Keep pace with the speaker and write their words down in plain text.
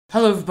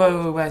Hello everybody,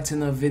 welcome back to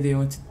another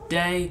video, and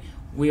today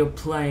we are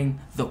playing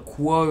the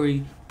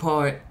Quarry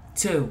Part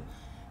 2.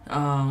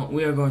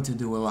 We are going to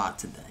do a lot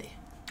today.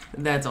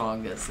 That's all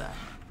I'm gonna say.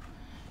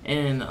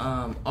 And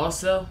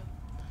also,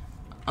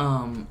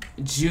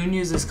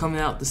 Juniors is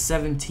coming out the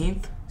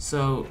 17th,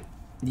 so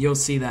you'll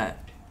see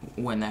that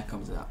when that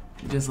comes out.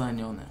 Just letting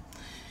y'all know.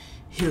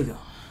 Here we go.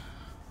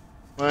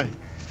 Why?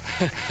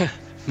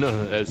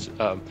 No, it's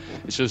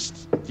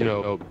just, you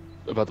know,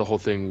 about the whole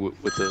thing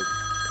with the...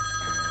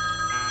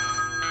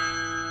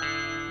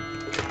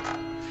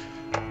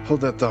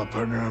 Hold that thought,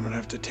 partner. I'm gonna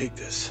have to take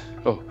this.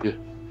 Oh, yeah.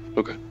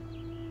 Okay.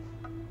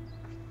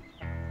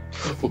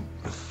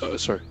 Oh,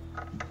 sorry.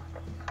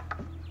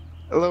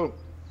 Hello.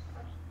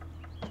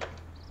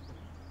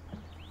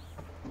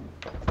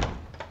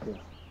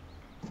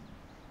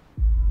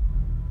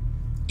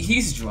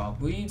 He's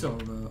drunk. What are you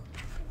talking about?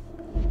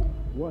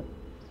 What?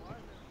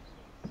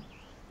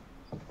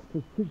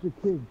 Because kids are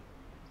kids.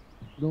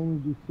 They only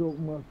do salt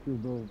and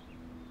mustard, bro.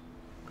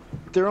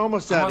 They're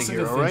almost out of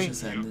here, all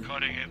right? You're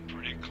cutting it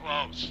pretty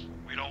close.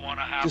 We don't want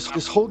to have...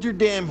 Just hold your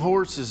damn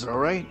horses, all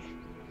right?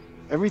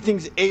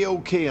 Everything's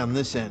A-okay on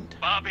this end.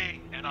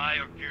 Bobby and I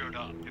are geared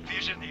up. If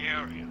he's in the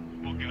area,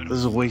 we'll get him. This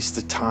is a waste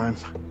of time.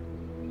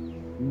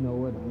 You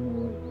know it,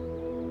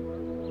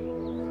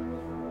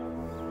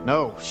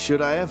 No,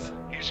 should I have?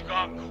 He's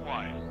gone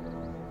quiet.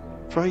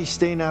 Probably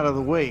staying out of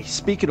the way.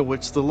 Speaking of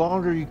which, the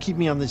longer you keep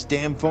me on this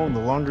damn phone,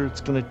 the longer it's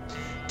gonna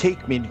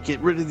take me to get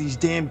rid of these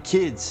damn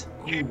kids.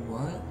 Ooh,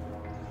 what?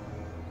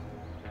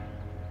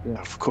 Yeah,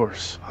 of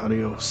course.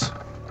 Adios.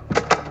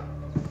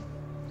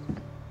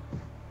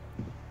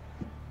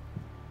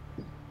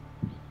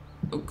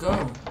 Oh,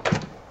 go.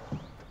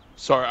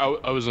 Sorry,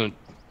 I wasn't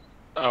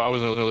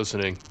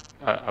listening.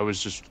 I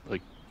was just,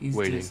 like, He's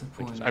waiting.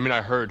 disappointed. I mean,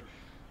 I heard...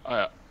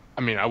 I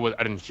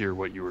didn't hear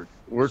what you were...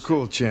 We're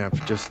cool,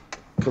 champ. Just,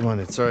 come on.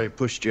 It's sorry I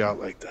pushed you out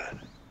like that.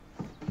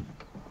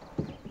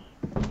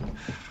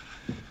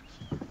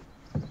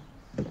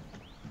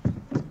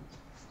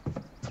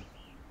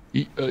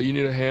 You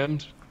need a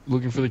hand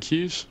looking for the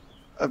keys?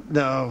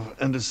 No,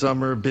 end of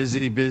summer, busy,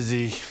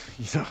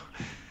 you know.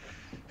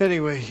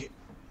 Anyway,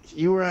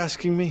 you were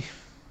asking me?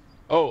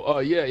 Oh,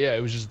 yeah,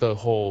 it was just the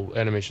whole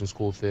animation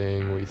school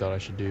thing, what you thought I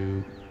should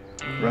do.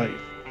 Right.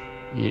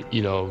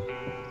 You know,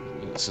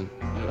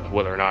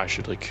 whether or not I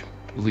should, like,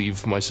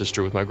 leave my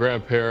sister with my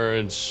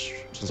grandparents,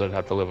 since I'd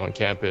have to live on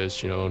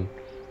campus, you know, and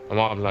my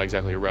mom's not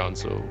exactly around,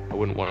 so I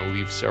wouldn't want to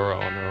leave Sarah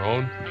on her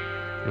own.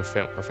 You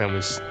know, our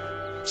family's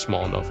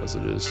small enough as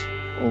it is.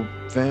 Well,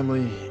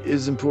 family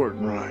is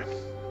important, Ryan.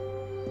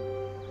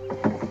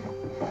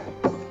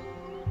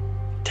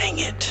 Dang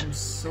it. I'm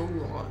so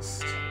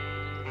lost.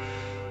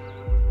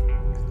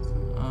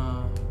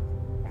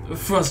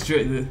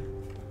 Frustrated.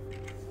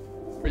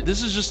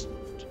 This is just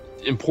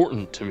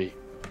important to me.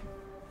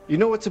 You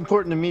know what's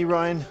important to me,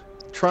 Ryan?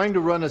 Trying to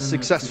run a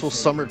successful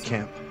summer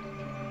camp.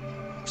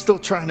 I'm still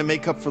trying to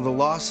make up for the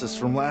losses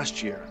from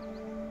last year.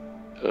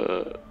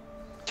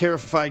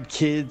 Terrified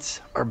kids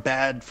are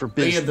bad for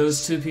business. Yeah,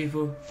 those two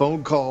people.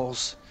 Phone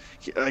calls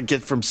I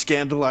get from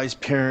scandalized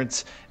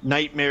parents,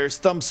 nightmares,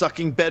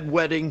 thumb-sucking,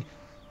 bedwetting.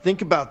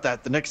 Think about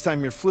that the next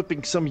time you're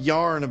flipping some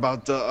yarn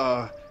about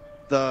the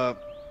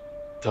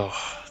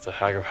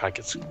Hag of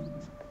Hackett's.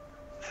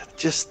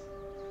 Just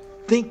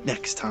think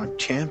next time,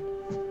 champ.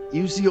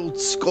 Use the old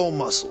skull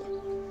muscle.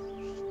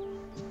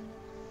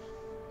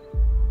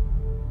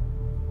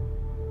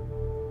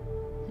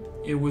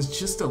 It was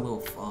just a little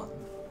fun.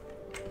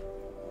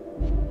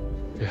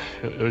 Yeah,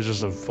 it was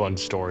just a fun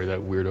story that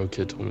weirdo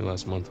kid told me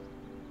last month.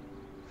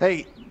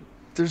 Hey,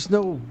 there's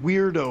no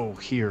weirdo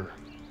here.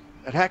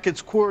 At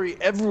Hackett's Quarry,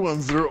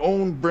 everyone's their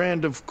own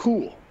brand of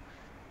cool.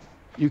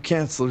 You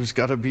counselors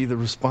gotta be the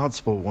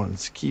responsible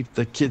ones. Keep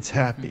the kids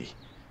happy.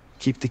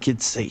 Keep the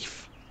kids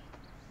safe.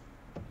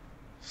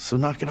 So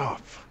knock it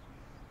off.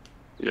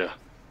 Yeah,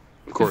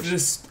 of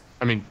course.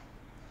 I mean,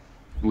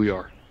 we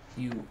are.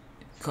 You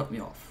cut me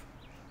off.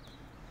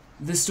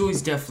 This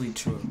story's definitely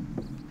true.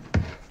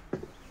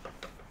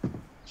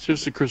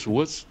 Seriously, Chris,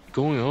 what's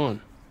going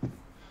on?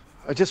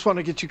 I just want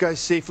to get you guys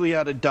safely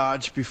out of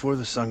Dodge before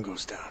the sun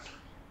goes down.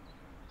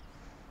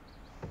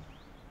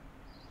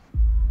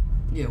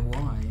 Yeah,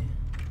 why?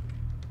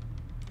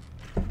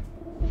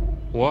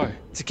 Why?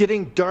 It's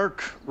getting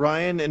dark,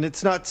 Ryan, and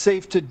it's not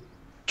safe to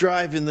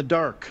drive in the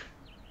dark.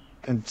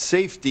 And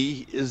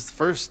safety is the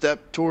first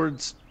step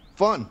towards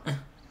fun.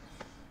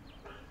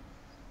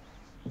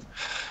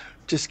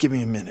 Just give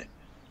me a minute.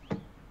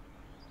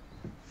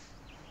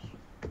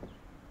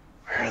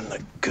 Where in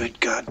the good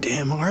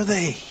goddamn are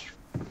they?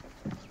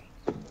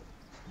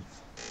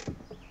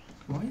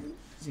 Why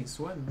is he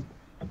sweating?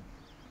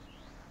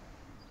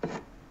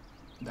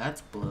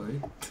 That's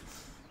blurry.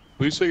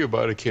 Will you say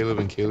goodbye to Caleb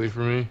and Kaylee for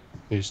me?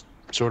 They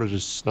sort of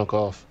just snuck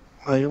off.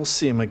 Well, you'll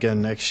see him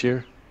again next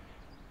year.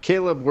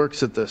 Caleb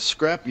works at the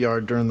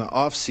scrapyard during the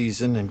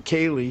off-season, and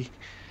Kaylee,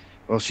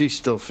 well, she's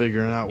still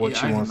figuring out what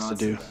she wants to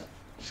do.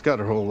 She's got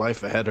her whole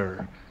life ahead of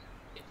her.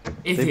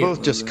 They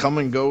both just come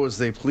and go as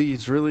they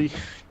please, really.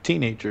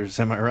 Teenagers,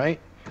 am I right?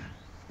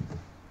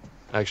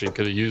 Actually,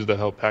 could have used the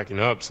help packing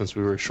up since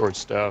we were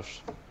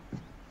short-staffed.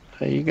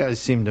 Hey, you guys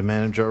seem to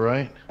manage all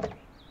right.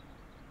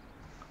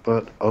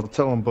 But I'll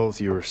tell them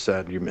both you were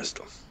sad you missed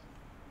them.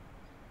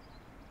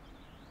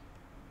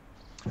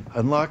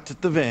 Unlocked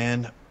the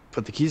van,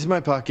 put the keys in my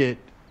pocket,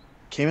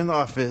 came in the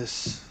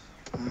office.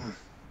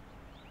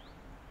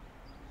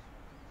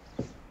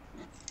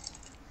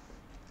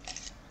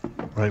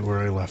 Right where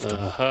I left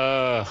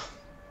them.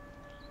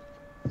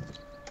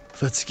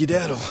 Let's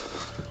skedaddle.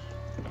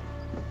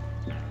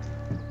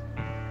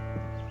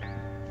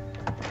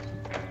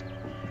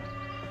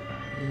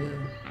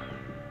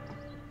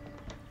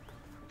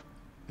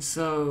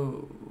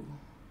 So,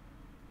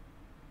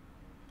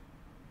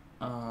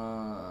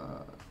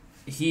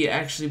 he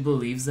actually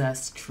believes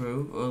that's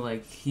true, or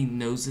like he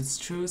knows it's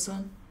true or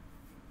something?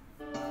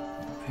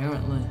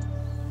 Apparently.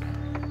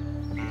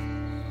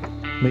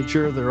 Make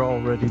sure they're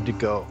all ready to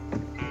go.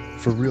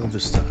 For real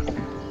this time.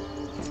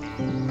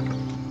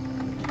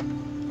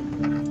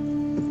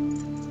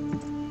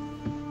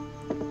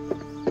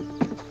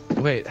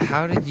 Wait,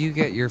 how did you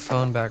get your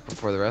phone back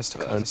before the rest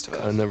of us?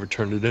 I never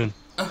turned it in.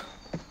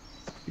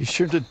 You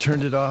should have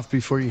turned it off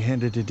before you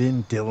handed it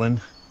in,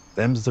 Dylan.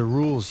 Them's the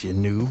rules, you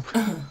noob.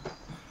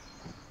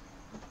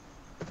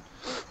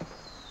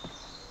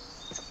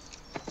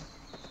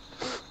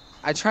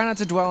 I try not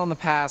to dwell on the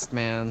past,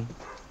 man.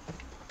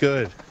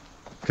 Good.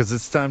 Because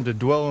it's time to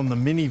dwell on the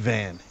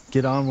minivan.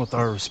 Get on with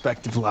our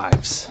respective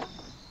lives.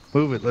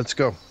 Move it, let's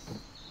go.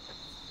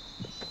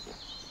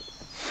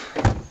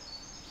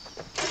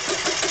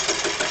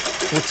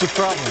 What's the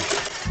problem?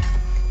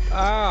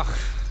 Oh,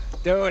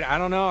 dude, I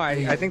don't know.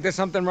 I think there's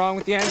something wrong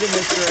with the engine,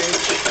 Mr.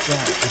 H.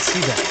 Yeah, I see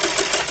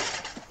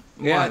that.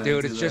 Yeah, Why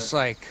dude, do it's that? just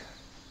like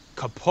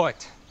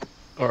kaput.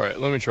 All right,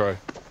 let me try.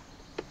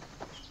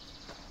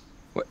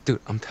 What, dude,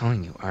 I'm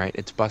telling you, all right,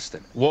 it's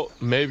busted. Well,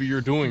 maybe you're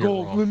doing it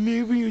wrong.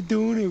 maybe you're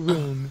doing it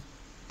wrong.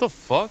 The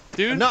fuck,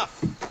 dude?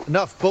 Enough!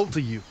 Enough, both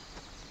of you.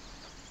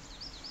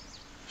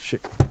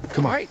 Shit.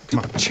 Come on, All right,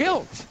 come dude, on.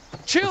 chill,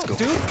 Let's go.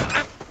 dude.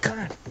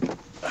 God.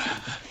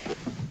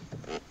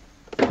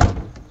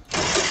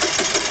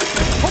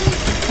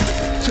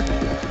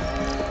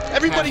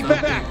 Everybody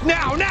back!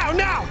 Now, now,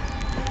 now!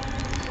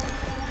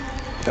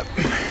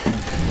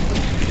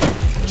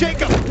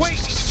 Jacob, wait!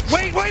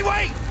 Wait, wait,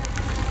 wait!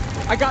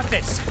 I got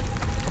this.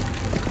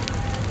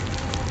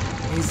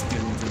 He's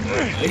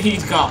doing it.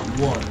 He's got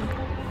one.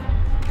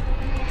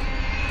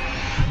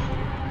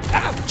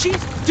 Ow,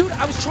 jeez, dude,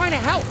 I was trying to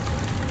help.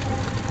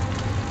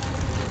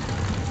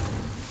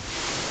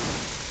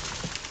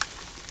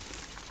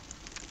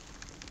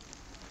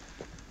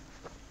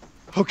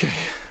 Okay.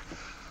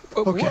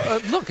 Okay.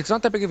 Look, it's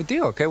not that big of a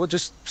deal, okay? We'll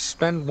just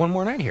spend one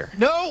more night here.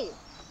 No!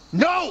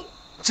 No!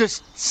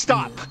 Just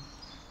stop. Yeah.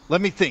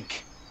 Let me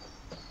think.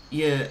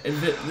 Yeah, it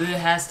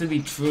has to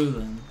be true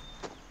then.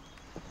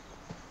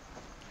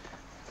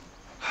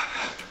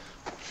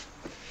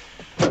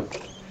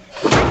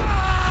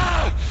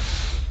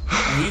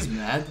 He's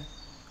mad.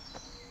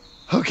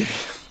 Okay.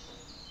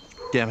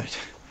 Damn it.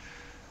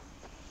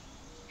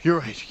 You're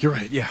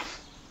right, yeah.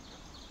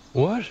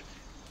 What?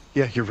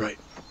 Yeah, you're right.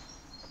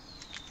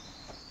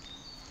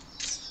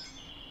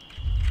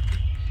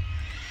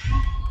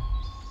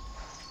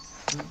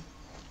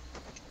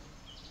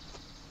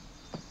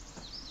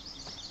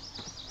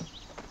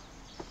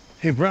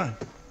 Hey, Brian.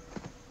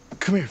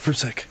 Come here for a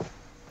sec.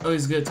 Oh,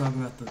 he's gonna talk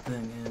about the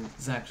thing, and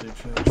it's actually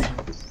true.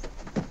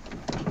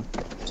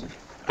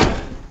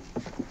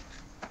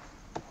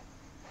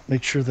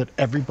 Make sure that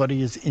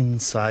everybody is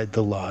inside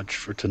the lodge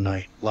for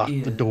tonight. Lock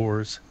Yeah. the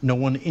doors. No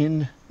one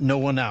in, no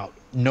one out.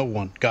 No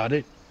one. Got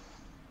it?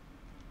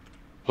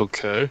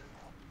 Okay.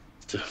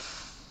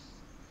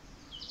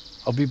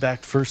 I'll be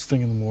back first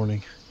thing in the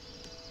morning.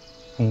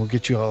 And we'll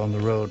get you all on the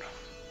road.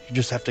 You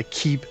just have to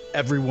keep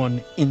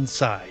everyone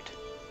inside.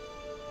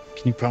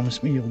 Can you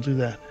promise me you'll do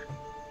that?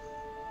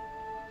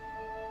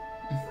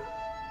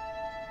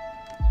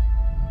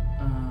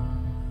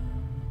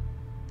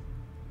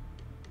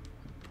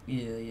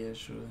 Yeah,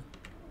 sure.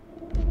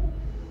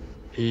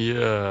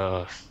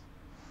 Yeah.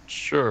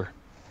 Sure.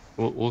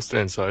 We'll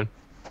stay inside.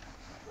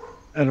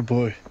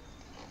 Attaboy.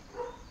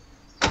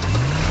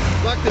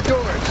 Lock the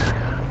doors.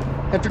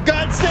 And for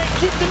God's sake,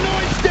 keep the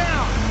noise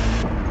down!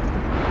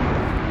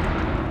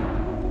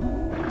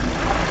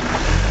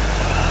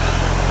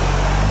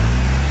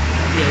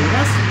 Yeah, he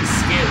has to be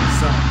scared of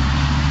something.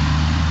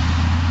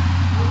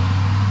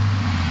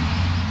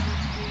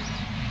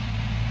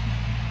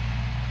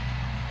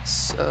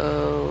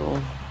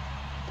 So,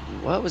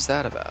 what was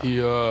that about? He,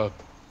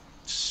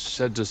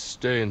 said to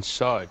stay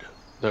inside,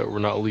 that we're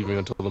not leaving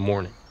until the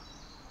morning.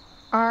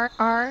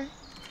 Are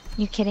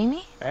you kidding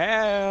me?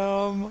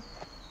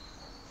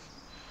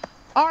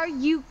 Are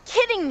you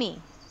kidding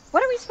me?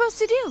 What are we supposed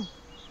to do?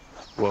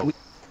 Well,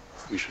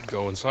 we should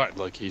go inside,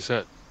 like he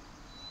said.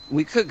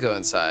 We could go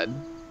inside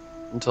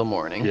until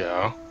morning.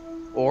 Yeah.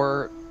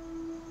 Or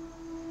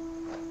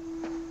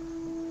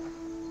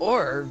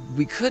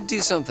we could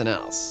do something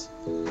else.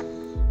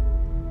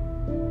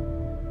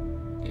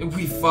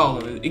 We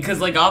follow it because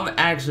like I'm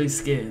actually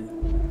scared.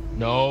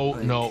 No,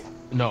 Like-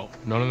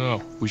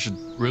 no. We should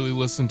really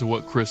listen to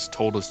what Chris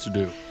told us to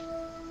do.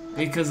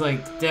 Because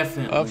like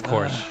definitely. Of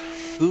course.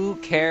 Who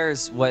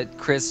cares what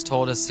Chris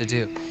told us to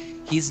do?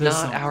 He's There's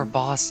not our something.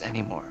 boss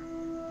anymore.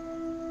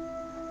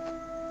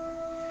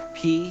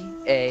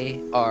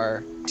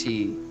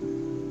 P-A-R-T.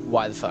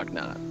 Why the fuck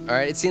not?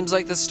 Alright, it seems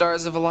like the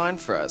stars have aligned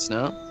for us,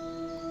 no?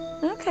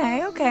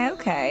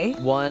 Okay.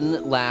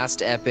 One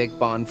last epic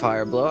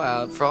bonfire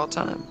blowout for all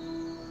time.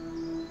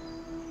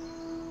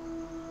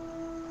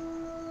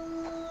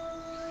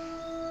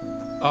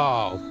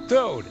 Oh,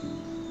 dude.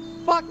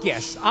 Fuck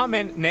yes, I'm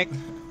in. Nick,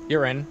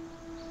 you're in.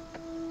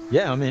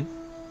 Yeah, I'm in.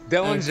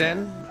 Dylan's Okay.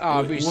 in,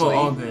 obviously. We're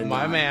all gonna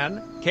My die.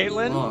 man.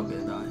 Caitlin? We're all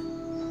gonna die.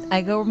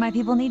 I go where my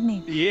people need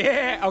me.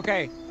 Yeah,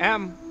 okay.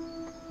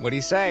 What do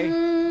you say?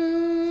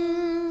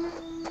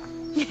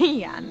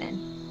 Yeah, I'm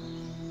in.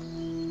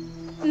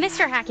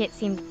 Mr. Hackett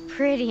seemed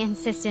pretty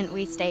insistent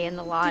we stay in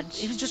the lodge.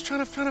 He was just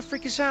trying to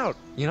freak us out,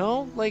 you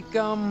know? Like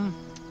one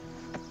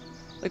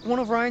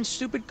of Ryan's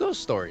stupid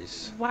ghost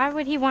stories. Why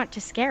would he want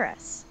to scare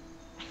us?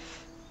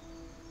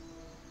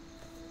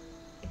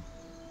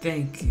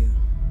 Thank you.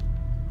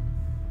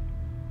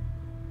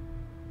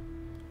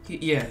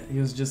 Yeah, he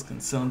was just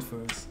concerned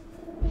for us.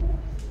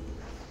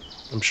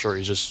 I'm sure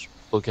he's just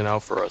looking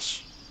out for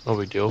us. No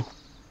big deal.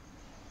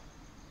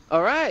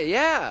 Alright,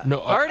 yeah. No,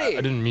 Party.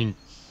 I didn't mean.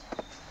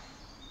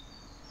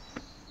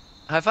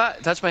 High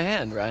five. Touch my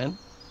hand, Ryan.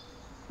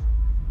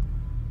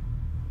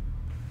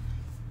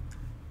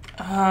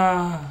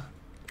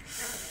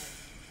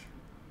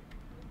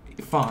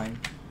 Fine.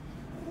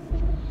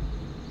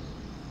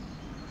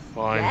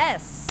 Fine.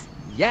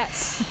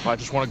 Yes. I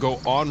just want to go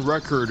on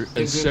record and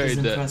Group say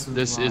is that impressed with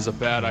this is a Ryan.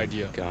 bad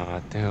idea.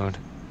 God, dude.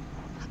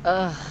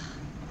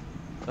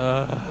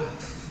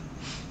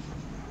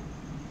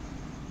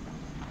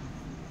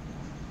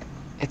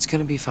 It's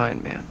gonna be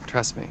fine, man.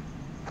 Trust me.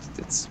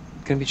 It's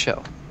gonna be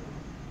chill.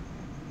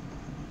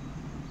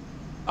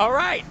 All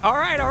right.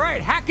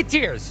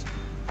 Hacketeers.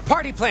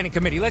 Party planning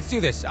committee. Let's do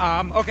this.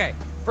 Okay.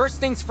 First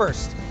things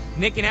first.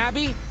 Nick and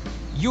Abby,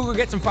 you go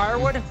get some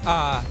firewood.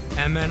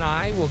 Emma and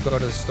I will go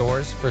to the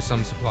stores for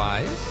some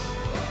supplies.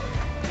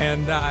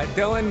 And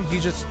Dylan,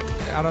 you just,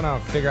 I don't know,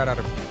 figure out how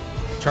to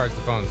charge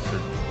the phones or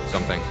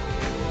something.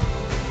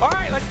 All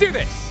right, let's do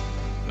this.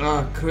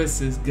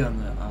 Chris is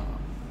gonna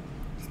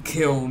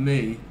kill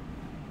me.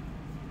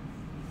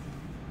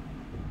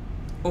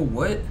 Oh,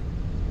 what?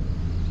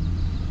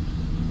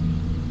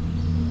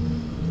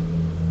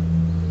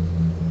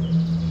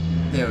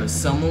 There is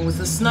someone with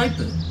a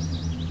sniper.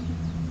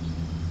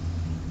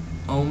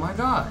 Oh my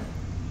god.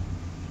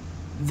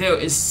 There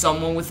is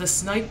someone with a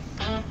sniper.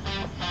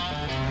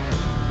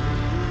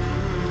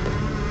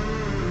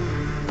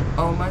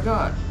 Oh my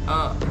god.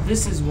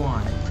 This is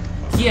why.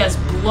 He has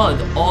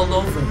blood all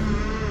over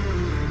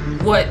him.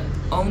 What?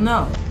 Oh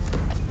no.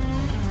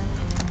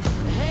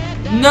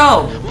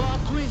 No!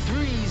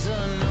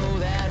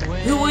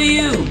 Who are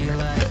you?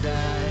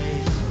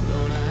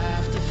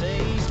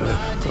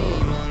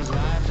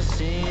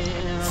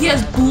 He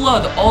has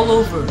blood all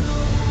over him.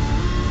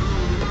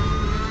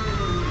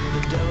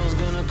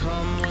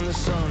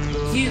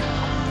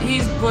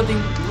 He's putting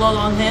blood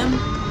on him.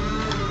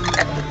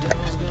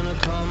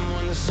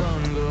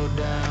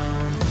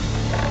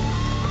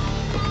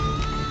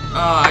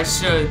 Oh, I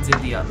should have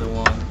did the other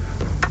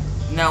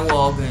one. Now we're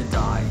all gonna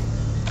die.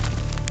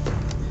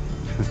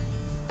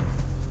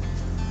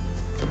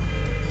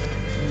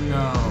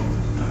 No.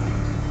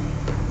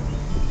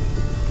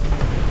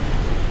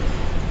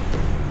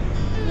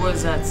 What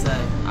does that say?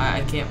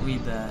 I can't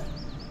read that.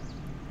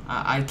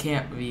 I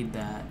can't read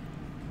that.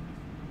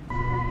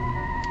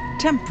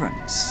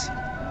 Temperance.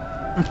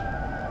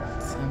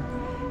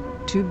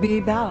 To be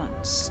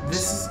balanced.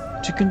 This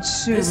to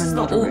consume is in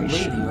the old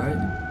moderation. lady,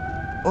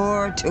 right?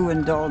 Or to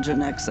indulge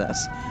in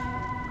excess.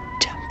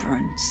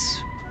 Temperance.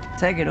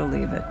 Take it or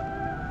leave it.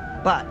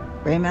 But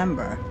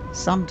remember,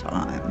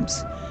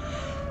 sometimes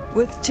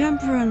with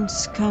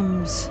temperance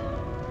comes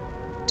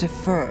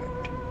deferred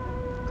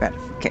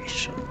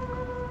gratification.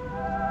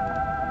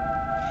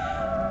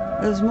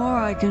 There's more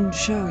I can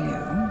show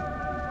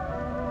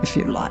you, if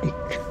you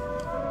like.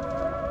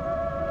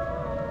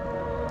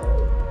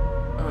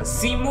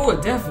 See more,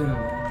 definitely.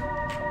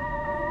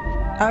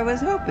 I was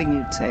hoping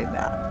you'd say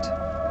that.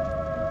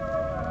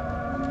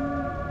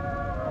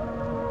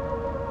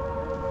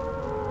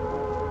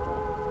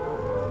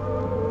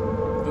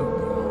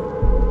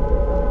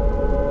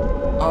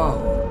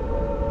 Oh.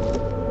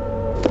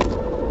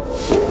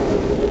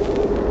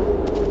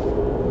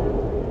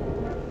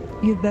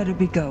 You'd better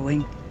be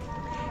going.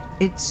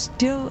 It's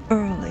still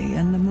early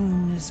and the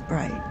moon is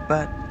bright,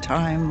 but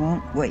time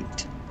won't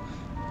wait.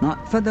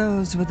 Not for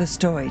those with a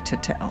story to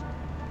tell.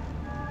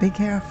 Be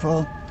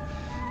careful.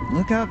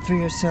 Look out for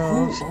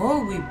yourselves. Who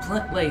are we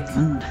playing? Like,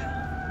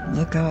 And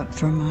look out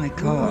for my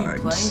who are we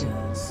cards. playing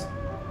as?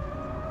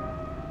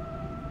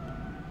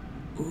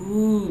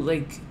 Ooh,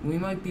 like we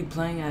might be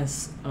playing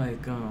as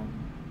like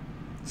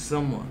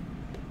someone.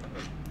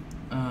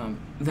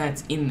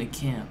 that's in the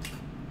camp.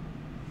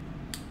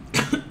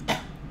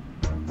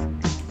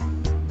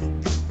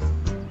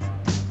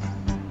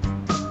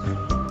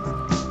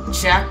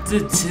 Chapter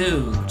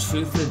 2,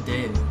 Truth or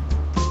Dare.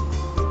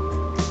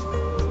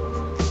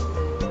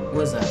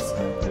 What's that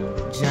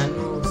say?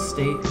 General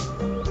state.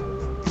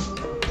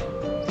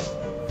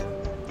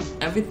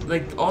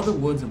 Like all the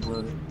woods are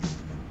blurred.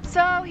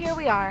 So here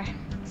we are,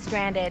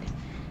 stranded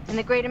in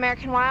the great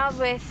American wild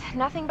with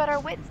nothing but our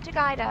wits to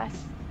guide us.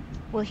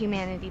 Will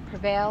humanity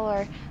prevail,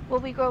 or will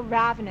we grow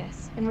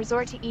ravenous and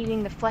resort to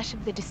eating the flesh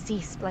of the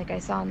deceased like I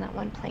saw in that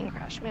one plane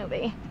crash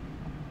movie?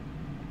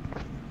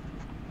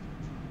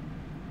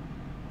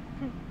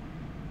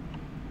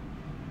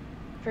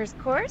 First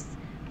course,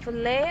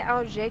 filet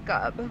au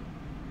Jacob.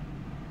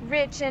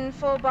 Rich and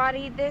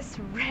full-bodied, this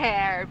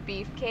rare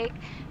beefcake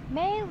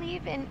may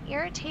leave an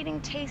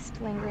irritating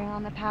taste lingering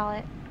on the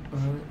palate.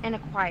 An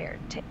acquired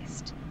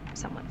taste,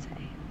 some would say.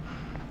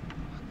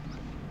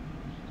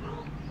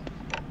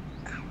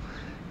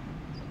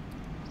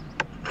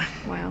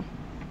 Wow.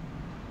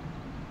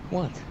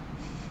 What?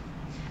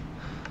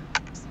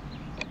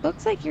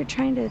 Looks like you're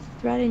trying to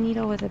thread a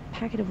needle with a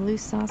packet of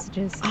loose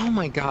sausages. Oh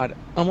my god,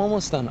 I'm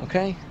almost done,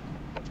 okay?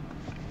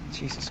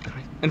 Jesus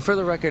Christ. And for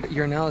the record,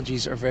 your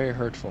analogies are very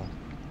hurtful.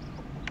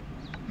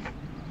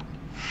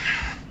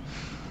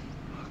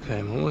 Okay,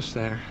 I'm almost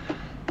there.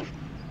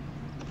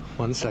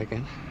 1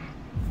 second.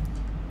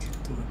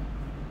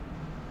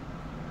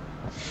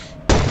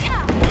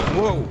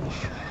 Whoa!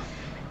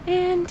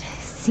 And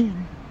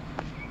scene.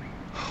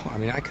 I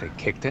mean, I could have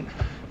kicked it.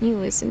 You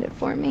loosened it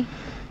for me.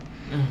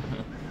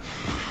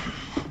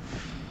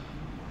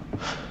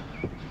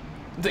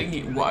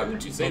 Why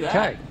would you say that?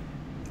 Okay.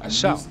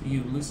 So,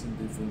 you loosened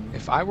it for me.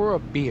 If I were a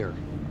beer,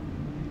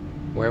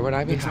 where would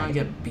I be You're trying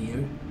hiding? to get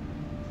beer?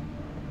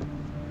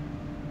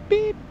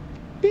 Beep,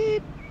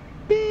 beep,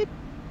 beep,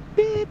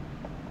 beep,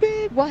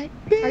 beep. What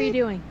are you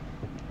doing?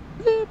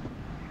 Beep.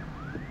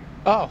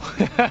 Oh,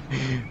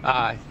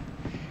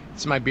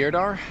 it's my beer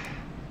dar.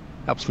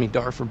 Helps me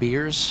dar for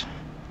beers.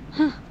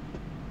 Huh.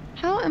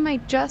 How am I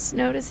just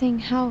noticing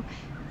how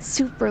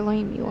super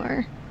lame you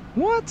are?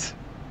 What?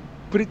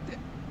 But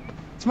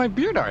it's my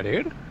beer dar,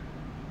 dude.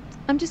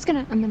 I'm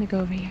gonna go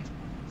over here.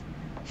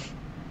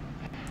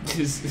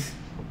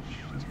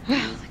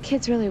 Wow, the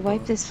kids really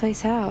wiped this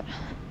place out.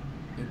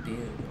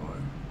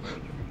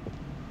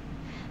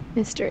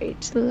 Mr.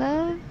 H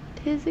loved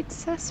his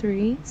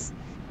accessories.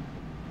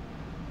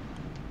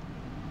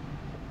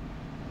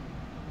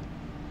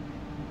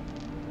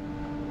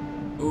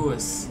 Ooh, a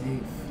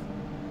safe.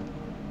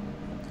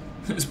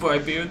 There's probably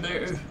beer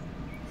there.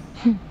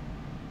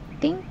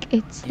 Think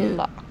it's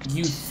locked.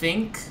 You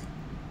think?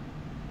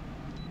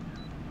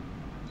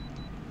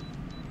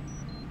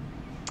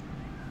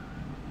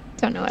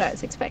 Don't know what I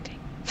was expecting.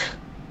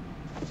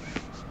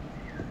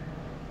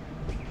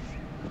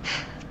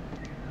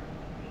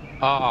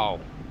 Oh,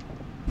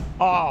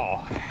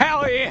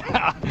 hell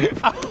yeah!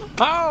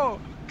 Oh,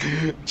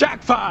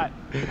 jackpot!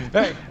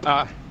 Hey,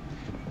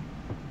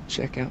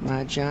 check out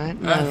my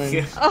giant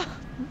melon.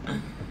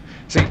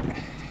 See,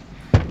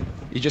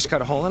 you just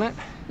cut a hole in it.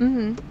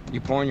 Mm-hmm.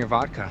 You pour in your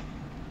vodka.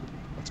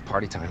 It's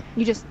party time.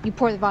 You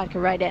pour the vodka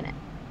right in it.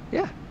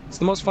 Yeah, it's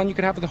the most fun you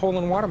could have with a hole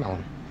in a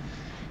watermelon.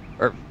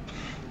 Or,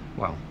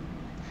 well,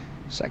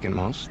 second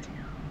most.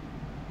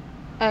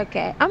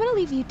 Okay, I'm gonna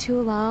leave you two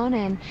alone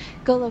and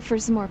go look for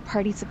some more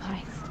party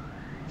supplies.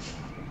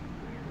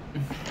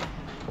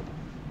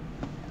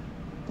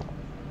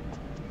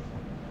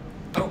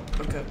 Oh,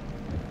 okay.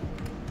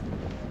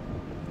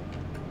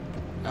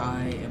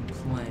 I am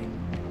playing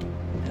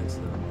as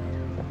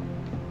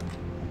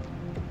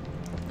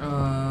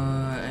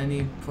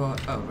any oh,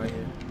 right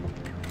here.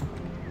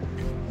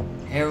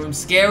 Harem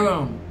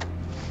Scarum.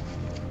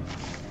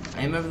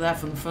 I remember that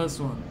from the first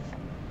one.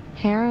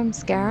 Harem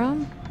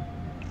Scarum?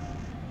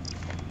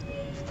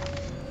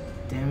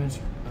 Damage.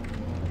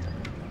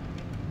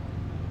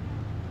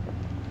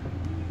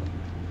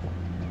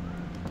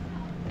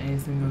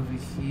 Anything over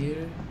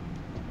here?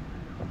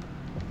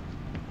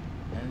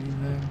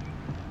 Anything?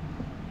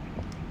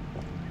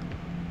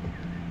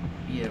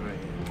 Yeah, right here.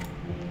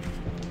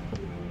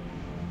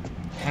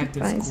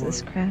 Cactus cord.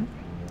 This crap.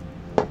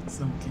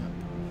 Some camp.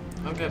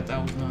 Okay,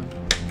 that was none.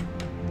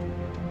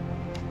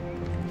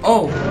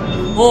 Oh!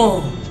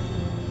 Oh!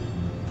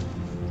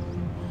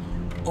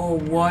 Oh,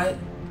 what?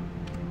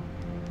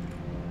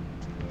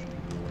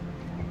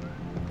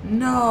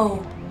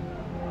 No!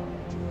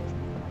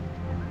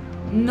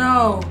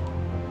 No!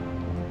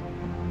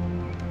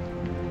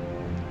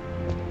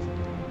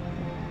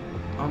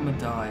 I'ma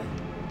die.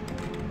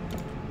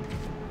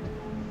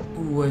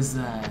 Who was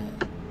that?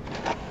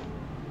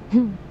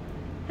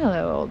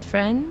 Hello, old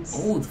friends.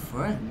 Old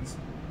friends?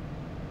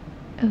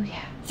 Oh,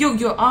 yeah. Yo,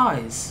 your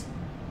eyes!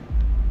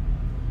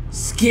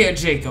 Scare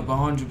Jacob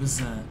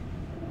 100%.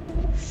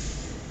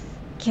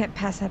 Can't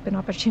pass up an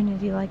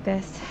opportunity like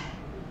this.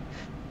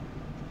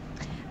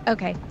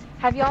 Okay,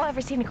 have y'all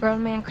ever seen a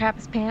grown man crap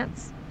his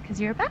pants? Because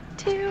you're about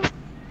to.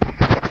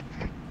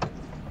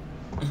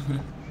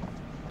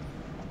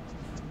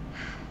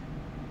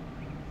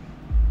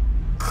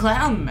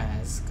 clown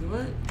mask.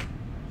 What?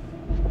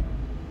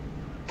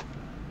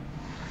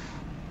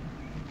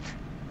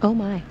 Oh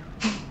my.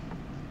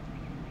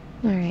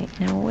 Alright,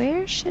 now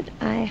where should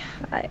I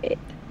hide?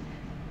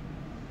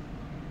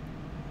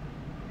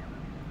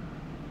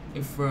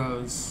 It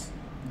froze.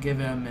 Give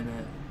it a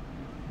minute.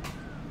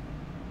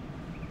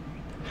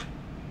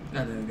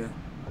 Oh, there we go.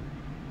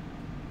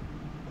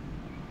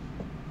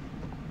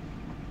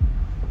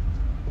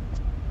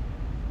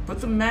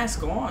 Put the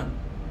mask on.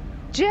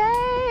 Jacob!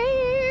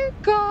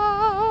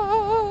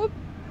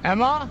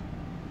 Emma?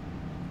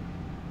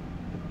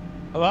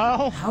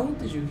 Hello? How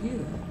did you hear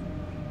that?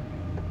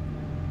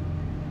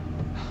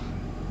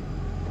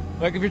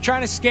 Look, if you're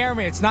trying to scare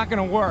me, it's not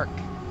gonna work.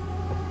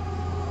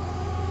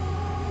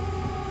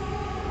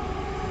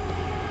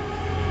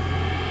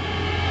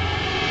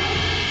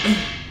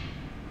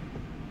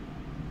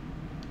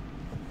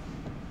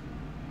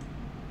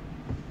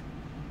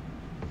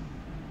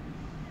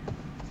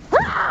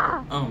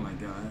 Oh my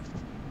god.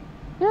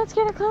 You're not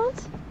scared of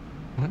clowns?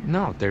 What?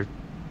 No, they're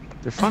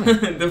funny.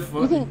 They're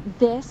funny. You think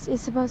this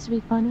is supposed to be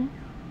funny?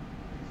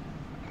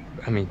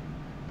 I mean,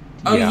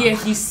 Oh yeah,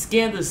 he's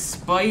scared of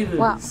spiders.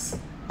 Wow.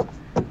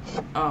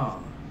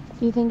 Oh.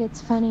 Do you think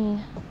it's funny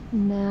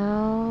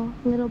now,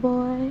 little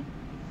boy?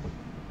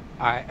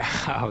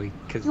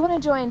 Because You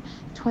want to join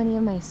 20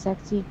 of my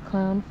sexy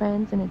clown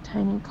friends in a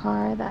tiny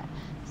car that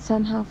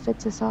somehow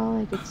fits us all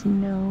like it's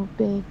no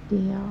big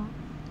deal?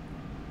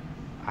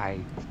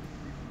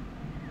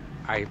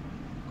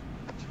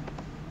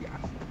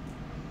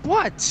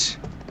 What?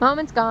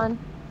 Moment's gone.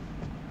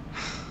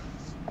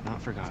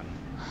 Not forgotten.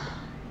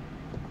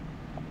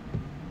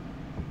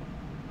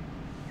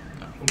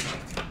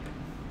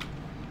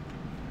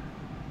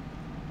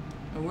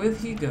 Where'd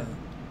he go?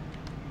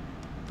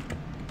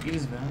 He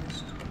just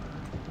vanished.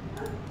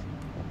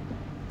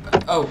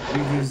 Oh,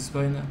 we use the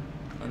spider now?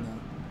 Oh no.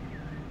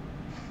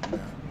 No.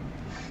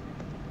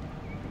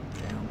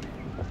 Damn.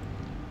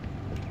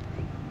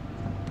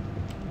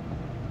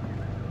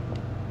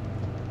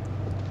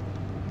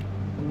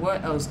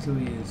 What else could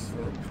we use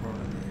for a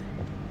party?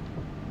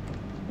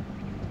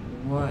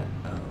 What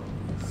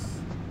else?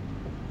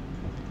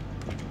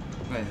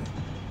 Wait.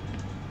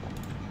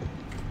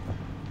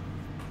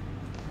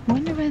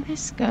 Wonder where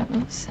this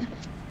goes.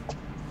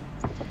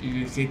 You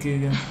gonna kick it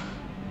again?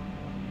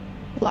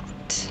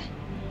 Locked.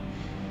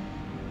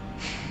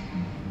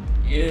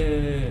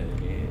 Yeah.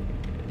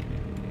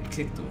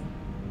 Kick the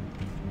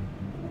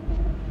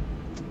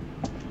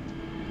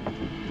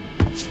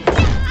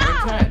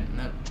Okay.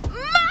 No.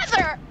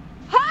 Mother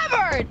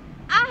Hubbard!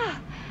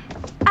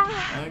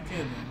 Okay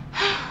then.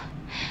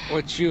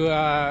 What you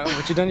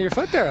done to your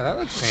foot there? That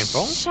looks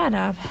painful. Shut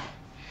up.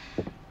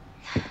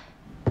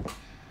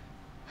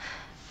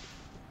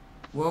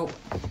 Whoa.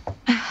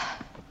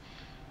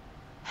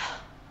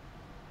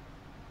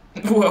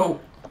 Whoa.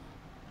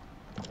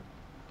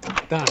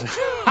 Done.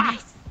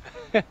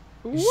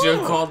 You should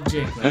have called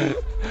Jacob.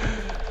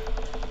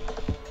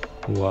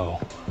 Whoa.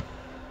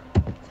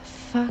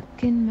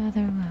 Fucking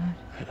mother load.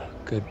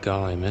 Good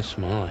golly, Miss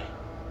Molly.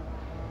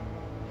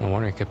 No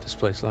wonder I kept this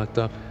place locked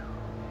up.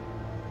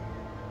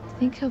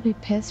 Think he'll be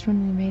pissed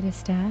when we raid his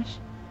stash?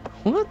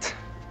 What?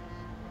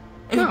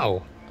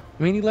 No.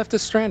 I mean, he left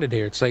us stranded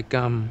here. It's like,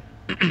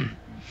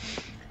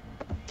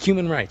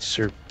 human rights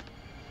or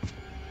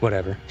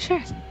whatever.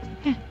 Sure.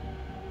 Yeah.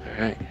 All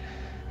right.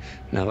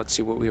 Now let's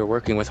see what we are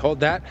working with.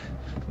 Hold that.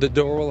 The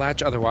door will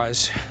latch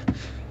otherwise.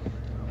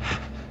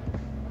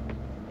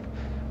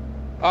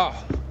 Oh.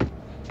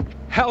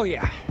 Hell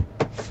yeah.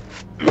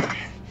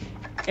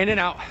 In and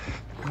out.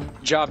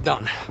 Job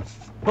done.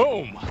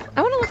 Boom.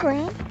 I want to look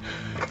around.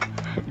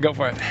 Go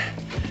for it.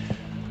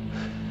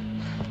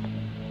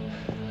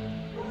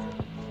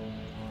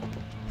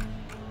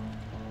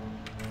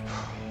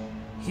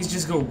 He's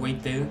just gonna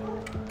wait there.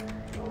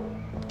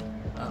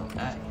 Oh,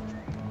 hey.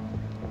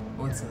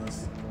 What's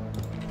this?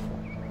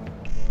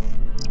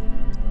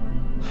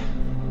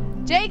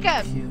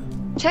 Jacob! Q.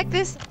 Check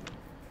this.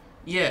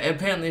 Yeah,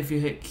 apparently if you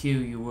hit Q,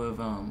 you would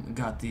have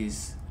got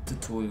these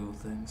tutorial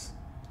things.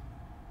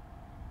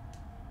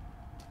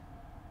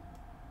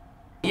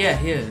 Yeah,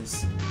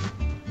 here's.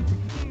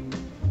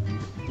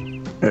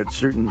 At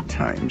certain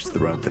times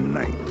throughout the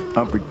night,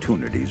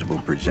 opportunities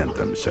will present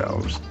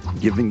themselves,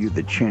 giving you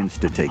the chance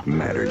to take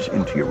matters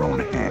into your own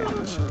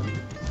hands.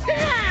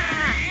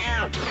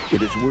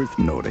 It is worth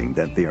noting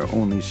that they are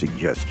only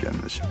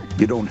suggestions.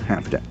 You don't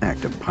have to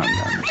act upon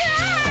them.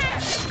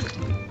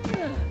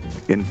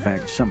 In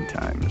fact,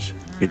 sometimes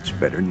it's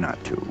better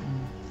not to.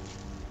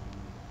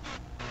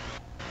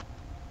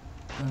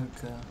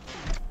 Okay.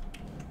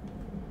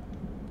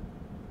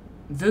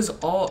 There's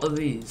all of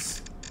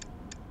these.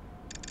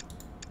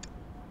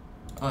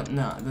 Oh,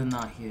 no, they're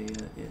not here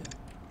yet, yeah.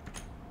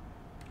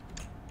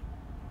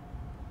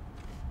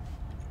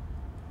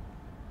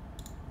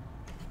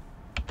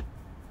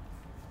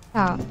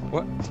 Oh,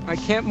 What? I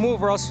can't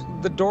move or else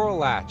the door will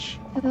latch.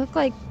 they look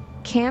like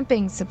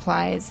camping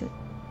supplies.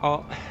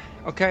 Oh,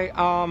 okay,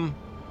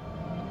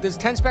 there's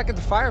tents back at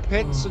the fire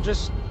pit, so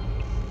just,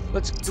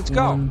 let's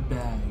go. 1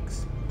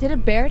 bags. Did a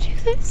bear do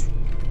this?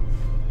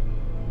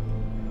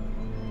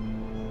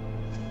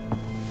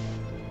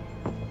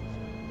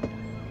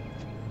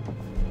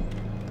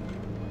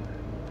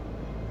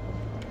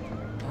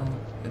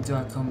 Do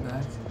I come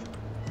back?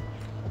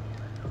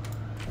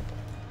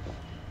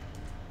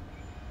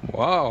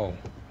 Whoa.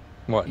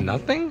 What,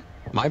 nothing?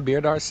 My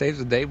Beardar saves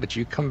the day, but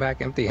you come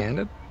back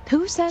empty-handed?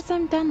 Who says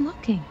I'm done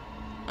looking?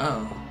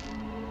 Oh.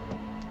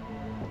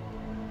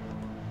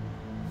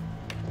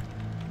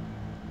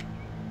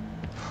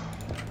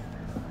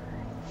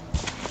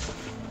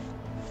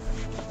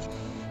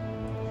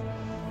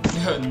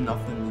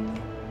 Nothing in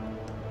there.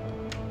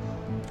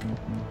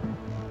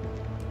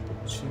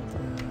 Check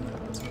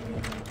that.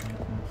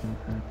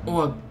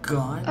 Oh, a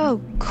gun?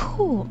 Oh,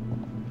 cool.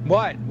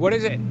 What? What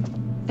is it?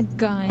 A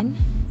gun.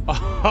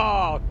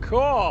 Oh,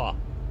 cool.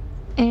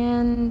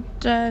 And,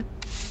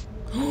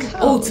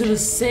 Oh, to the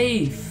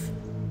safe.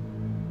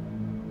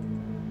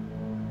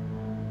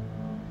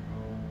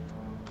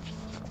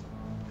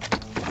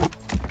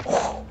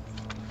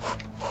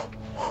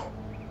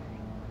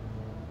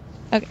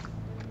 Okay.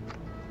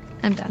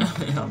 I'm done.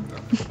 I'm done.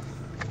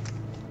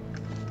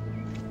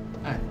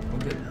 Alright, we're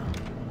good now.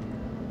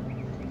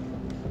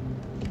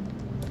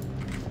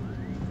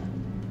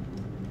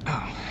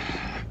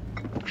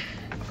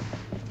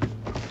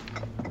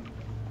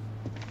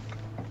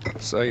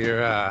 So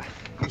you're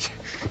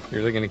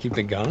really gonna keep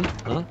the gun,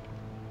 huh?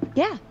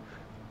 Yeah.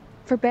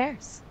 For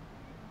bears.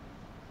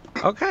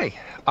 Okay.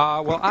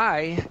 Well,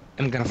 I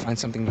am gonna find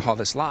something to haul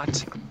this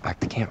lot back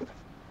to camp.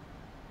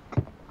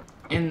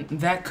 And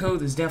that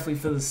code is definitely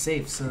for the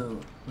safe, so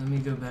let me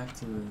go back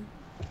to the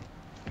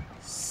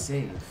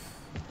safe.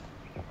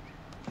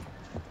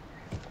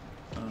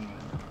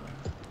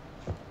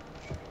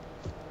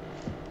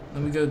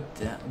 Let me go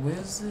down. Where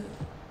is it?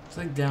 It's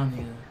like down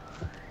here.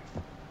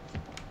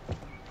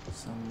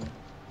 Somewhere.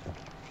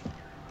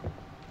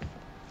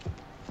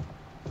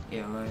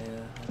 Yeah, right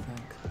here, I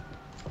think.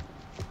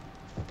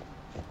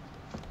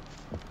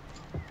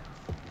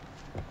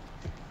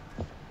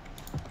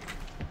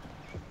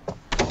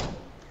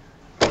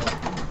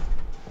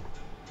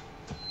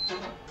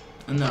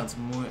 And now it's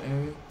more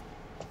area.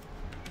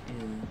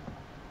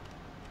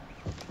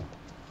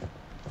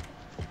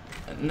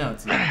 Yeah. No,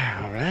 it's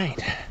not. All right.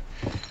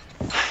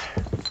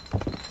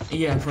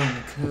 Yeah, I found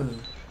the code.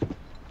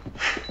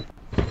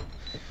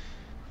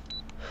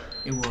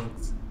 It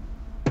worked.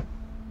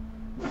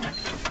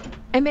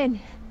 I'm in.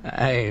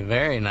 Hey,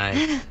 very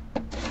nice.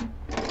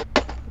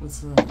 What's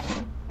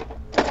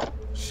that?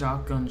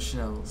 Shotgun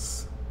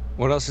shells.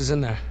 What else is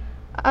in there?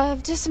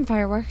 Just some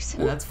fireworks.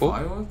 That's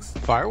fireworks?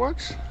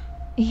 Fireworks?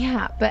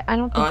 Yeah, but I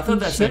don't think I thought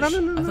that said, I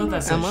thought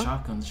that said Emma?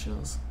 shotgun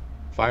shells.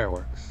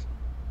 Fireworks.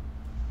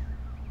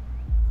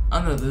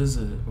 Oh no, those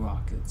are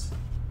rockets.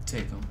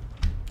 Take them.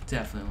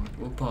 Definitely.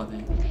 We're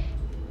partying.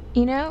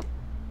 You know,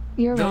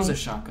 you're Those right. are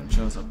shotgun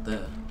shells up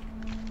there.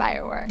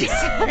 Fireworks.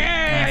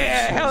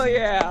 Yeah, hell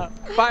yeah.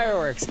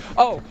 Fireworks.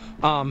 Oh,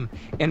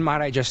 and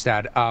might I just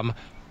add,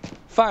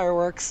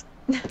 fireworks.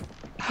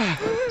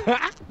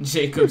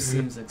 Jacob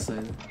seems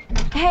excited.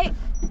 Hey,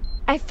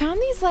 I found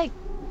these like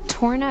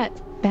torn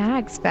up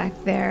bags back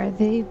there.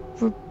 They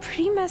were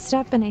pretty messed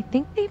up and I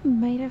think they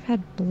might have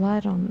had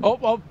blood on them.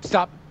 Oh,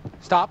 stop.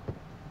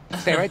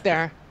 Stay right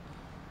there.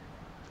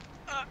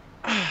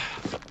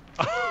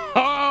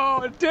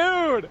 Oh,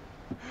 dude.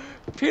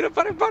 Peanut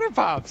butter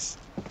pops.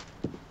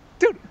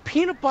 Dude,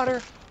 peanut butter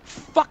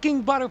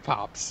fucking butter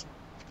pops.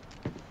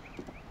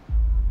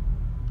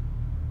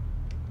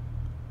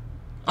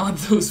 Aren't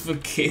those for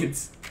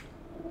kids?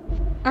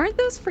 Aren't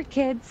those for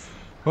kids?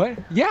 What?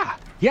 Yeah,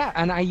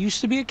 and I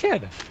used to be a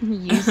kid.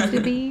 Used to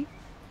be.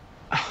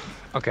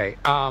 Okay,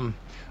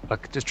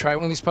 look, just try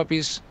one of these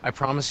puppies. I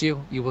promise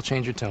you, you will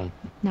change your tone.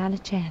 Not a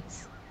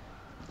chance.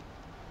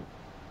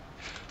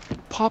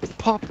 Pop,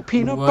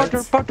 peanut What?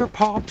 butter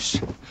pops.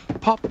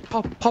 Pop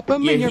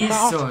them in your Yeah, he's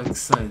mouth. so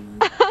excited.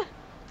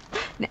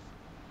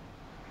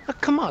 Oh,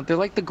 come on, they're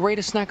like the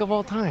greatest snack of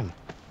all time.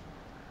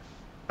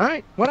 All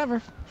right,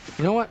 whatever.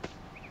 You know what?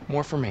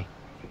 More for me.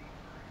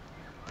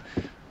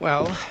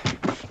 Well,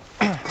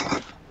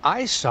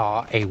 I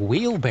saw a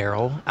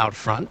wheelbarrow out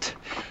front,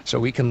 so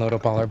we can load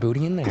up all our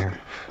booty in there.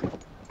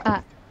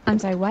 I'm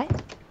sorry,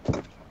 what?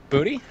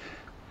 Booty?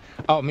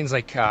 Oh, it means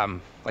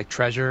like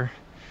treasure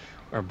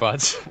or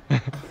butts.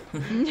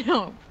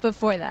 No,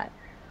 before that.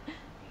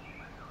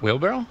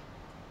 Wheelbarrow?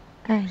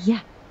 Yeah.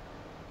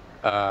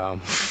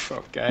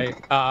 Okay.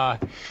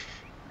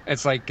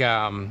 It's like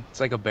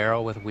a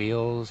barrel with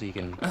wheels. You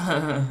can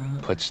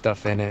put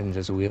stuff in it and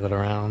just wheel it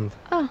around.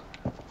 Oh,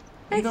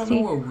 You don't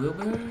know what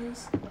wheelbarrow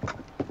is?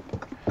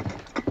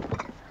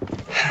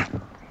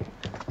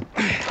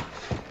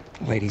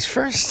 Ladies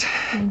first.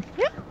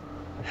 Yeah.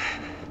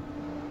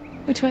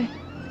 Which way?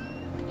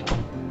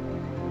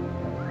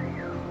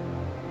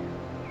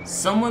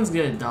 Someone's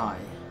gonna die.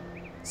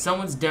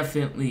 Someone's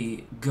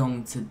definitely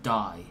going to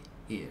die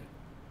here.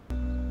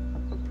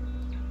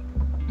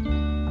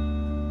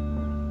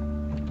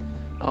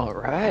 All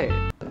right.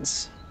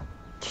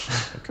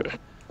 Okay.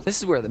 This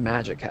is where the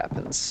magic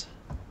happens.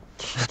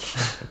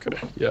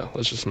 Okay, yeah,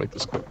 let's just make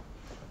this quick.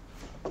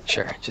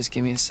 Sure, just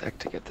give me a sec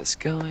to get this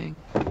going.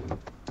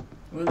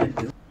 What are they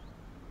doing?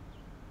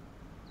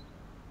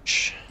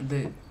 Shh.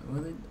 They're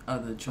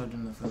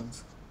charging the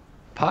phones.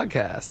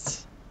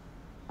 Podcasts.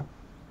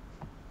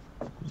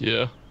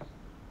 Yeah.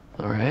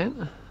 All right.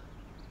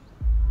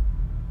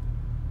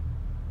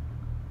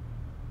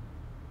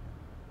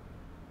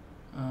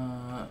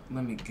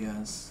 Let me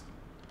guess.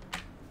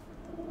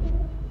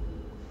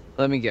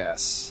 Let me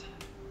guess.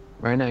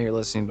 Right now you're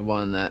listening to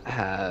one that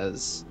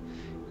has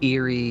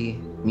eerie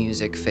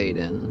music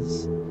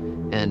fade-ins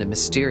and a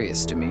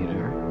mysterious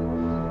demeanor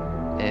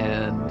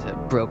and a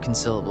broken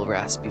syllable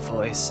raspy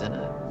voice and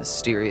a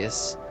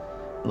mysterious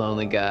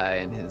lonely guy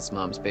in his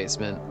mom's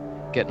basement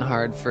getting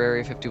hard for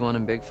Area 51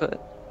 and Bigfoot.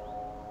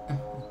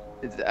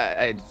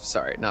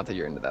 Sorry, not that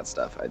you're into that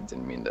stuff. I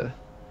didn't mean to.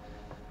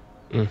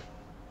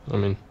 I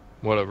mean,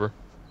 whatever.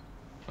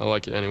 I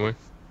like it anyway.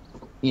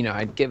 You know,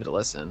 I'd give it a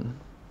listen.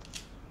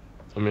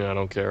 I mean, I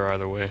don't care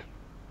either way.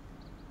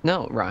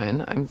 No,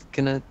 Ryan, I'm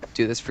gonna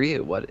do this for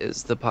you. What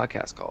is the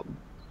podcast called?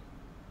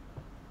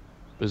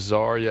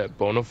 Bizarre yet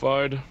bona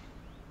fide.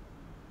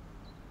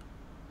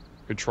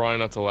 You're trying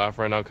not to laugh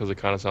right now because it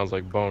kind of sounds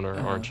like boner,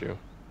 aren't you?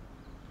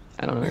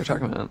 I don't know what you're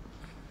talking about.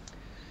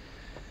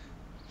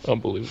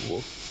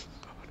 Unbelievable.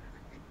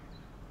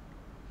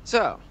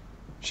 So,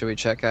 should we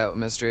check out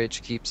what Mr.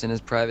 H keeps in his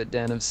private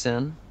den of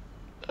sin?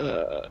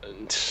 I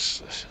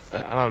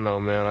don't know,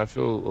 man. I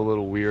feel a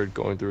little weird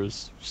going through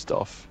his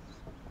stuff.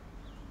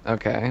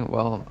 Okay,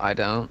 well, I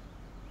don't.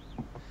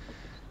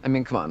 I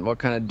mean, come on, what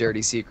kind of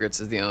dirty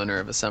secrets is the owner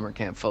of a summer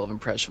camp full of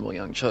impressionable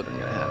young children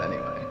gonna have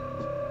anyway?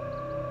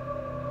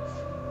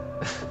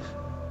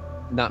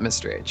 Not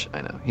Mr. H,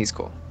 I know. He's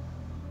cool.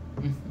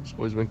 It's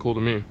always been cool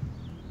to me.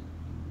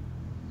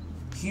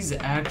 He's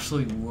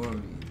actually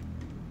worried.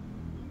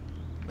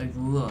 Like,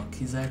 look,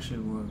 he's actually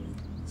worried.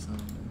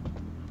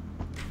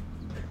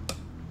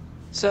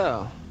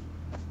 So,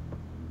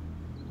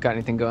 got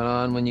anything going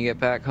on when you get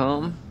back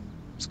home?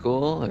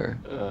 School, or?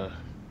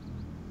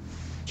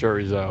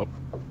 Jury's out.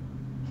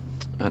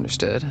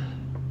 Understood.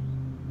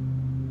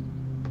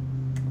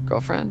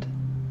 Girlfriend?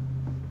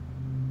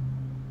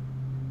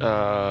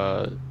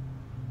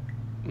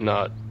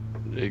 Not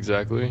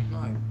exactly.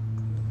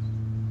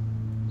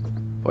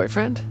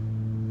 Boyfriend?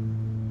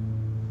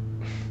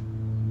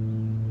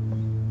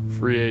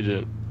 Free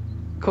agent.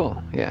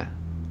 Cool, yeah.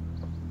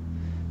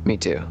 Me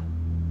too.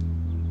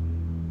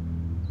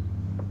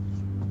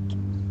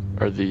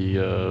 Are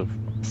the,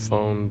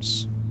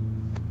 phones...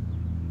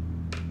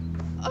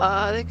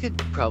 They could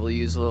probably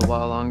use a little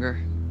while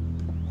longer.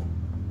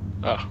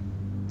 Ah.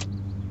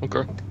 Okay.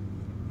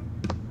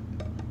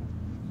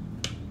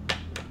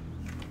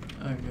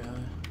 Okay.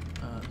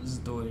 This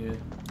door here.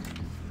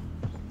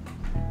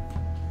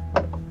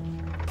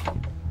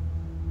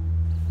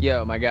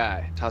 Yo, my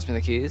guy, toss me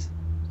the keys.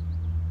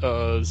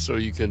 So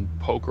you can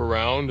poke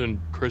around in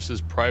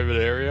Chris's private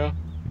area?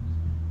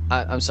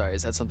 I'm sorry,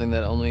 is that something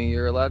that only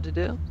you're allowed to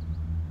do?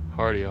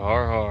 Hardy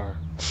har har.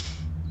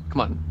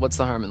 Come on, what's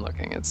the harm in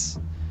looking?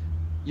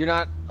 You're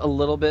not a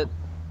little bit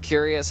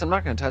curious? I'm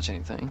not gonna touch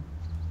anything.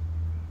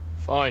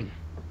 Fine.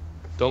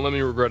 Don't let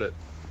me regret it.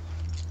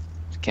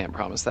 Can't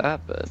promise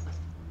that, but...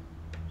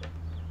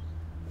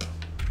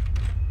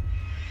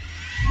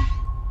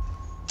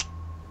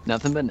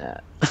 Nothing but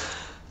net.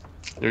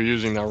 You're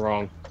using that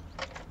wrong.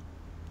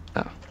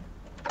 Oh.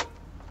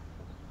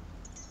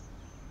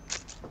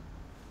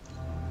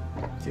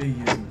 You're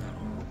using that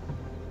wrong.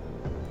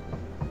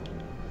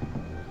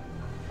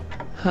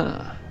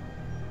 Huh.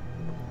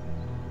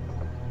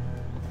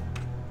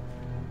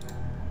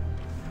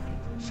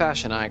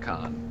 Fashion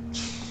icon.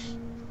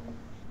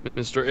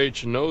 Mr.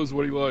 H knows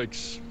what he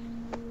likes.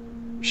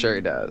 Sure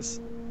he does.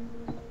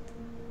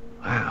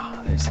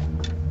 Wow, there's...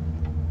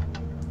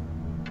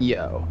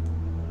 Yo.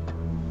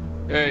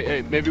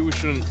 Hey, maybe we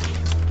shouldn't...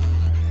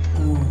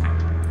 Ooh.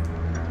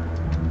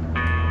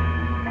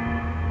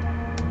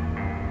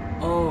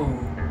 Oh.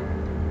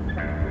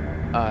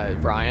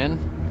 Ryan?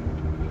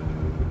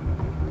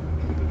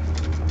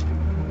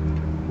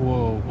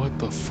 Whoa, what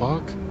the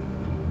fuck?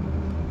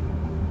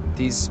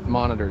 These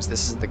monitors,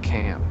 this is the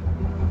camp.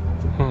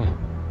 Huh.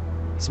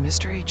 Is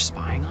Mr. H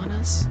spying on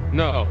us?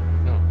 No.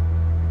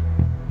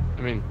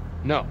 I mean,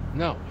 no,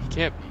 he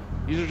can't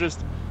be. These are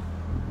just...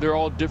 They're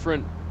all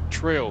different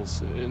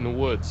trails in the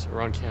woods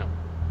around camp.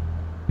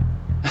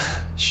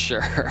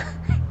 Sure.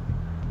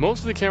 Most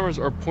of the cameras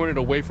are pointed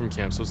away from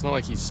camp, so it's not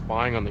like he's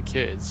spying on the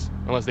kids,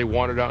 unless they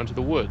wandered out into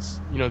the woods.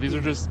 You know, these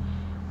are just...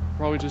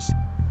 probably just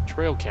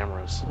trail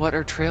cameras. What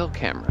are trail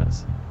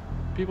cameras?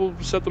 People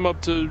set them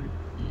up to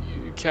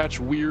catch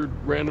weird,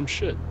 random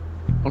shit.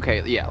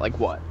 Okay, yeah, like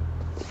what?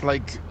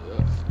 Like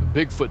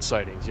Bigfoot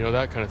sightings, you know,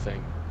 that kind of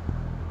thing.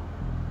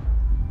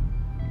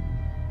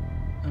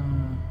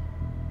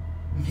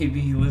 Maybe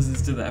he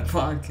listens to that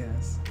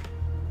podcast.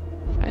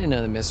 I didn't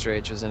know that Mr.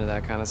 H was into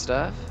that kind of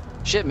stuff.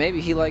 Shit, maybe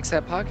he likes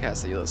that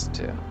podcast that you listen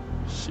to.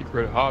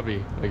 Secret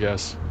hobby, I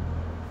guess.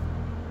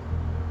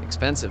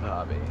 Expensive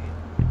hobby.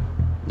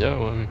 Yeah,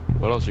 well, I mean,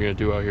 what else are you gonna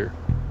do out here?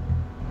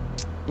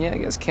 Yeah, I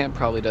guess camp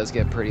probably does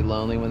get pretty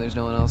lonely when there's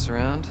no one else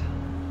around.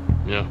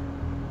 Yeah.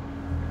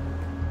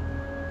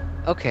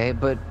 Okay,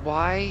 but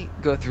why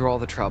go through all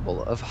the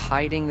trouble of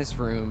hiding this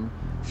room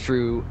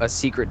through a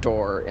secret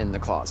door in the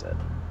closet?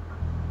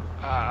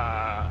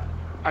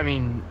 I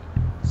mean,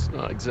 it's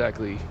not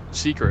exactly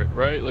secret,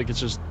 right? Like, it's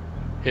just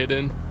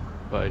hidden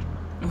by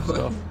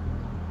stuff.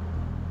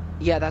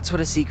 Yeah, that's what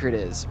a secret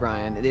is,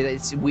 Brian.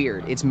 It's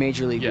weird. It's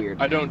majorly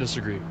weird. I don't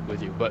disagree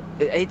with you, but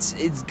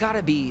it's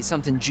gotta be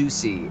something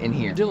juicy in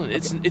here. Dylan,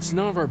 it's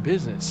none of our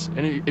business.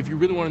 And if you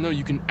really want to know,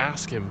 you can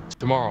ask him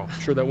tomorrow. I'm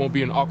sure that won't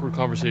be an awkward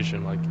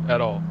conversation, like,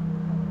 at all.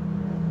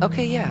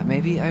 Okay, yeah,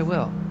 maybe I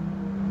will.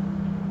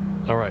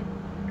 All right.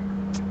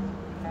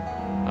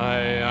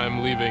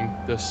 I'm leaving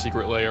this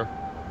secret lair.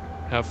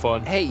 Have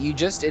fun. Hey, you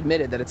just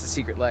admitted that it's a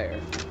secret lair.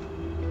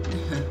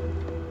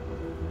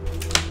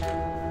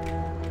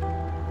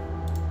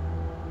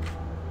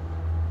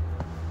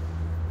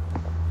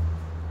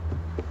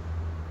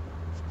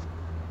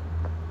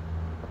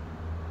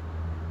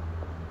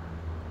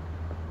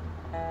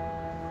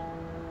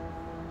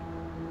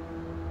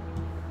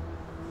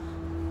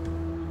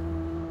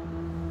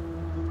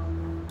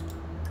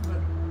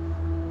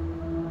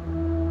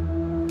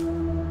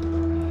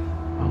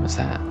 What was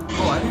that?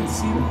 Oh, I didn't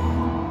see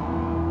that.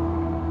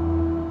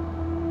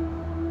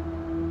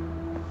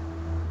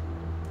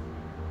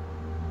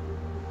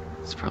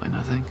 It's probably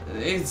nothing.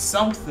 It's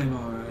something,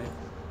 alright.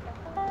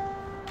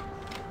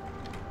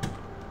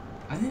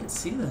 I didn't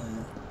see that.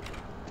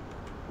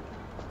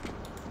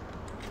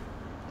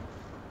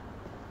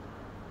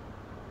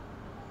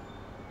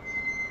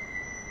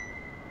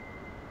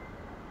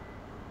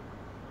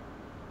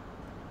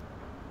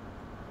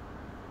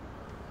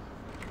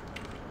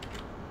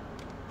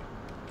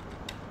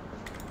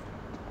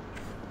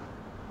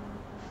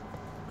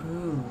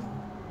 Ooh.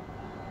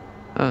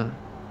 Huh.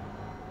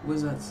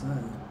 What's that say?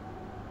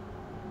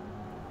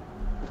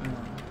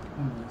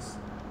 Almost.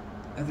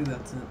 I think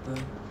that's it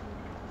though.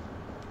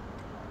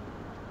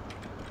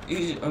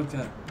 Okay. How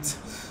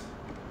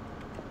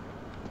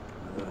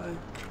do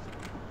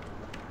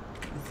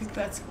I think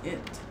that's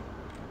it.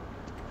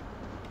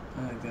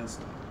 I guess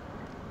so.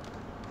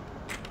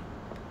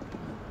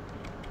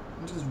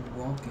 I'm just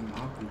walking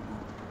awkwardly.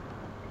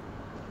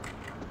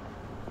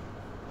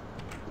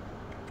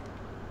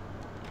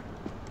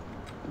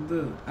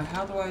 Dude,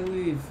 how do I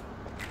leave?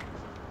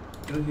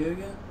 Go here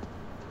again?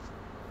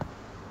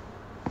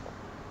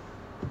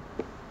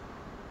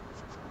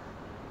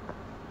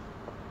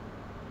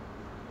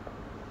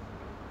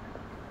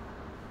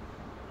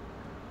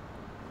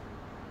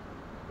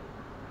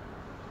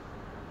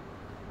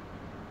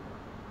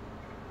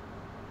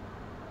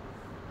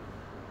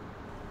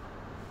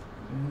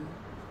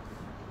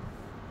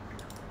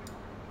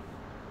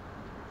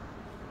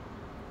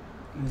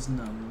 There's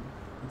none.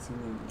 It's a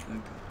little bit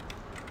like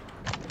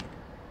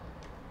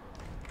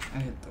I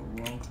hit the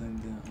wrong thing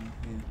down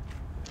here.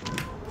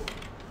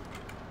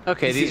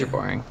 Okay, these are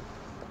boring.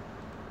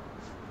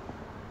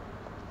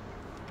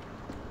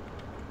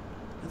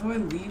 How do I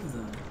leave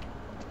though?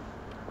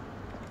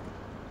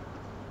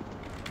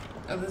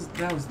 Oh,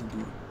 that was the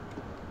door.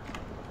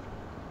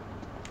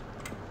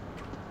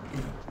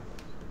 Yeah.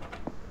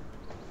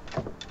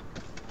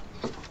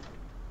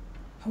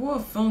 How are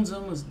phones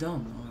almost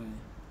done already?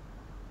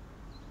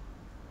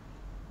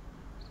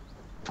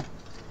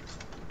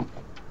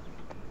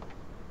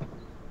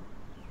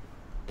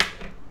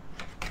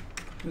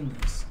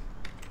 Goodness.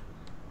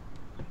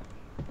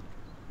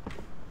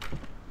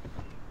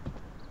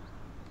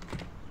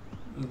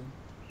 Ooh.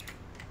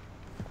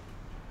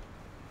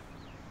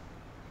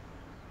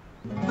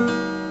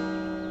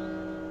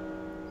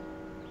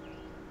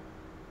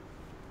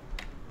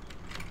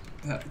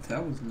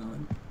 That was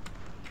none.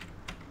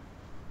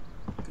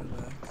 Go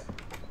back.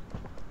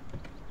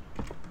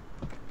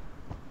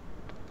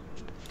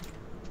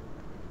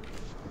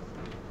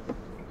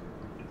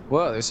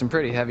 Whoa, there's some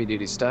pretty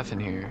heavy-duty stuff in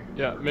here.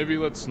 Yeah, maybe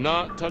let's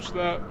not touch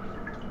that.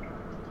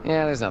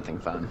 Yeah, there's nothing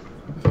fun.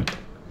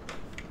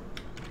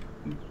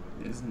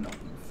 There's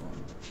nothing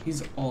fun.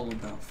 He's all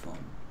about fun.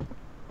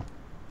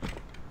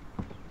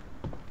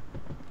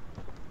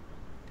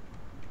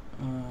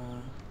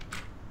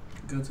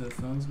 Go to the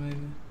phones, maybe?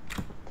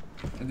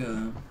 I go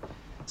down.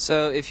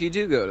 So, if you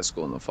do go to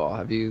school in the fall,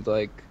 have you,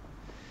 like,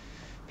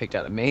 picked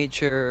out a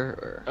major,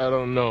 or... I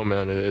don't know,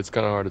 man. It's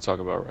kind of hard to talk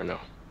about right now.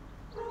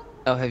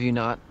 Oh, have you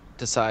not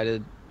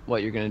decided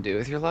what you're going to do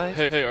with your life?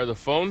 Hey, are the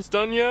phones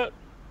done yet?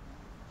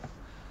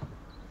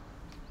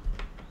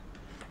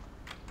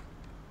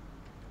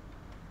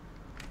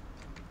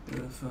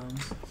 The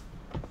phones.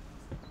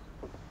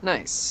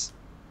 Nice.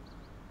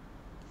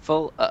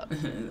 Full up. That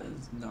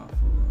is not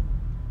full up.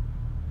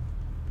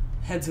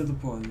 Head to the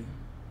party.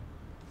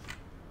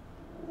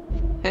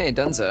 Hey,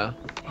 Dunzo.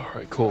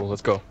 Alright, cool.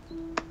 Let's go.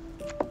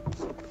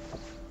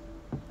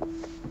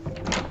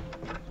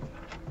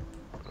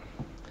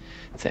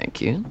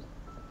 Thank you.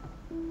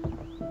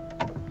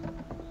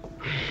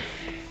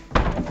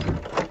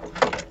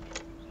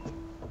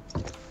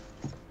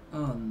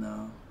 Oh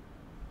no.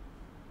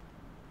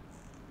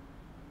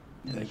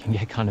 They can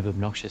get kind of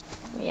obnoxious.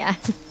 Yeah.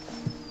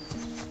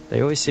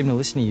 They always seem to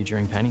listen to you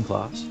during painting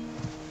class.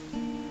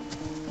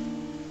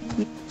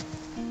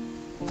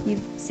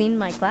 You've seen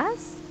my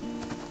class?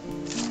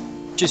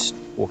 Just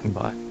walking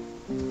by.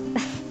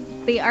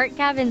 The art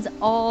cabin's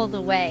all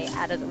the way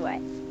out of the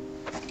way.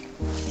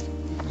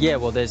 Yeah,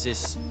 well, there's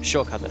this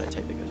shortcut that I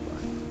take that goes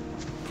by.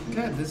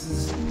 God,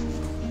 this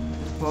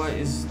part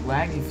is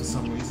laggy for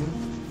some reason.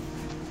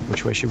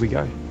 Which way should we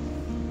go?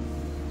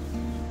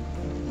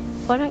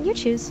 Why don't you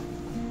choose?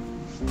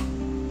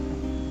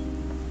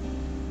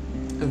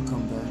 It'll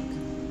come back.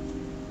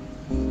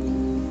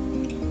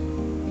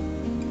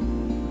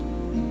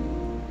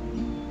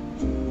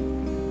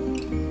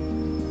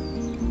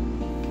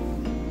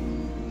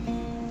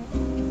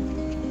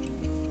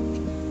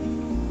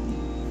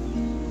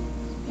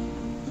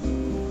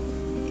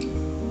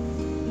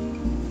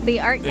 The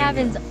art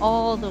cabin's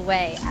all the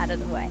way out of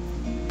the way.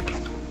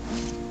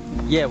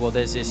 Yeah, well,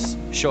 there's this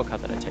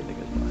shortcut that I take that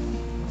goes by.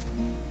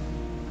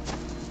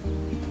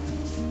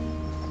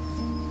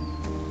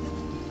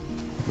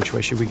 Which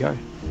way should we go?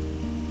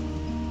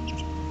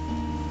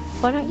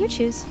 Why don't you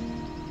choose?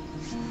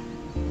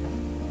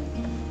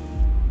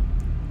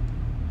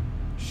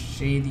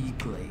 Shady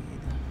Glade.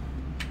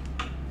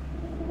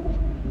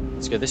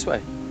 Let's go this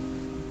way.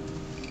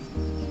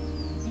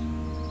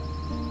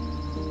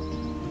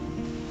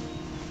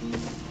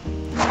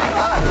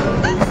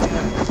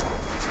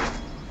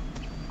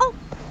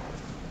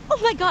 Oh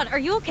my god, are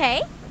you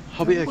okay?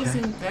 I'll be It okay.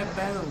 wasn't that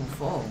bad of a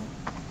fall.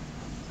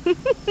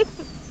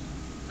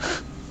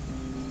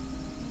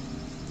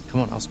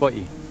 Come on, I'll spot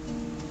you.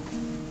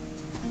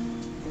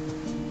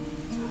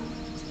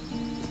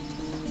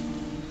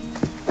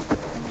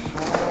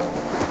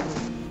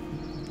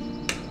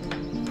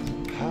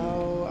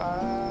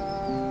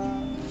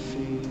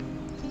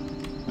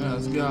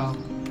 Let's go.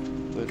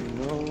 But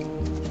no,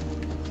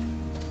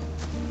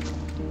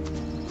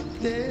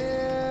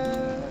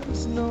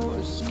 there's no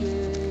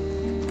escape.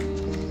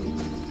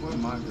 Where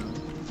am I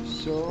going?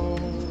 So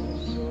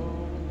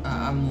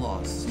I'm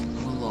lost.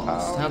 We're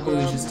lost. How about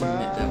we just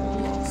admit that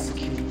we're lost?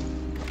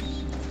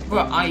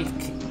 Bro,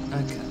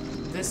 okay.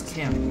 This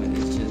camp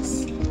is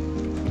just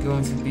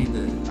going to be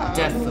the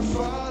death of me.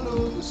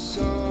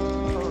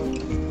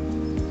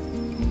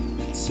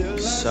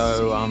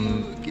 So, I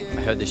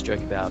heard this joke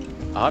about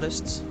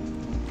artists.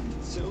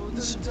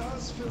 It's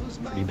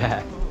pretty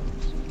bad.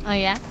 Oh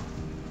yeah?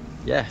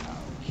 Yeah.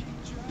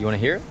 You want to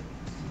hear it?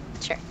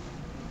 Sure.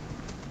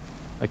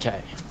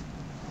 Okay.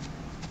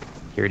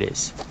 Here it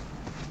is.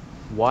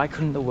 Why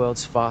couldn't the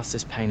world's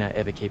fastest painter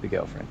ever keep a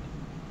girlfriend?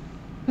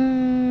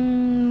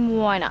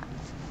 Why not?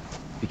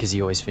 Because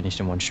he always finished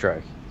in one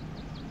stroke.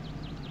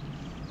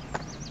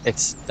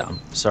 It's dumb.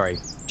 Sorry,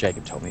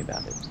 Jacob told me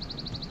about it.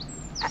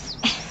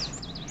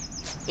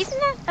 Isn't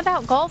that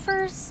about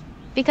golfers?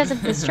 Because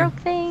of the stroke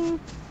thing?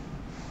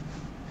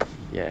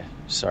 Yeah,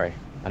 sorry.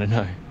 I don't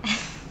know.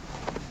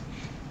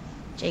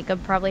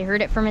 Jacob probably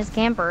heard it from his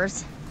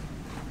campers.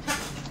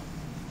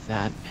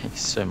 That makes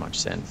so much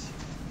sense.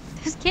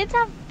 Those kids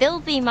have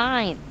filthy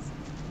minds.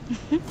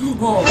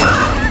 Whoa.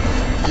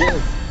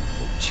 Whoa.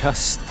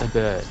 Just a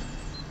bird.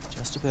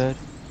 Just a bird.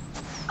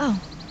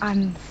 Oh,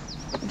 I'm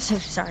so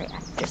sorry.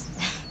 I've just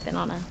been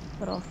on a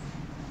little...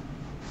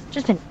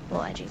 Just been a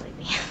little edgy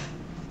lately.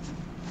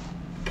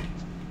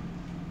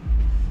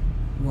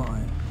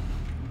 Why?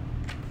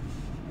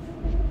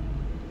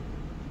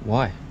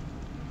 Why?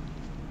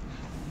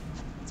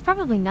 It's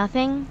probably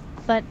nothing,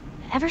 but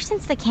ever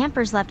since the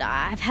campers left,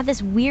 I've had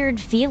this weird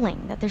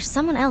feeling that there's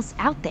someone else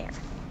out there.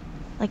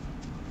 Like,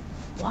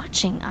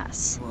 watching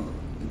us. Well,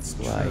 it's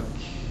Like, true.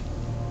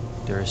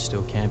 there are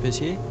still campers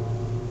here?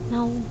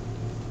 No,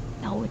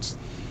 it's...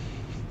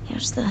 You know,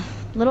 just the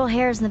little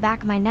hairs in the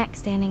back of my neck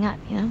standing up,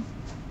 you know?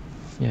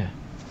 Yeah.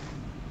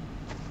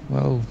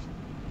 Well,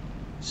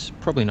 it's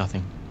probably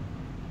nothing.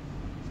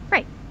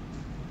 Right.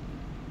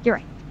 You're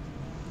right.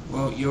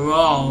 Well, you're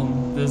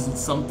wrong. There's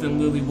something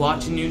literally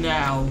watching you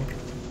now.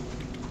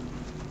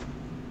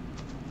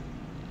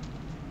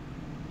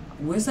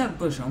 Where's that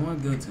bush? I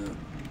want to go to it.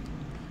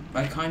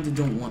 But I kind of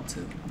don't want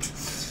to.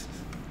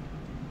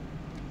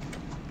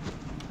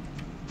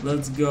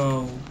 Let's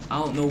go. I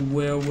don't know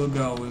where we're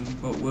going,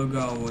 but we're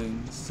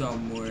going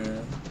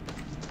somewhere.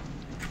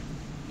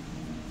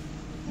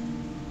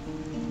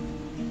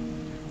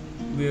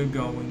 We're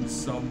going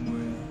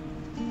somewhere.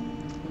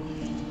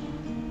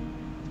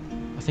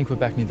 I think we're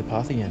back near the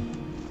path again.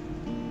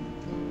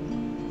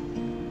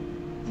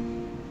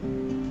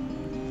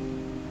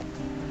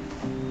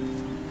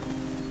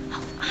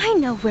 Oh, I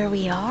know where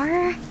we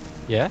are.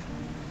 Yeah?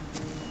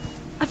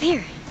 Up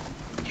here.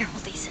 Here,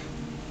 hold these.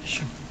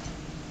 Sure.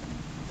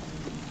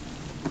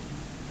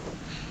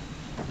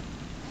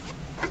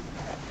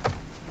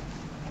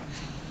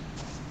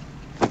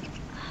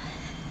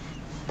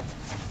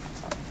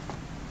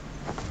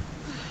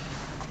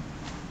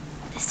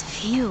 This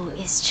view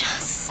is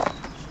just...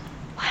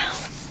 wow.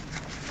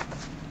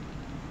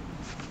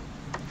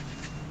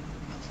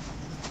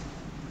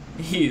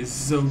 He is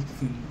so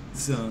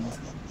concerned.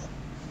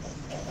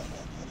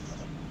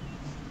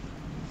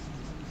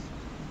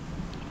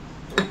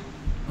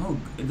 Oh,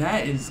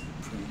 that is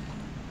pretty.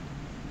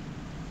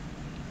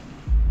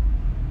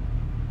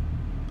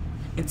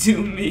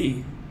 To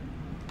me.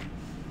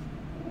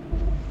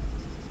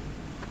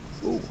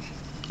 Ooh.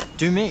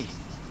 Do me.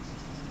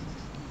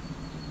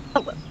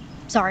 Oh,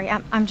 sorry.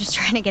 I'm just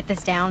trying to get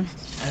this down.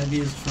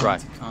 Abby is trying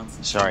Right. to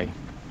concentrate. Sorry.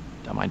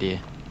 Dumb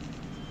idea.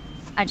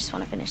 I just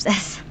want to finish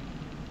this.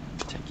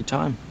 Take your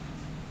time.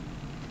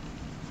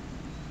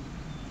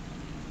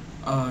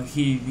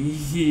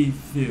 He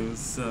feels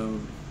so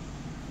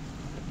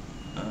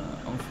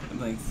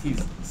like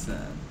he's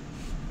sad.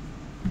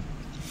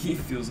 He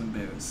feels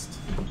embarrassed.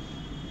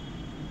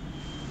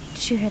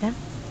 Did you hear that?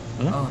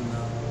 Oh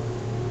no.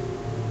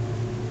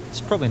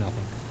 It's probably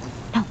nothing.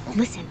 No,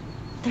 listen.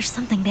 There's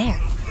something there.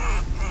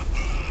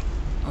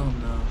 Oh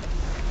no.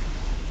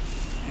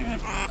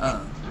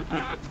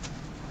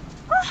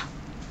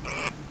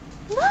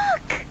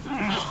 Look!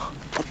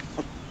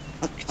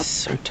 It's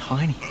so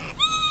tiny.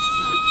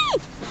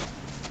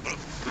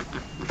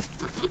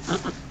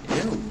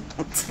 Ew.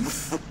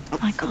 Oh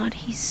my god,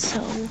 he's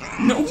so...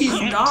 No,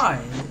 he's not.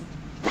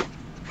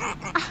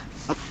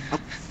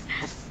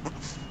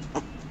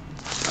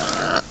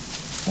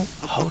 Oh,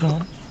 hold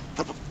on.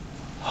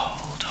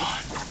 Hold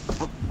on.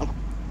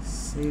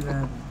 Say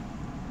that.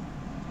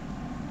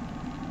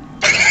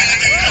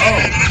 Oh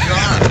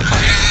god.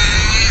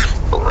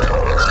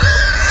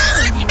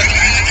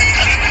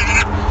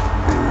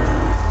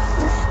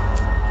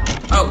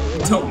 Oh,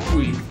 don't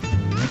breathe.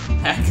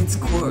 Hackett's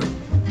Quarry.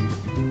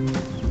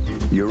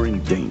 You're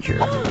in danger.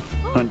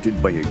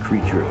 Hunted by a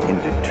creature of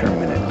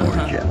indeterminate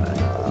origin.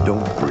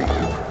 Don't breathe.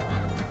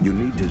 You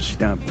need to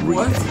stop breathing.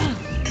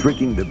 What?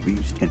 Tricking the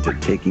beast into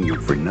taking you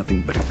for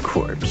nothing but a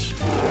corpse.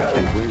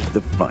 And where's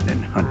the fun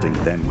in hunting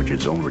that which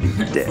is already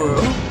dead?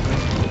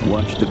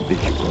 Watch the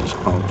visuals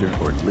alter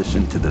or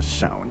listen to the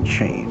sound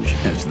change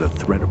as the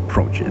threat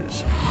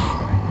approaches.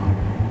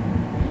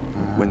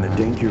 When the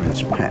danger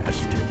has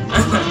passed,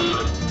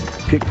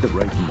 pick the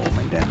right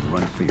moment and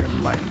run for your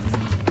life.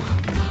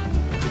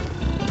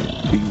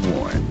 Be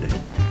warned.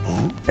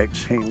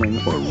 Exhaling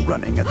or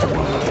running at the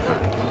wrong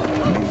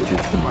time may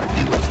just mark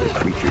you as the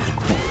creature's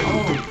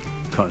quarry,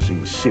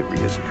 causing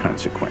serious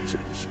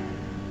consequences.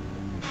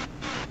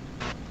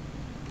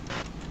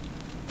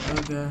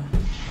 Okay.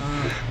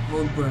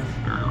 Hold breath.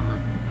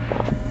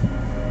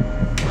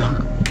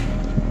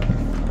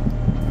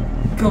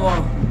 Come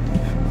on.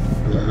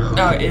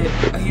 Oh,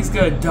 he's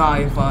gonna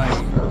die if I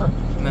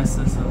mess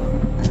this up.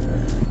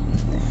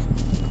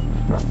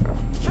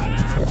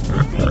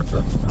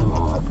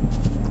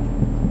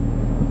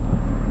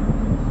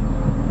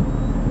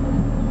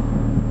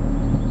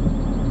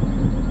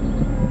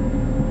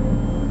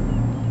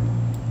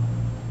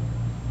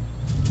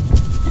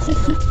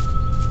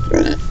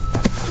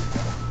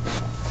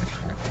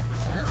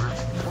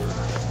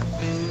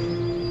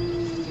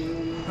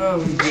 Oh,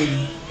 we did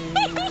it.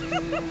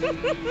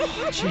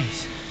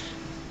 Jeez.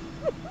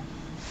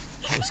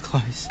 That was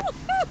close.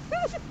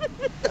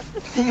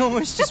 He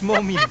almost just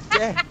mauled me to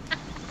death.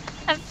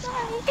 I'm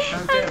sorry. Okay,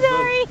 I'm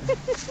sorry.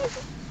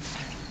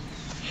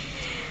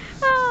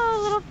 Oh,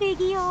 little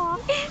piggy. Oh,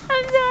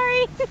 I'm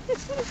sorry.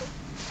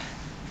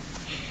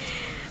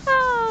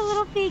 Oh,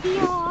 little piggy.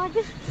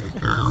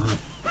 Oh.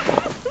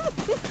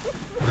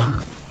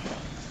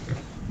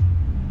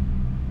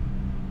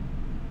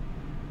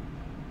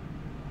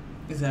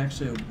 It's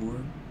actually a boar.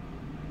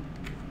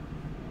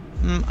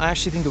 I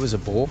actually think it was a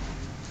boar.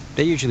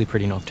 They're usually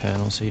pretty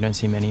nocturnal, so you don't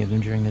see many of them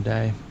during the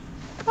day.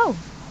 Oh.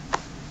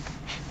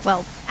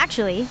 Well,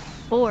 actually,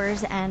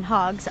 boars and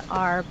hogs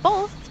are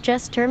both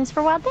just terms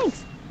for wild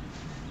things.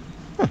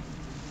 Huh.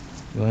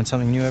 You learn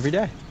something new every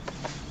day.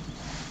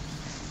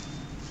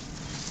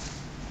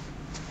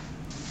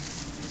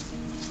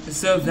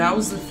 So that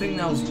was the thing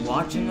that was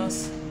watching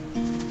us?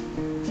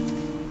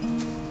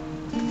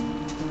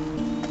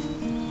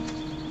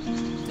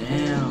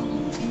 Damn.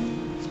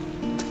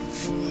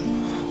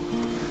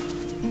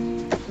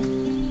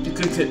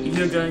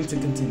 You're going to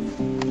continue.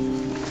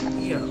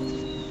 Yo.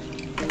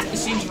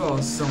 She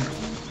draws something.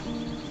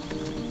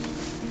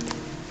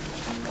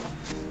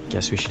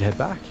 Guess we should head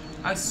back.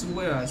 I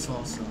swear I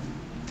saw some.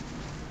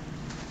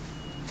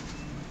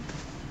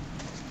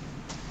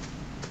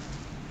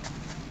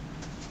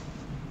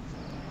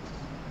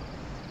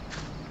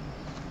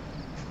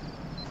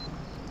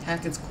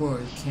 Hackett's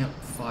Quarry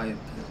campfire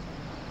pit.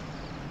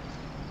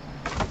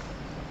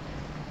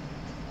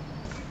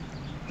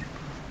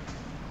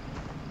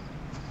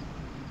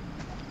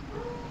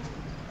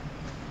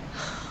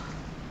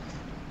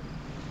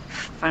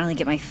 Finally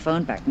get my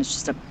phone back and it's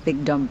just a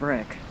big dumb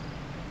brick.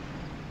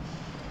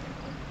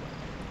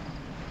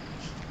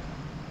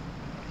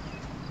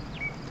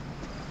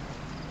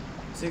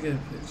 Take a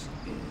picture.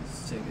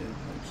 Yes, take a picture.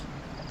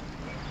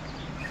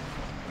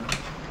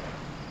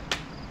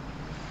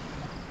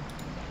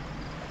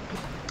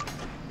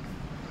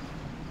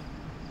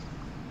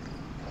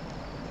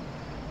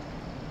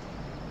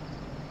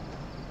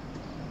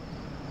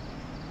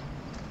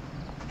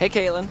 Hey,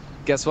 Caitlin.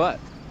 Guess what?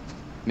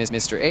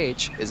 Mr.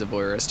 H is a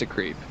voyeuristic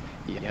creep.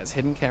 He has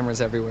hidden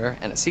cameras everywhere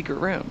and a secret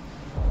room.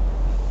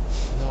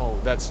 No,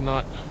 that's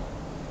not.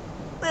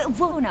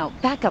 Whoa, now,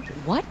 back up.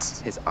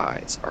 What? His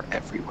eyes are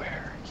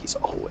everywhere. He's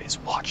always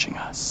watching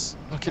us.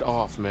 Knock it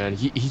off, man.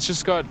 He's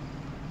just got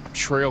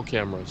trail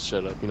cameras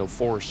set up,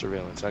 forest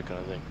surveillance, that kind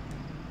of thing.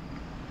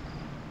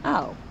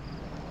 Oh.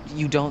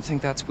 You don't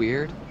think that's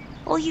weird?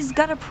 Well, he's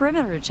got a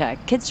perimeter to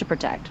check, kids to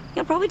protect.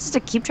 Probably just to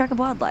keep track of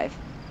wildlife.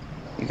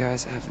 You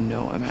guys have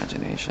no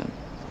imagination.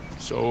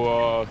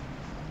 So,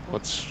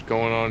 what's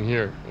going on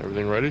here?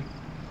 Everything ready?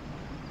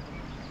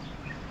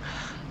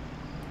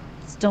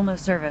 Still no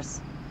service.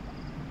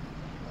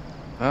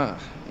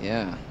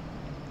 Yeah.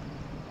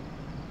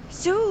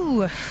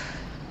 So,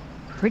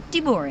 pretty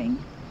boring.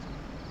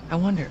 I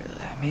wonder,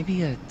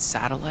 maybe a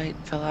satellite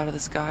fell out of the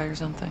sky or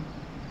something?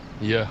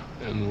 Yeah,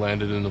 and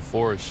landed in the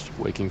forest,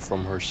 waking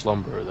from her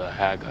slumber, the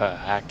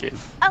Hackett.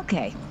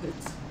 Okay.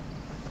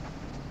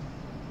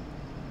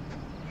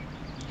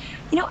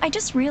 I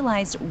just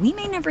realized we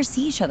may never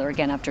see each other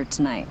again after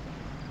tonight.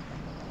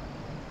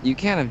 You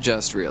can't have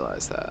just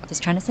realized that.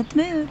 Just trying to set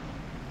the mood.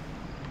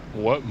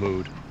 What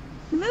mood?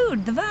 The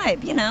mood, the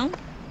vibe,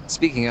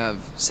 Speaking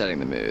of setting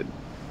the mood,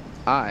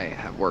 I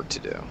have work to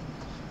do.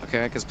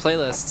 Okay? Because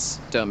playlists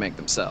don't make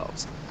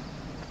themselves.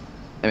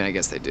 I mean, I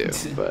guess they do,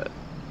 but...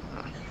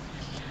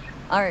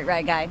 All right,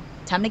 right, guy.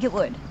 Time to get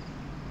wood.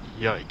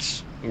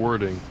 Yikes.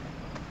 Wording.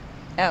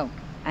 Oh,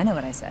 I know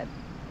what I said.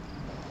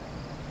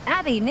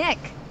 Abby, Nick,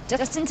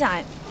 just in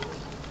time.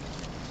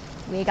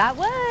 We got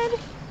wood.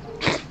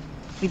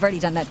 We've already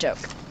done that joke.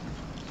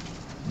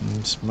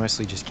 It's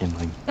mostly just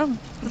kindling. Oh,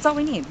 that's all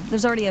we need.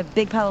 There's already a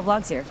big pile of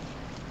logs here.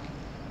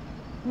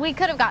 We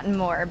could have gotten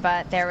more,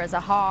 but there was a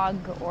hog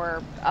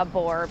or a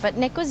boar. But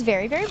Nick was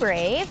very, very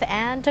brave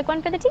and took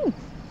one for the team.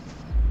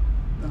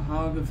 The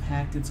hog of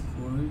Hackett's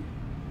Quarry?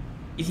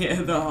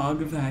 Yeah, the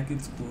hog of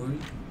Hackett's Quarry.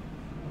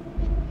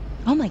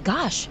 Oh my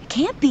gosh, it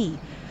can't be.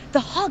 The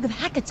hog of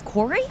Hackett's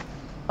Quarry?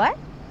 What?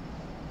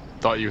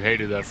 Thought you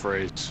hated that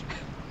phrase.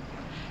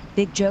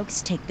 Big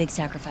jokes take big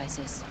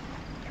sacrifices.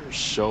 You're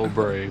so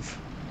brave.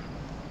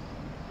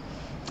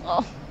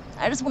 Oh,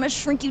 I just want to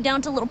shrink you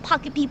down to little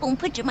pocket people and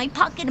put you in my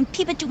pocket and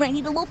peep at you when I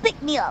need a little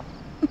pick-me-up.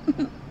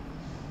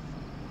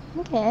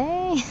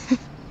 Okay.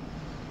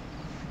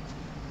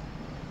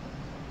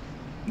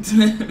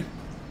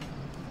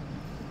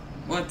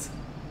 What?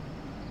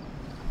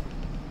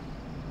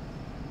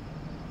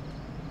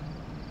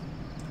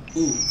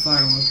 Ooh,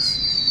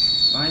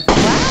 fireworks. Right?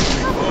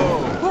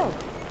 Whoa.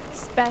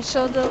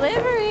 Special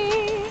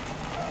delivery.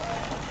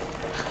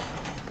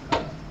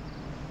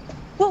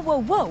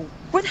 Whoa.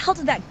 Where the hell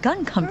did that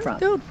gun come from?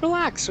 Dude,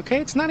 relax, okay?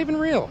 It's not even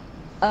real.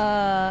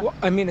 Well,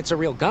 I mean, it's a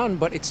real gun,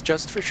 but it's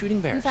just for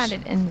shooting bears. We found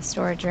it in the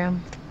storage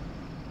room.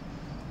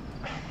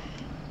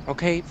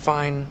 Okay,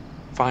 fine.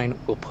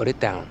 We'll put it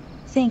down.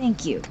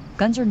 Thank you.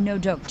 Guns are no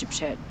joke,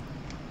 dipshit.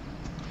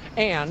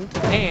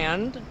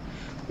 And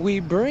we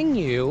bring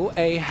you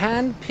a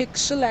hand-picked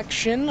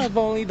selection of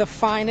only the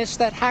finest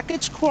that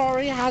Hackett's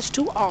Quarry has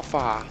to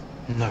offer.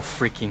 No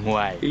freaking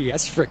way.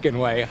 Yes, freaking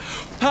way.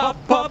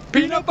 Pop,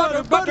 peanut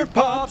butter, butter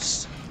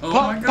pops. Oh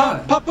Pop, my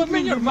God. pop them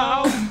in your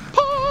mouth.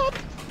 Pop.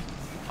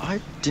 I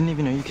didn't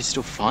even know you could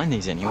still find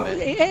these anywhere.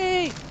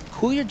 Hey,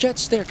 cool your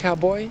jets there,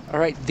 cowboy. All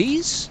right,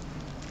 these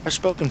are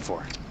spoken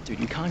for. Dude,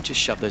 you can't just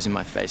shove those in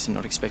my face and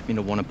not expect me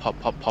to want to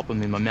pop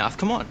them in my mouth.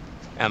 Come on.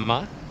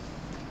 Emma,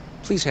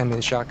 please hand me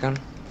the shotgun.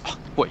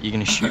 What, you're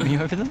gonna shoot me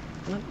over them?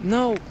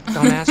 No,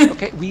 dumbass.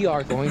 Okay, we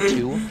are going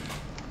to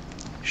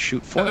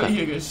shoot for them.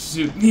 You're gonna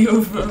shoot me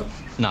over?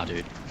 Nah,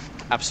 dude.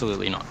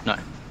 Absolutely not. No.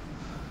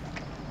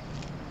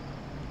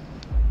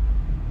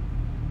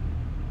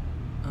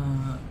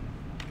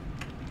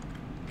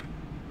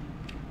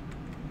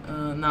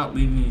 Not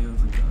leaving you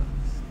with the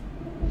guns.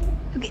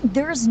 Okay,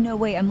 there's no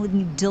way I'm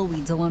leaving you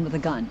dillweeds alone with a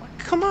gun.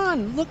 Come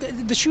on, look,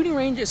 the shooting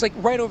range is like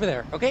right over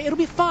there, okay? It'll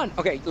be fun.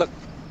 Okay, look,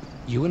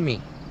 you and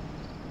me,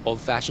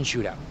 old-fashioned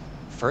shootout.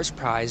 First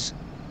prize,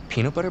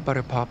 peanut butter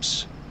butter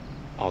pops,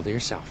 all to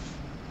yourself.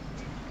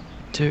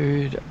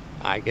 Dude.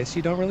 I guess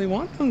you don't really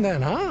want them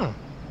then, huh?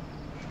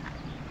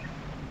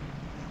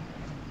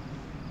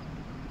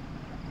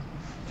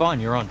 Fine,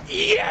 you're on.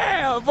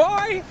 Yeah,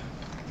 boy!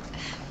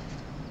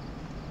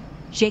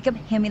 Jacob,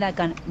 hand me that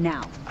gun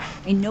now.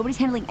 I mean, nobody's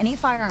handling any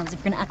firearms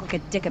if you're gonna act like a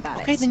dick about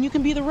it. Okay, then you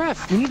can be the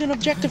ref. We need an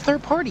objective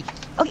third party.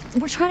 Okay,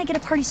 we're trying to get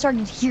a party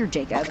started here,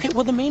 Jacob. Okay,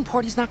 well, the main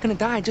party's not gonna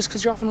die just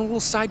because you're off on a little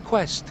side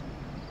quest.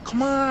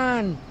 Come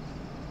on.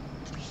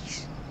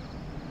 Please.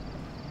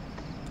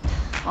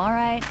 All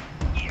right.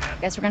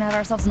 Guess we're gonna have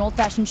ourselves an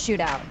old-fashioned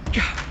shootout.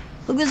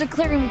 Look, there's a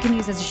clearing we can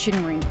use as a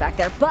shooting range back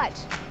there, but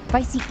if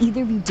I see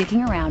either of you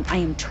dicking around, I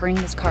am turning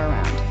this car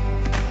around.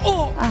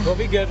 Oh, we'll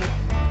be good.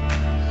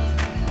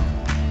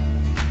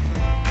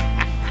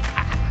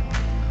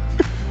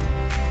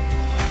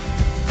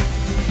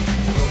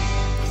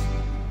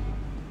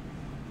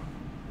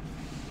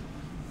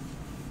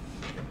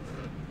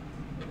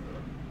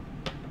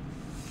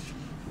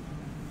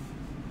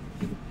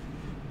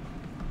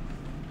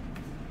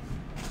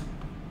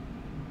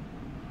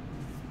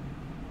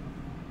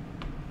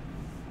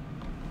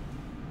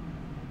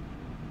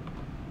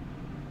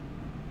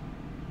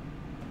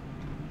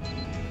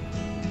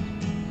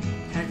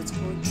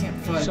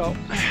 So,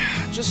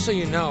 just so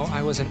you know,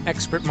 I was an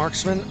expert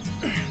marksman,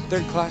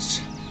 3rd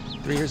class,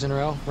 3 years in a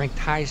row, ranked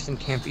highest in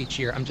camp each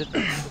year. I'm just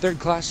 3rd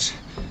class,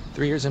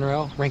 3 years in a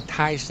row, ranked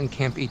highest in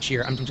camp each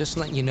year. I'm just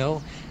letting you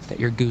know that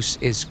your goose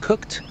is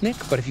cooked, Nick.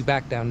 But if you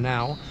back down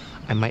now,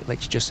 I might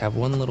let you just have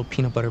one little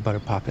peanut butter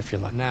pop if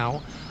you're lucky.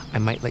 Now, I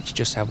might let you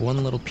just have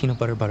one little peanut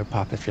butter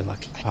pop if you're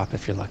lucky. Pop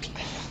if you're lucky.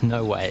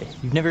 No way.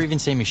 You've never even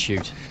seen me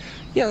shoot.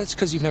 Yeah, that's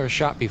because you've never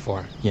shot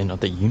before. Yeah,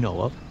 not that you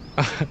know of.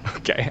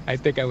 Okay, I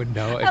think I would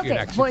know if you'd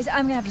actually... Boys,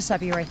 I'm gonna have to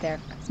stop you right there.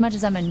 As much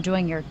as I'm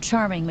enjoying your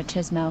charming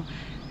machismo,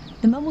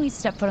 the moment we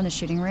step foot on the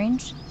shooting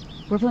range,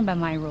 we're playing by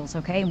my rules,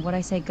 okay? And what I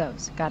say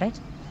goes. Got it?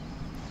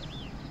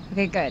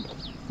 Okay, good.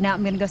 Now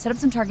I'm gonna go set up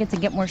some targets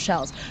and get more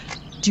shells.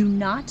 Do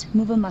not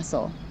move a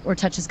muscle or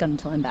touch his gun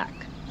until I'm back.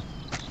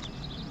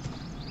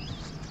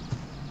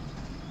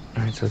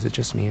 All right, so is it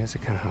just me? Is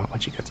it kind of hot when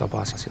she gets all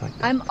bossy like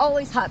that? I'm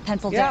always hot,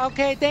 pencil dick. Yeah,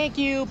 okay, thank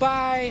you.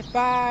 Bye.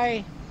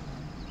 Bye.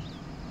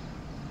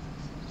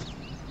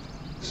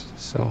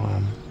 So,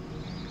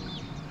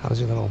 how's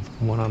your little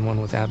one-on-one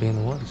with Abby in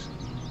the woods?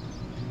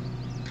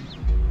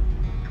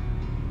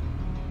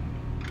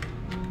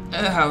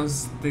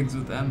 How's things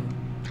with Emma?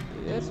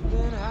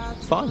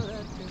 Fun.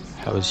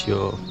 How's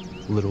your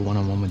little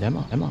one-on-one with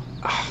Emma?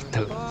 Oh,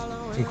 dude,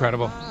 it's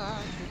incredible.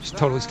 She's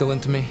totally still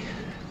into me.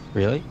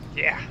 Really?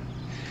 Yeah.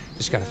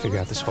 Just gotta figure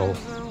out this whole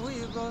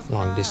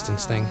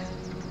long-distance thing.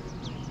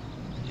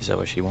 Is that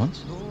what she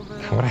wants?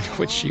 How would I know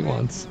what she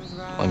wants?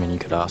 Well, I mean, you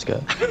could ask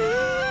her.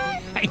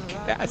 I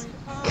guess.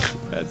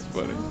 That's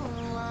funny.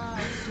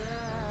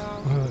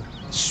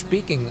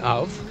 Speaking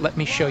of, let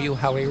me show you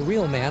how a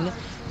real man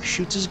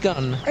shoots his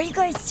gun. Are you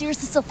guys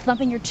seriously still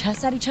thumping your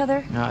chests at each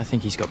other? No, I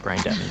think he's got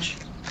brain damage.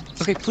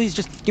 Okay, please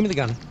just give me the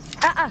gun.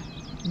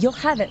 You'll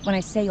have it when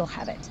I say you'll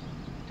have it.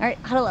 All right,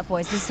 huddle up,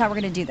 boys. This is how we're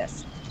gonna do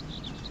this.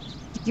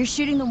 You're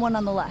shooting the one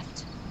on the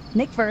left.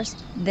 Nick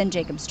first, then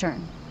Jacob's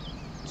turn.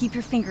 Keep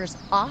your fingers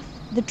off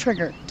the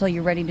trigger till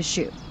you're ready to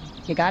shoot.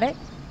 You got it?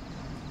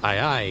 Aye,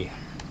 aye.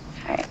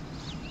 All right.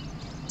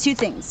 2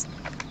 things.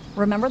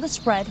 Remember the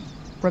spread,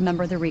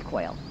 remember the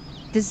recoil.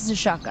 This is a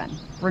shotgun.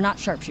 We're not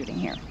sharpshooting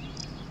here.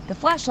 The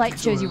flashlight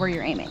shows you where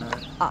you're aiming.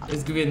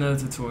 It's gonna be another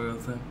tutorial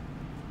thing.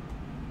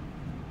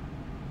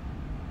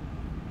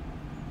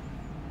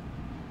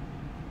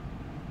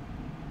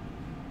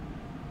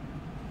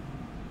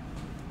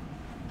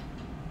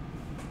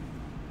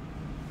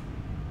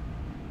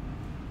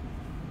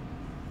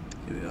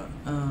 Here we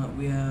are.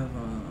 We have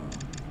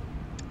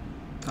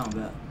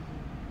combat.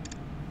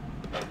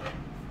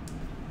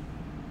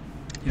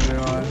 Here we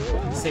are.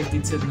 Safety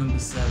tip number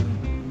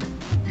 7.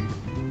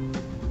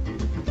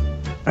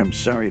 I'm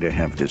sorry to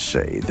have to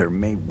say, there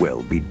may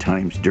well be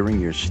times during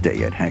your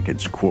stay at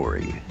Hackett's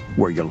Quarry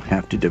where you'll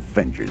have to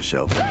defend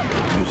yourself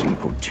using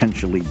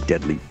potentially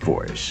deadly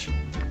force.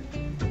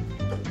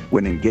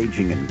 When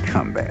engaging in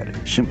combat,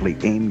 simply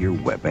aim your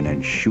weapon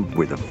and shoot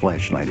where the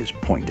flashlight is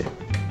pointed.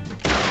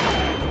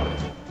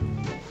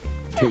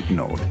 Take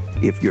note,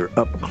 if you're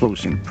up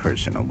close and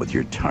personal with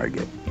your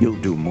target,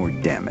 you'll do more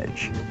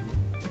damage.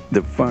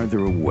 The farther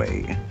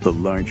away, the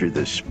larger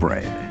the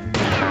spread,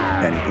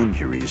 and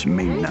injuries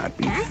may not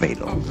be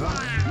fatal.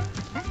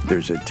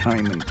 There's a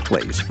time and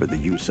place for the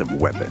use of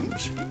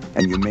weapons,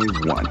 and you may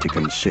want to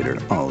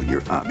consider all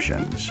your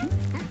options.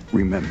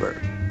 Remember,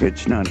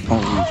 it's not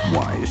always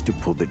wise to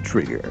pull the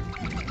trigger.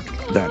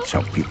 That's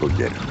how people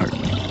get hurt.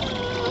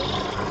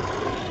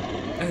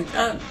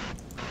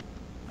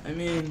 I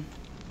mean...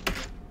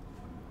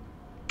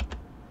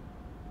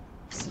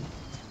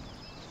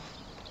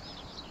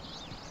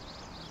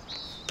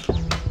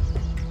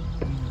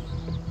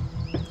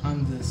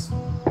 I'm this.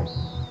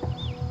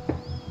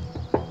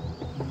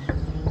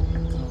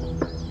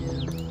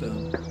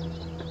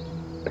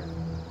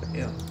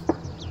 Yeah.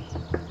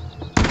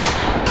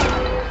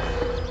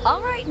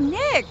 All right,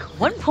 Nick,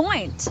 1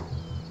 point.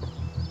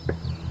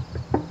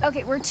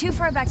 Okay, we're too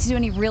far back to do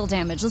any real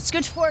damage. Let's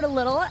scooch forward a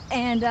little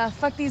and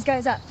fuck these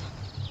guys up.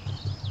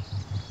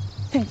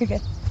 You're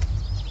good.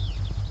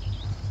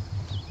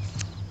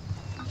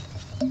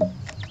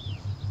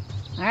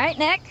 All right,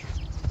 Nick.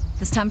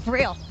 This time for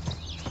real.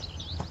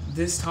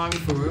 This time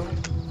for real?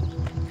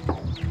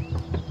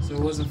 So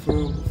it wasn't for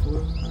real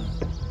before?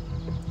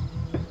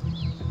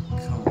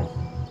 Come on.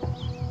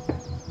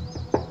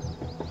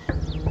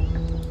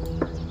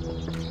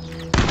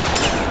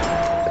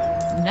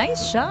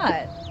 Nice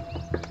shot.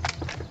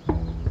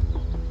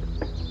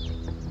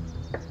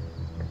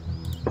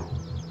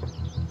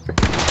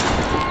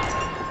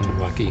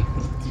 Lucky.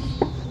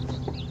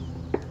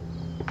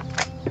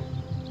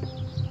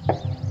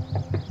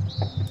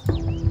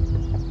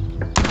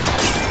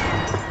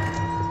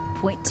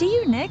 Point to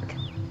you, Nick.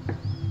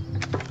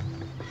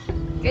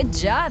 Good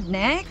job,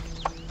 Nick.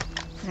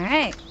 All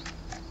right.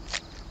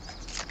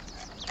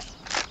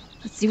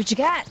 Let's see what you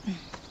got.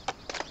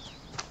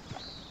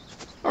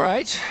 All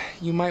right,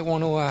 you might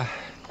want to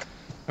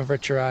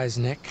avert your eyes,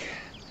 Nick.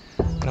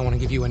 I don't want to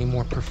give you any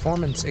more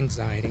performance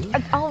anxiety.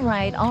 All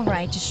right.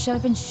 Just shut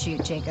up and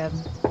shoot, Jacob.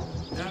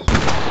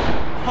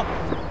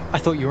 Oh. I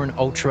thought you were an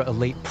ultra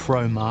elite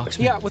pro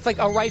marksman. Yeah, with like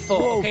a rifle.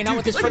 Whoa, okay, not dude,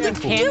 with this this freaking is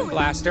cannon cool.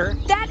 blaster.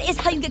 That is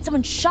how you get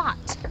someone shot.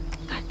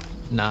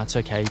 Nah, it's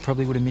okay. You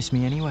probably would have missed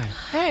me anyway.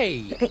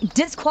 Hey. Okay,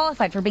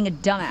 disqualified for being a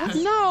dumbass.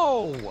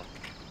 No.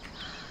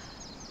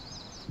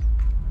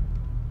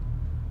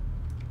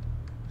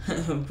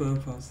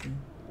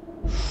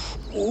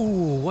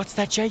 Ooh, what's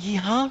that, Jakey?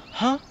 Huh?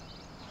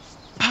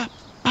 Pop,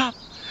 pop.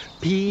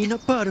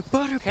 Peanut butter,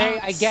 butter Okay,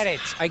 pops. I get it.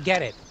 I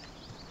get it.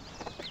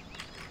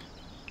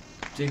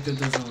 Jacob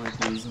doesn't like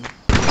losing.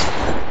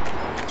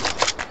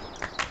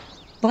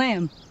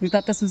 Blam, you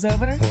thought this was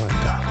over? What the?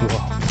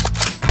 Whoa.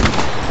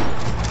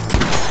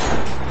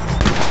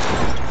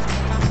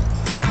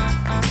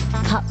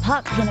 Pop,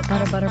 pop, peanut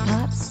butter, butter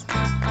pops.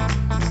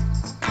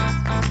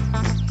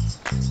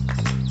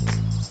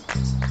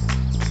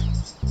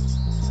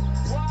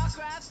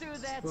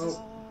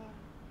 Well,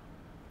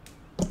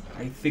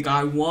 I think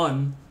I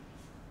won.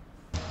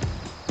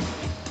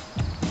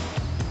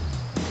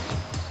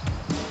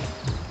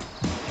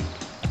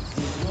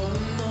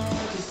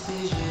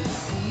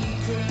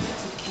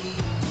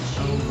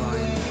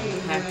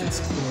 Hackett's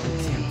Quarry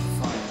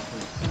campfire.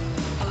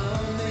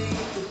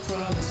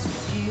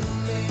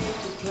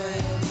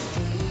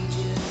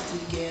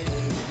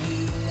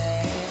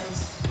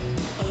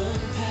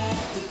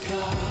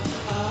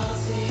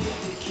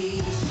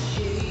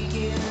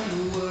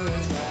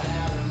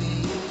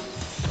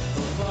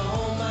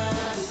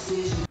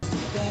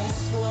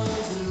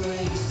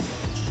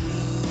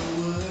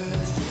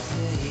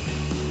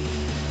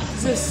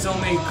 There's so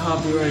many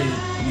copyrighted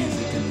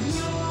music in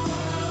this.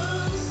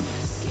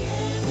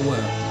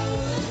 Well.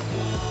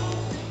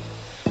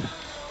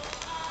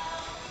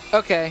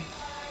 Okay.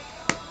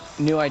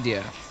 New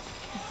idea.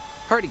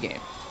 Party game.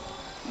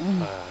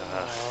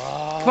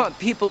 Come on,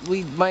 people,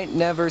 we might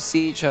never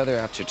see each other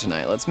after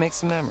tonight. Let's make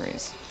some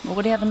memories. Well,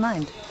 what do you have in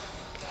mind?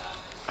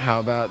 How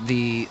about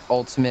the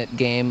ultimate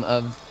game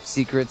of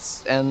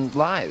secrets and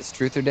lies,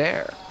 truth or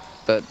dare,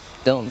 but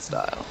Dylan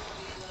style?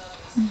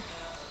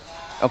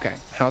 Okay,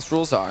 house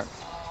rules are,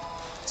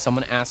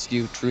 someone asks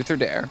you truth or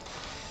dare,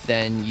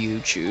 then you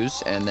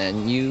choose, and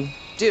then you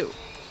do.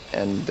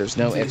 And there's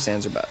no ifs,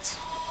 ands, or buts.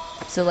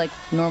 So, like,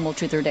 normal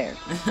truth or dare.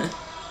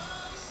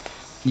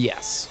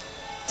 Yes.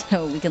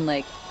 So we can,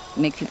 like,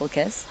 make people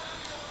kiss?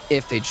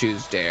 If they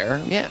choose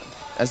dare, yeah.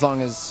 As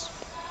long as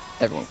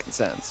everyone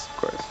consents, of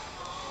course.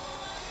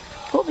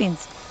 Cool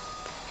beans.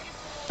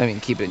 I mean,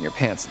 keep it in your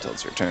pants until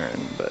it's your turn,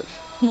 but...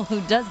 Well,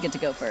 who does get to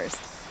go first?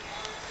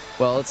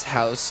 Well, it's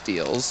house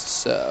deals,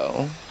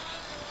 so...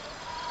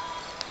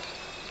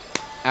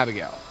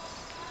 Abigail.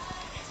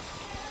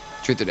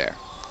 Truth or dare?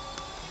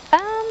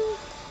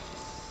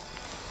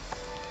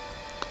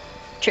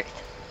 Truth.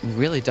 You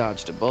really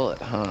dodged a bullet,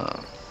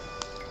 huh?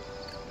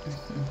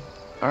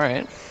 All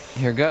right,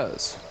 here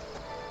goes.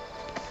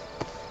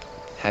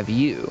 Have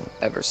you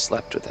ever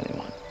slept with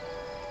anyone?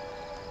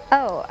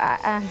 Oh,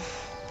 I...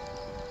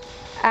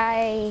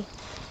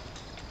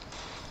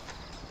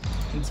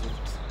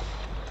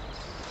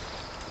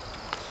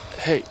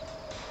 Hey,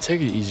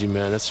 take it easy,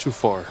 man. That's too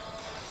far.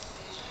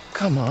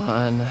 Come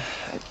on.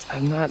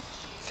 I'm not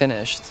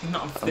finished.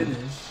 Not finished.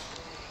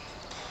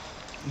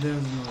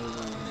 There's no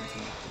way.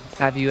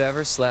 Have you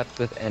ever slept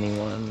with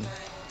anyone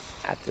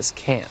at this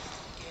camp?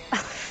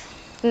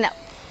 No.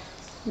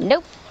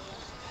 Nope.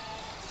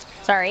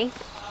 Sorry.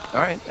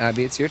 All right,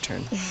 Abby, it's your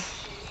turn.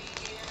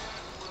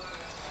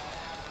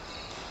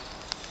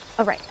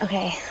 All right,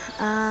 okay.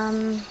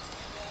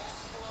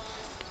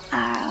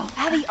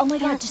 Abby, oh my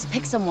god, just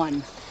pick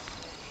someone.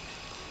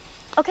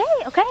 Okay.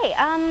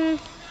 I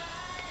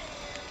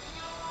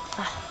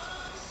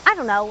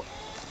don't know.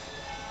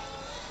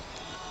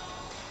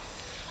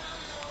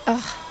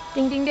 Ugh.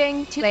 Ding, ding,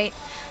 ding. Too late.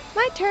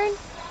 My turn.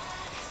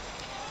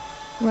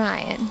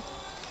 Ryan.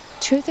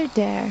 Truth or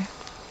dare?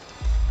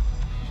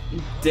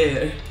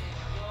 Dare.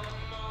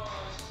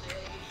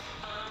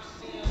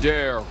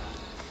 Dare.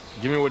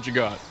 Give me what you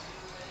got.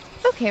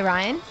 Okay,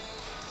 Ryan.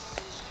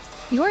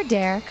 Your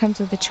dare comes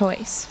with a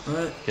choice.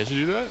 What? Can't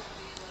you do that?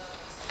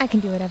 I can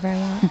do whatever I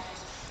want.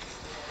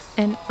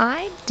 And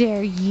I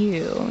dare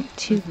you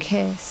to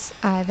kiss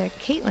either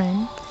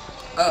Caitlin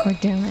or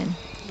Dylan.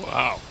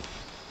 Wow.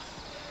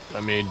 I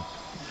mean,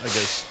 I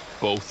guess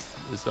both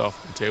is off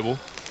the table.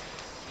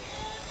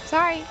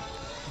 Sorry.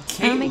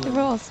 I don't make the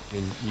rules. I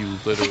mean, you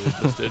literally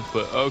just did,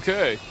 but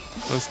okay.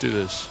 Let's do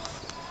this.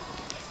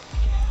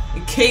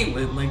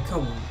 Caitlin, like,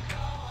 come on.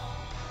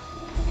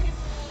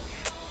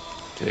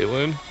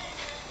 Caitlin,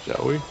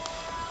 shall we?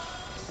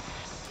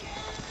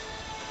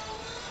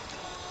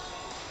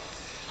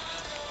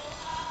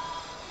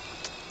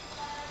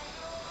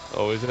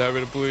 Always happy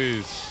to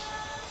please.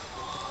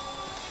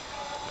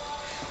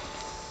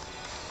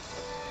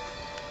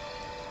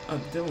 Oh,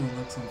 Dylan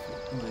looks like...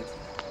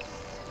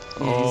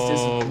 Yeah, he's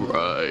disappointed.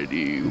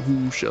 Alrighty,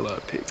 who shall I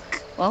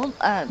pick? Well,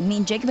 me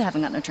and Jacob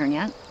haven't gotten a turn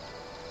yet.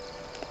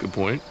 Good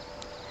point.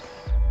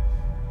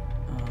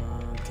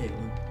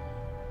 Caitlin.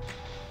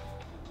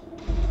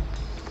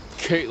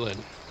 Caitlin,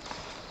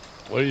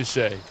 what do you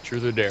say?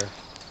 Truth or dare?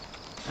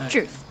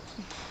 Truth.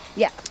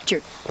 Yeah,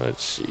 true.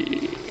 Let's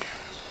see.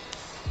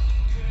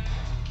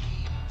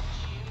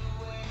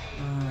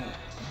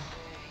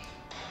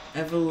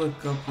 Ever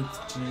look up with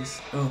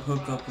Jace? Oh,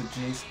 hook up with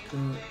Jace?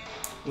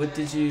 What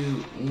did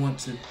you want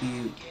to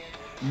be?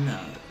 No,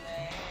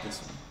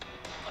 this one.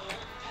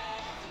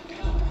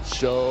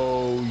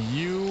 So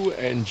you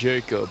and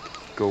Jacob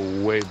go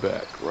way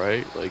back,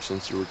 right? Like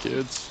since you were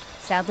kids?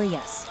 Sadly,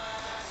 yes.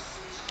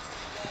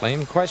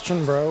 Lame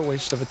question, bro.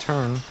 Waste of a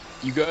turn.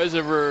 You guys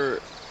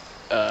ever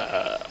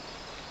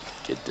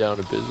get down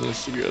to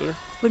business together?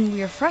 When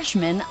we were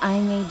freshmen, I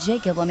made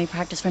Jacob let me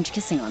practice French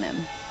kissing on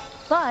him.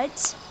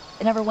 But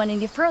it never went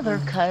any further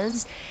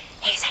because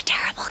he's a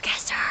terrible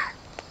kisser.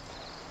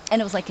 And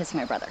it was like kissing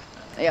my brother.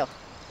 Yo.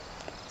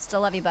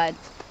 Still love you, bud.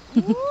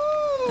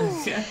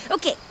 Okay.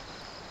 Okay.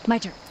 My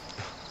turn.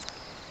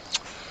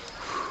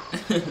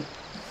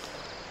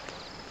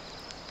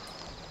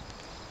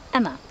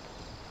 Emma.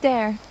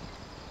 There.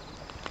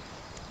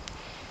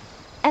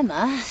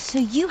 Emma, so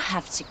you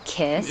have to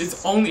kiss.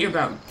 It's only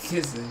about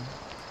kissing.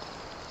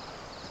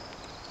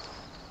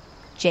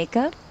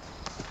 Jacob?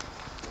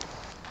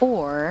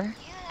 Or...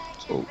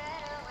 Oh.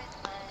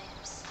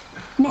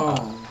 Nick.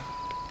 Oh.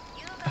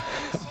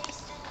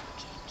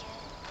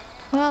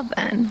 Well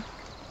then.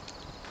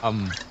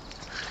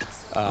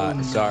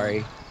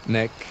 Sorry,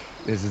 Nick.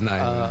 This is not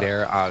even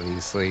there,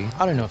 obviously.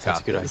 I don't know if that's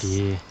a good Got this.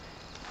 idea.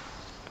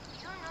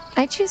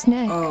 I choose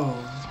Nick. Oh.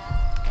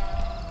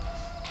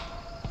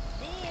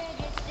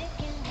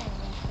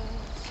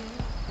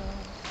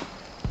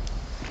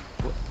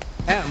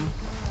 Em?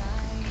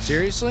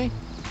 Seriously?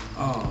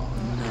 Oh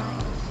no.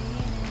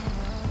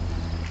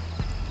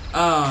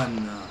 Oh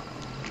no.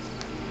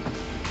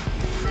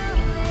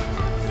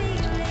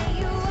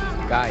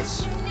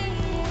 Guys.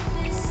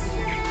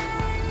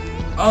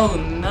 Oh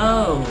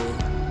no.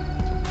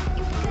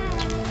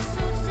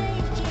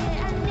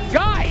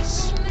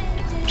 Guys!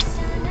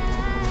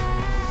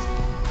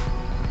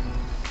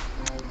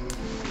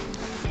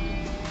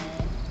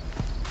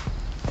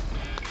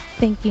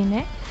 Thank you,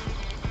 Nick.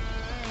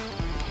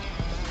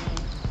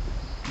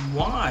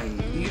 Why?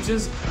 You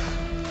just...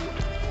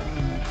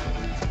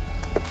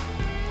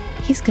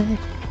 He's good.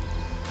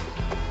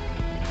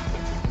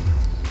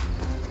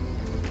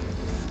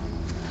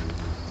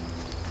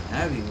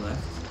 Abby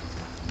left.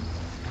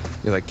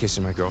 You like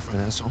kissing my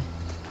girlfriend, asshole?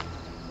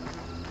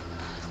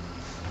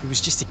 It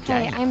was just a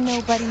Hey, game. I'm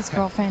nobody's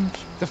girlfriend.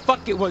 The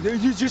fuck it was.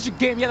 It was just a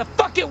game. Yeah, the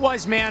fuck it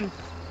was, man.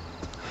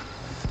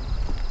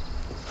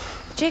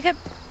 Jacob,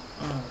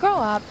 grow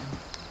up.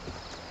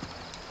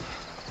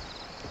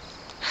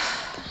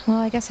 Well,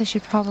 I guess I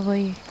should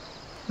probably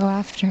go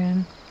after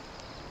him.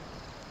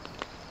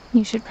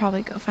 You should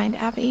probably go find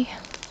Abby.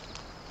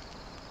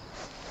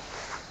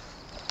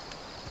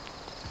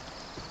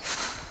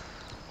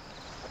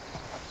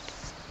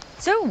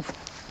 So,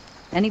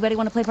 anybody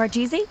want to play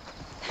Parcheesi?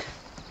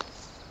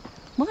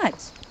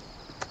 What?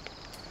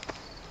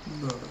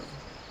 Bruh.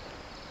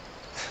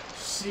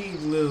 She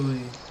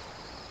literally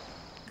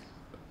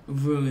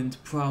ruined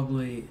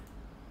probably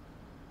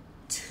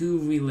 2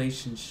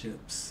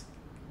 relationships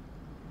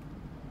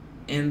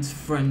and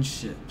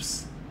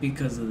friendships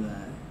because of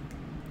that.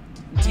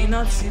 Do you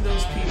not see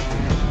those people?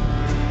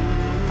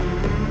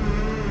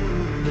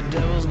 The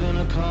devil's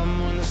gonna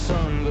come when the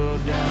sun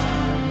goes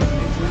down.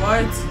 Like,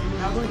 what?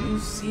 How don't you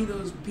see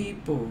those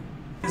people?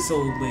 This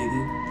old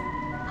lady.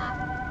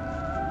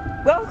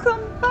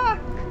 Welcome back.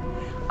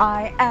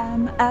 I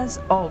am, as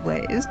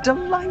always,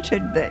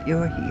 delighted that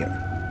you're here.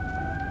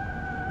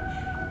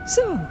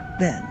 So,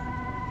 then,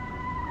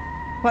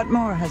 what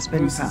more has been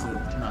Bruce is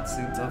found? not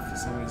synced up for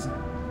some reason.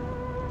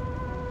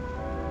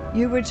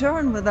 You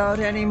return without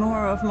any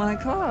more of my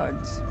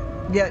cards.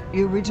 Yet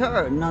you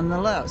return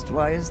nonetheless.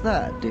 Why is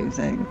that, do you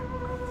think?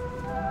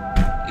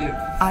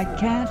 I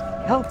can't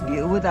help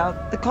you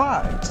without the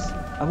cards.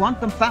 I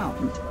want them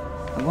found.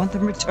 I want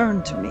them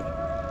returned to me.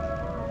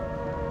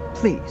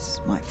 Please,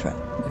 my friend.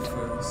 It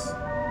froze.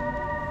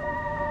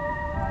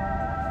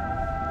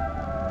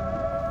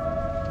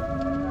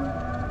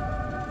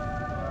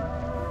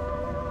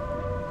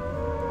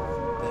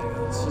 There it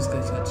goes. Just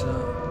gotta catch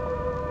up.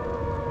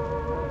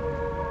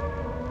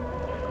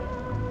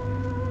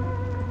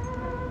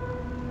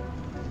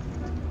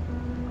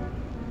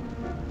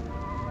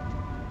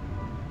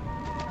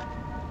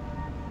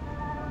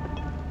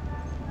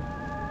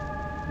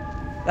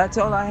 That's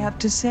all I have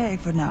to say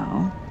for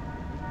now.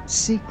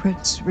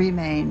 Secrets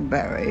remain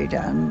buried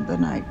and the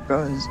night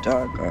grows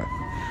darker.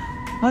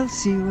 I'll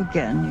see you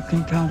again, you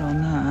can count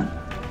on that.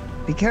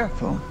 Be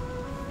careful.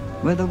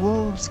 Where the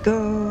wolves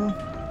go,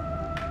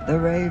 the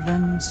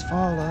ravens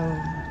follow.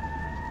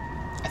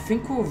 I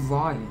think we're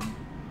Ryan.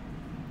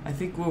 I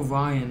think we're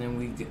Ryan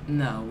and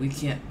no, we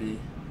can't be.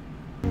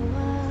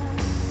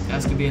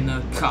 That's gonna be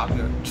another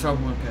copyright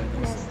trouble in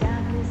paradise.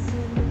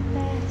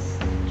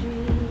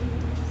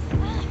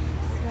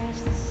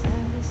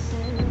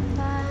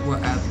 We're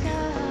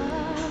Abigail.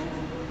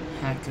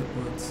 Hackett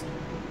Woods.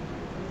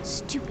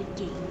 Stupid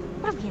game.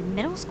 What are we in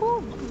middle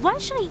school? Why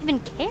should I even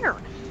care?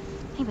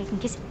 Anybody can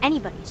kiss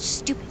anybody. It's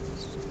stupid.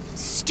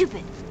 Stupid.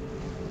 stupid.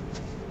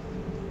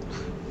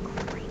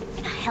 Great.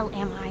 Where the hell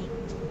am I?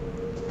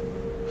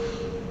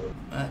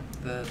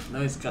 The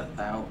noise cut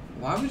out.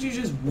 Why would you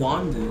just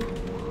wander?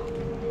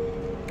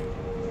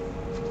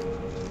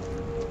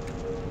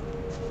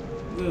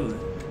 Really?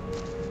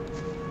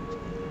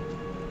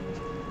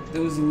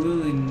 There was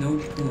literally no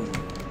point.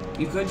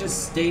 You could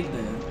just stay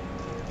there.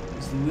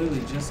 It's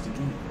literally just a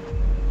game.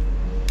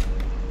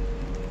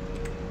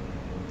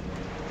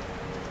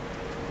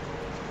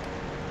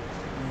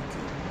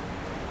 Okay.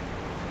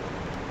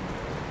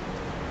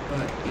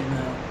 But, you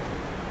know,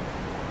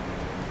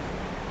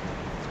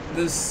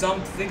 there's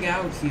something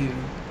out here.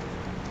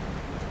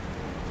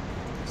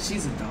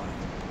 She's a dog.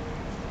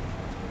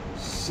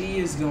 She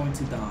is going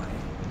to die.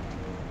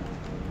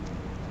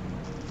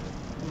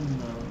 Oh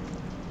no.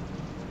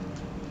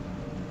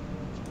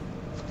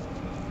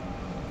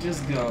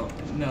 Just go.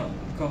 No,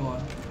 come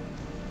on.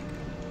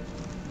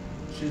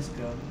 Just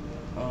go.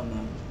 Oh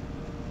no.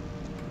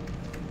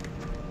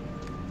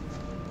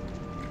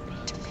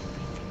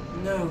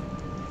 No.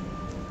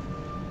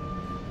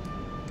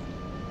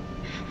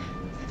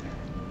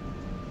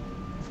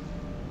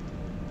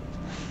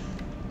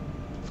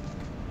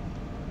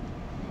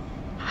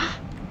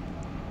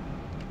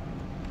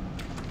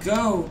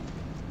 Go.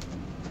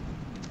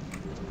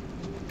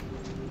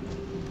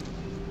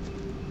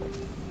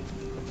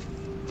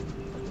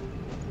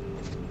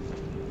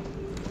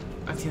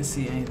 I can't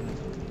see anything.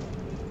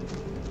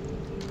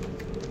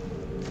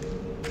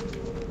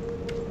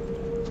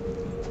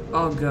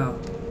 Oh, go.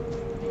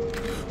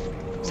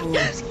 Oh,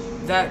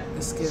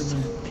 that scared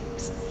me.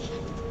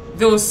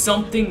 There was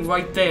something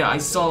right there. I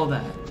saw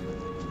that.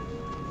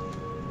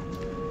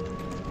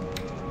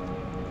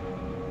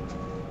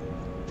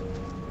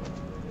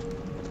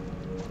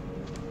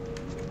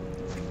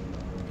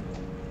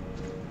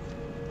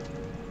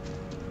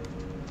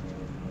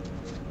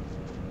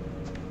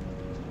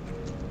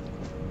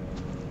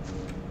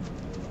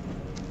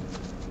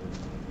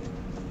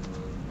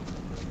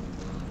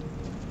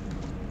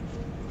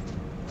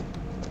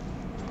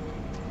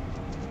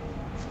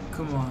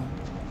 Come on.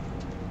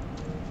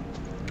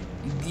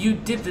 You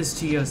did this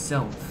to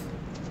yourself.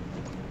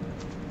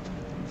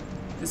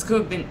 This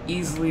could have been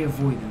easily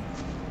avoided.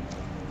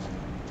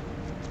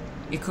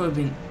 It could have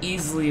been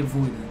easily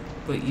avoided,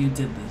 but you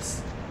did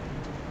this.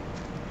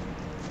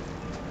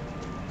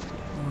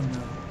 Oh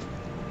no.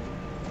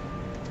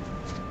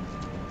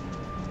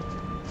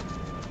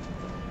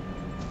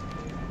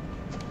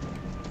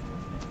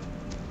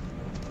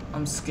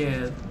 I'm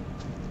scared.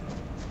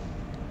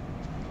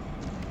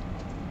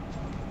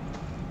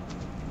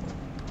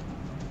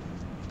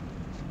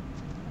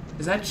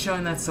 Is that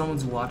showing that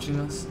someone's watching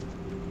us?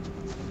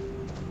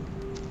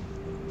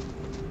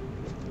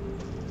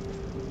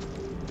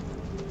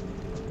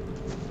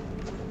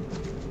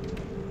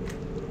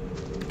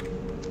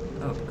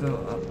 Oh, go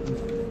up.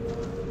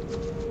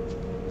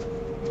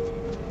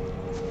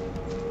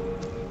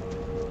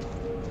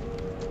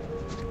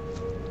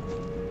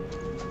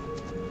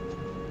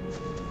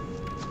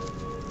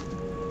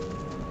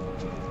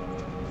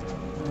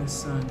 My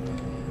son,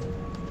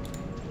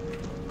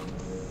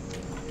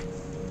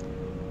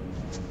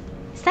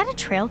 Is that a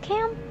trail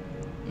cam?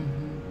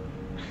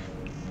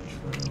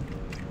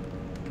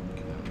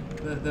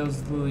 That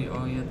was literally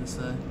all you had to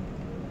say.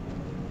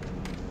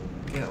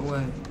 Get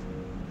away.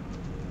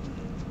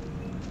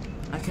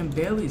 I can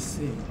barely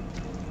see.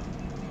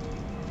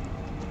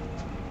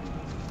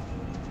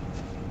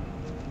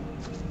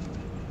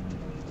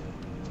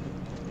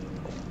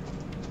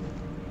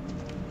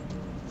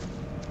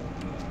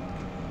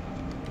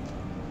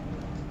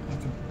 I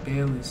can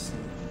barely see.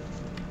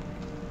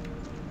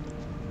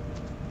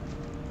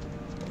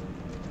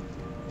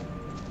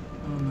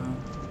 Oh no.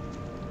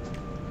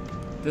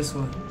 This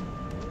way.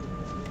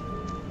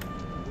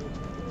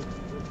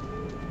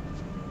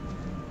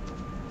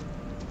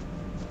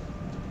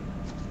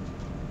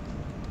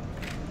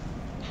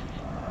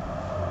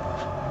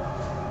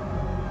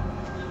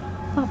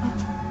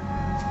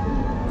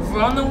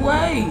 Run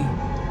away!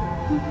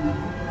 You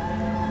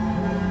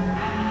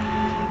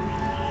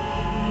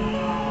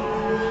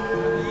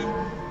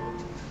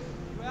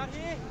out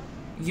here?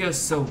 You're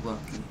so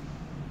lucky.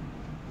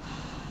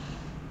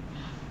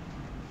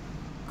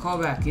 Call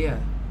back, yeah.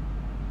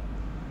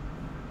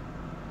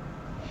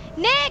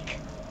 Nick!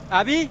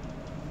 Abby?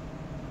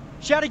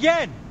 Shout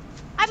again!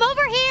 I'm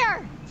over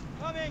here!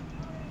 Coming!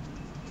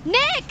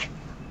 Nick!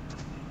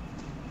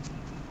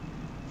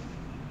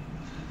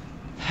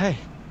 Hey.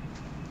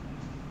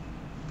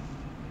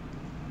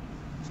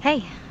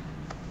 Hey.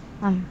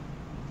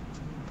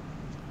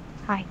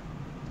 Hi.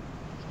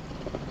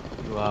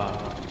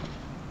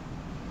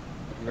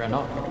 You ran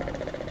off.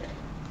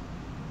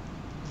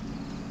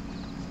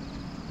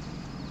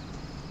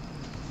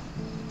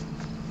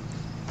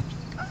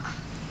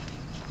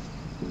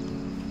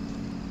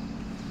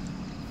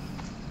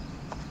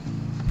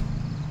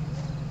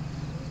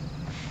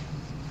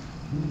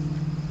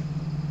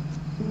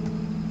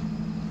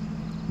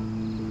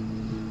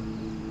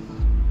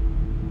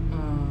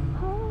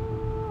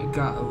 It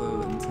got a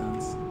little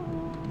intense.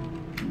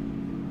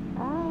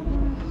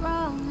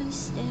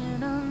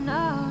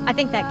 I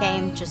think that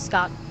game just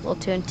got a little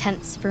too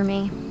intense for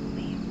me.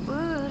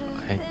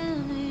 Okay.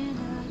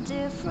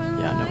 Yeah,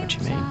 I know what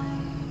you mean.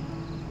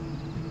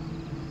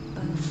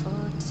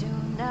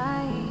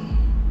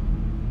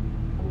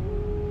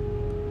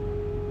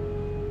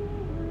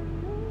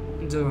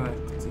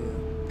 Direct, yeah.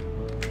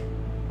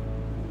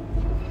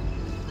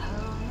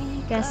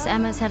 Guess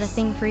Emma's had a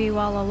thing for you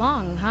all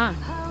along, huh?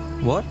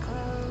 What?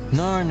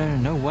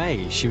 No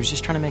way. She was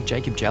just trying to make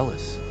Jacob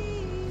jealous.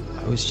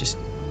 I was just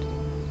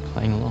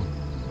playing along.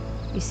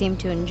 You seem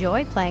to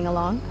enjoy playing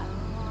along.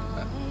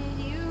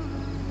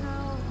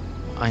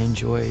 I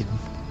enjoyed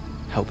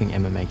helping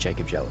Emma make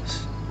Jacob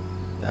jealous.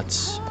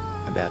 That's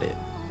about it.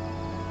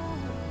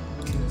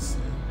 Kiss.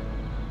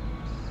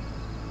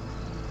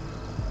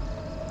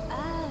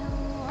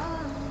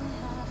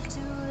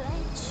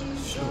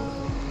 Sure.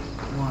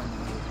 Why not?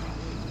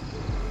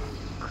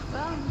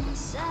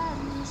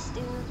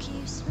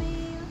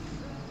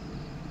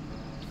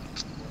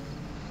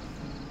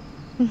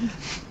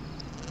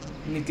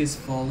 Nick is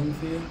falling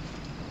for you?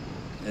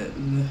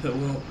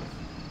 Well...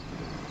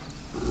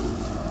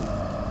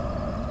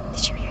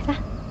 Did you hear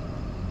that?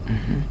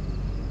 Mm-hmm.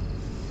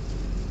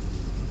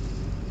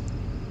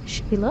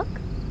 Should we look?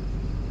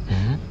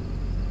 Mm-hmm.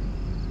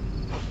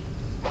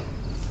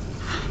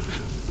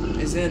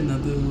 Is there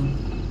another one?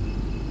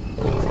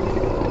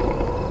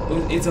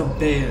 Oh, it's a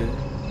bear.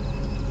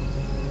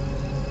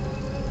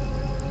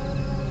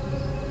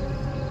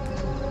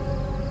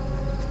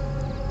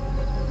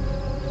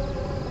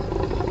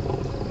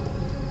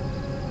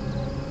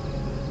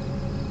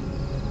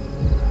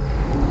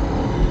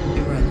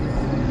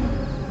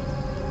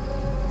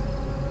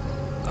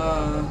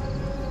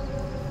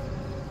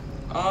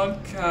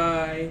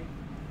 Okay.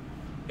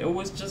 It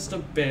was just a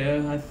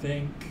bear, I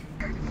think.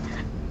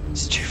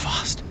 It's too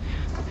fast.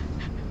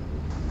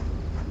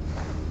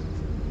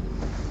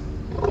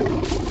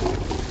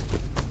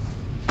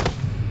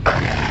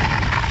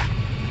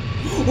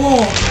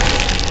 Oh!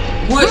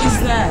 What is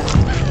that?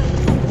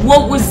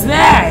 What was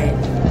that?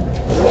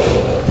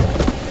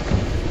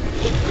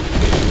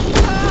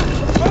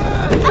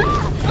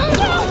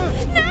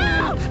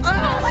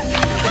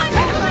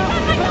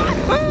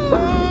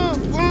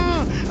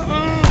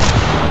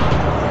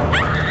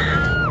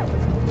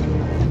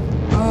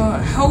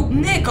 Help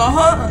Nick,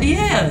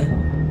 yeah.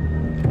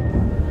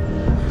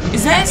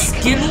 Is that a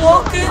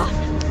skinwalker?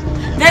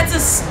 That's a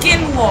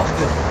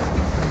skinwalker.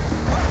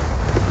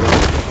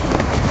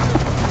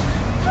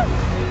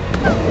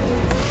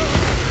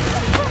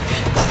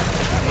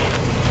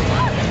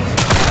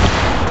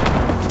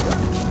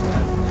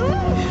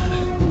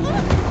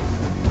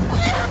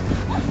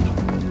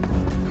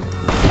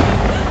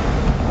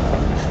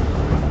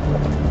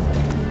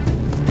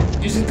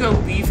 You just gonna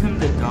leave him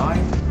to die?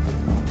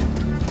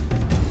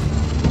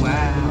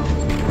 Wow.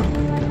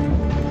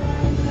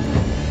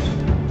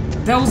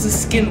 That was a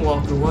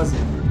skinwalker,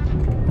 wasn't it?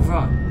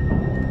 Run.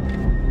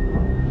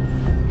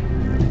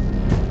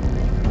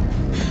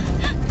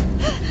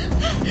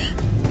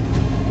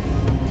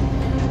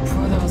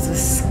 Bro, that was a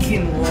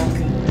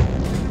skinwalker.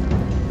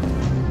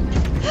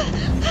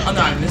 Oh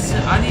no, I missed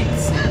it. I didn't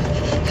see it.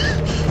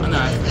 Oh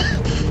no.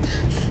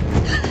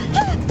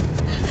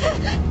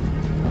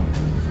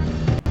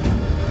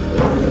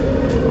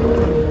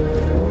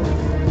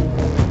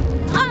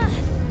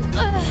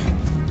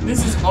 This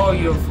is all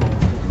your fault.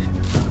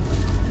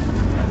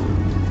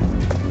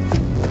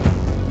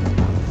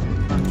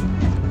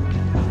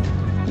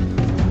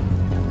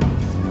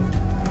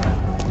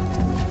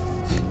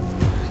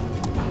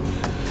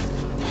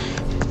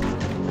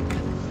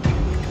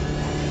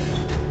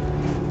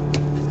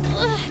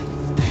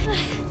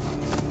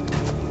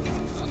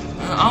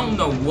 I don't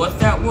know what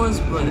that was,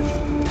 but...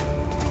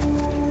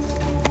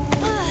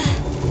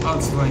 Oh,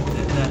 it's right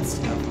there. That's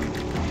definitely...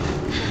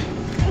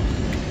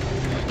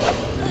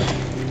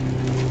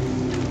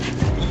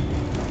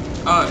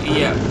 Oh,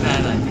 yeah,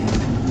 bad idea.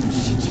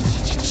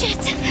 Shit.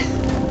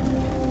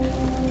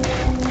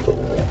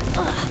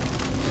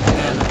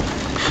 Bad idea.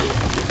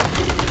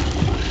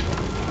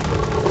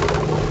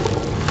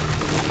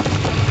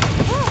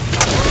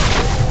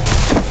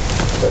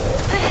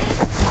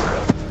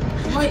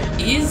 What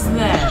is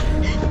that?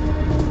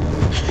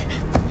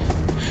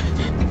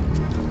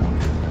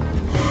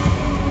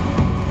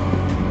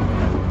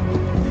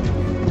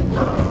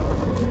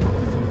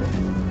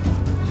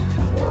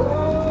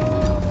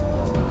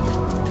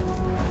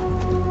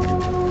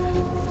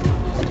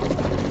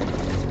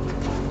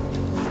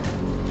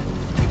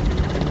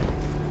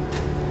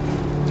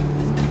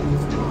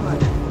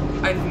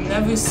 I've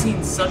never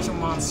seen such a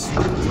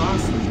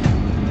monstrosity.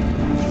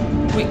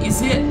 Wait,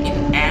 is it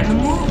an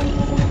animal?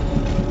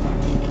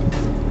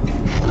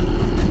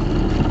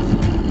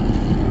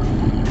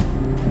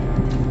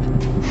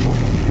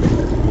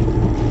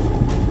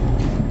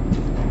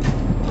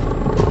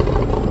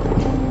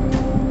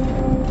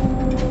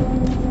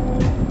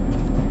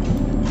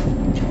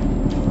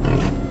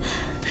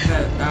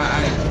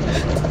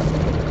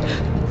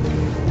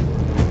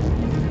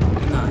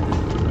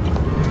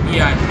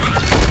 Yeah, I do.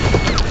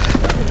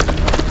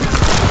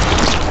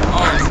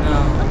 Oh no.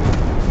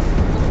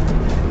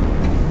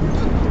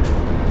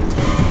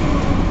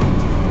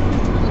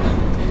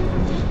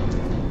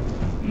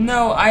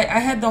 No, I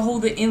had to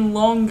hold it in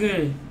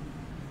longer.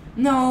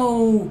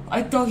 No,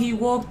 I thought he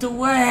walked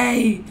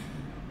away.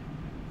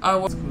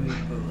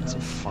 It's a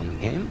fun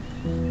game.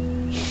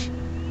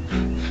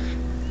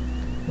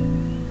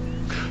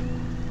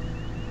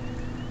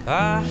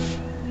 I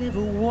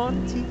never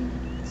wanted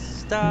to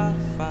start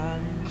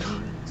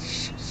fighting.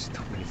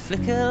 You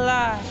flicker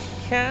like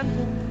a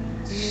candle,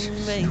 and it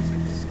makes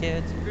me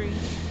scared to breathe.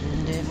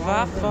 And if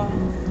I fall,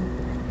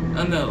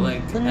 I'm not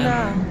like then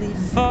I'll be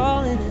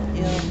falling at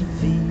your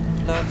feet.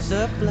 Love's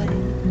a blade,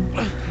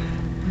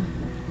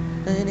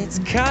 and it's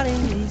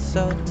cutting me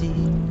so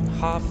deep.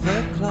 Half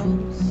the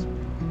close,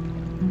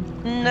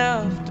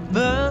 enough to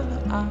burn,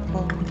 but I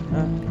won't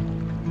know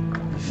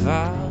if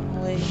I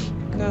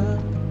wake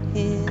up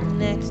here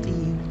next to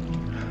you.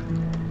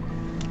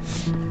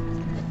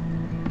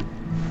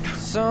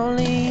 It's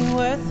only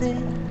worth it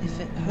if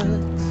it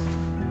hurts.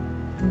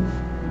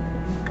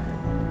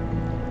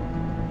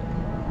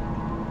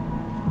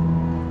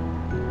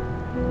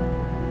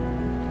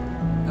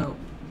 Oh.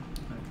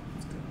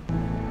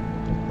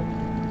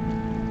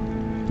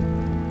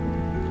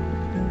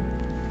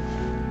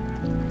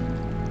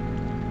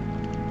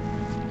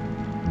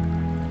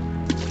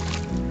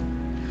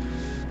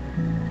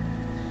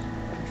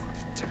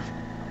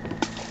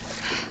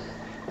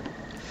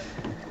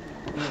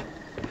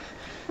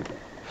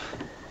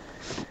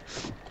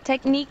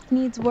 Technique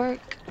needs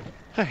work.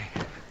 Hey.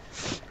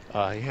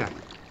 Yeah.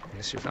 I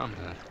guess you found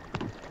that.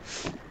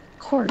 Of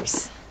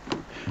course.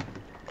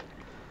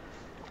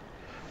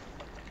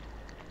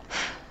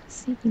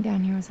 Sneaking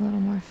down here was a little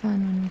more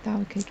fun when we thought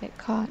we could get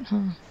caught, huh?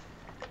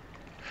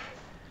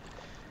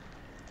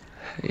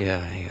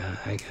 Yeah,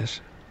 I guess.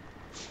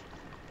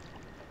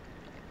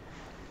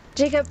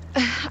 Jacob,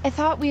 I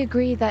thought we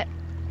agreed that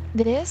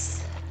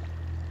this,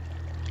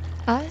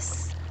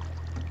 us,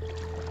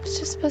 was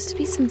just supposed to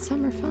be some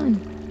summer fun.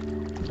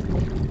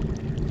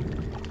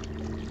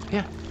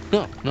 Yeah.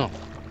 No.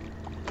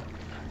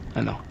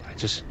 I know.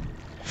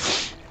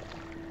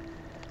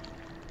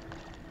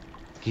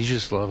 You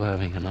just love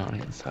having an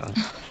audience, huh?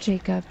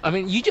 Jacob. I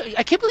mean,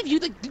 I can't believe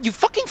you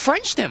fucking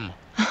Frenched him.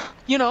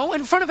 You know,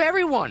 in front of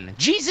everyone.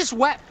 Jesus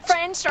wept.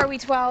 Frenched? Are we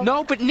 12?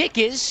 No, but Nick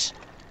is.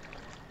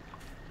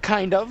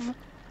 Kind of.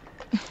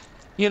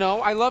 You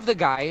know, I love the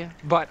guy,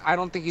 but I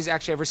don't think he's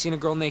actually ever seen a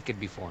girl naked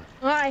before.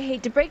 Well, I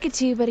hate to break it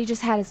to you, but he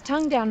just had his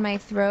tongue down my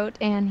throat,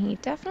 and he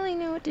definitely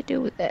knew what to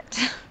do with it.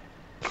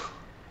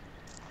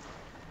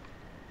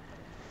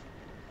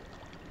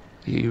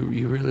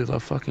 You really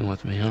love fucking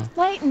with me, huh?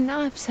 Lighten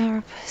up,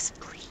 Sourpuss,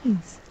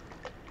 please.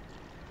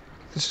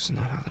 This is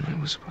not how the night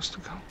was supposed to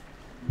go.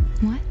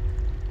 What?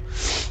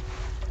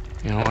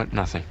 You know what?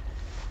 Nothing.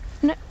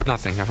 No.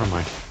 Nothing. Never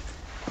mind.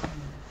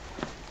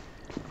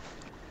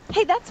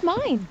 Hey, that's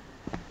mine.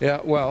 Yeah,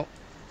 well,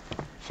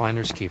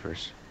 finders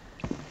keepers.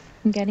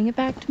 I'm getting it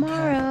back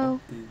tomorrow.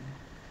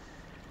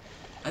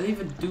 I didn't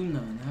even do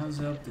none. How's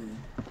it up there?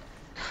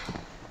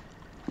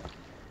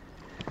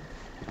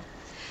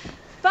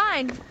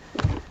 Fine.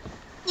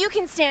 You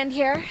can stand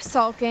here,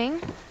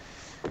 sulking,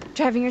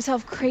 driving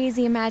yourself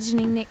crazy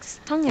imagining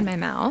Nick's tongue in my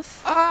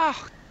mouth.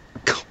 Ah,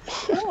 come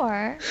on.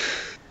 Or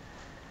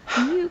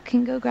you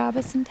can go grab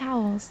us some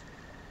towels.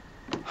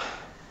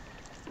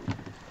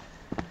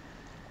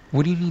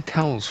 What do you need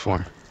towels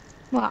for?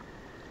 Well,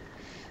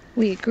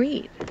 we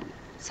agreed.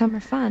 Summer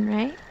fun,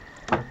 right?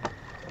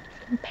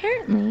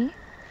 Apparently,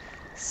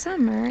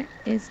 summer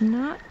is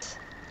not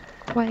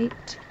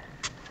quite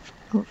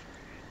over.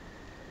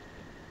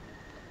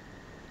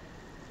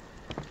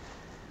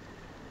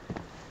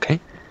 Okay.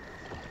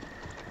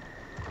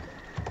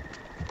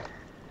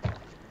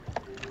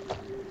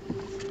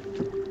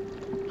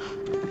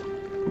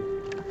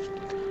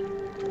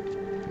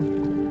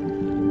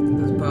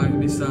 There's probably gonna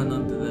be sun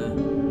under there.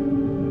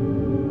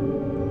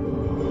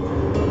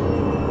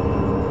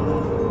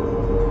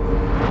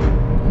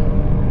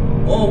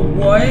 Oh,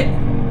 what?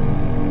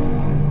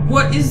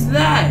 What is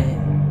that?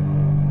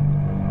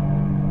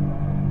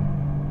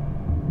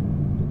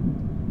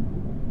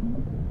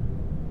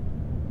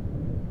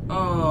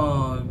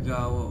 Oh,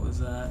 God, what was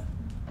that?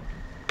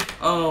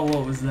 Oh,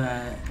 what was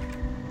that?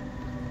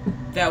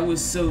 That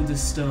was so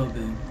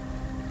disturbing.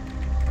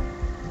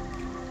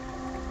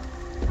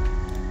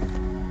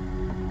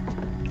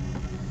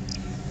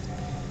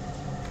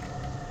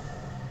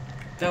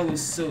 That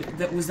was so...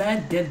 was that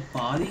a dead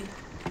body?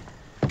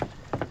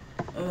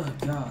 Oh,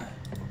 God.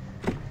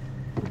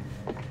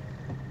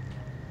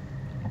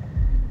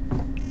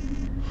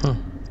 Huh.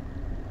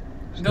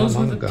 Those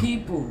were the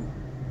people.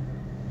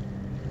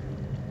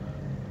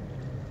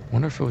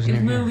 Wonder if it was It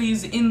near here. literally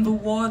is in the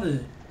water.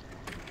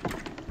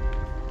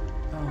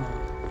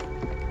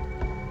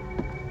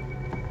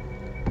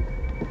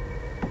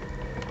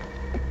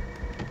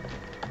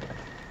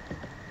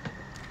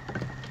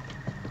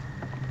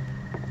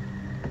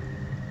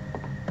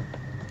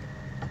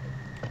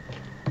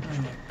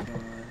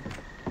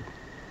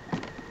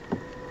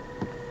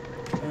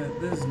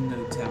 There's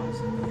no towels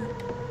in there.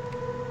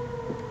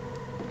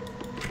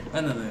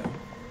 I know there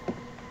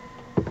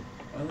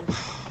are.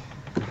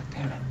 God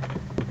damn it.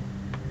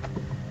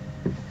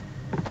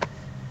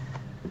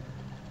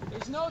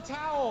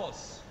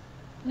 towels?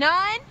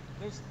 None?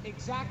 There's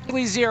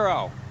exactly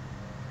 0.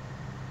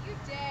 You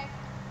dick.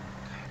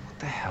 What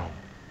the hell?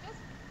 Just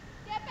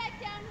get back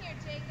down here,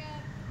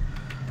 Jacob.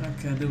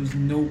 Okay, there was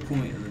no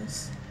point of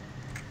this.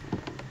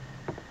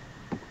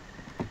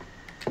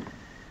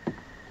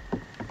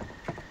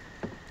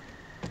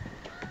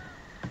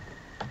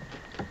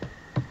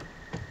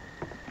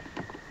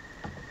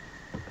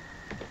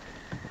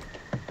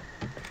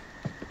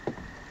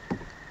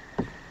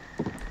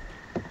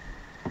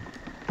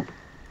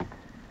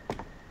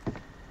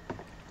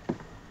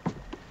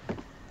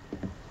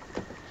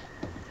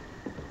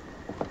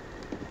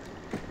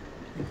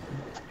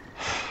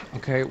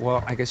 Okay,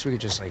 well, I guess we could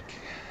just, like,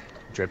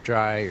 drip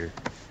dry, or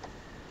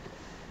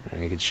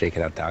you could shake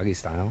it out doggy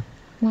style.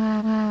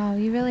 Wow,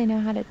 you really know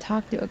how to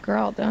talk to a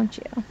girl, don't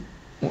you?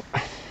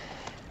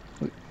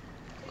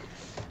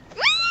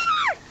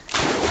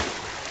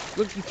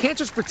 Look, you can't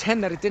just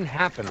pretend that it didn't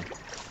happen.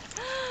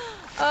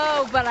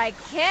 Oh, but I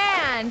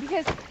can,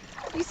 because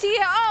you see,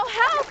 oh,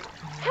 help,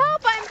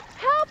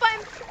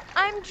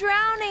 I'm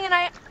drowning, and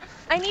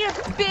I need a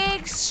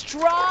big,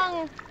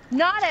 strong,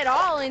 not at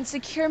all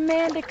insecure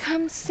man to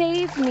come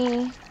save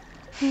me.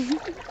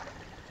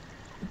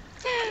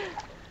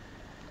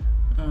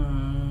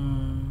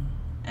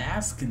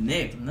 Ask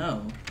Nick,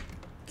 no.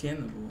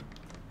 Cannibal.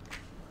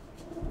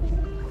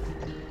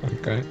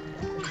 Okay.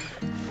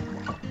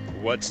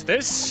 What's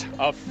this?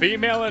 A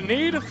female in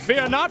need?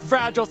 Fear not,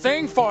 fragile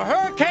thing, for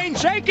Hurricane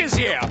Jake is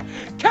here!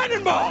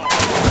 Cannonball!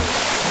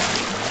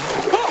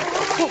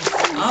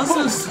 I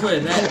also swear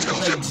that,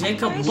 like,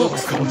 Jacob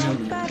looks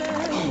familiar.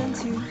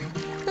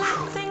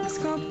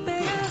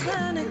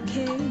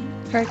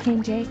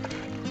 Hurricane Jake?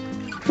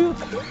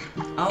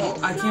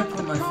 I can't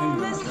put my finger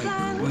on, like,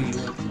 where you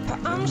look.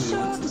 Like,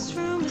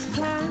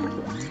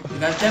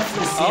 I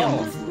definitely see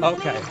him.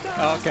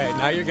 Okay,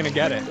 now you're gonna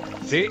get it.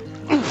 See?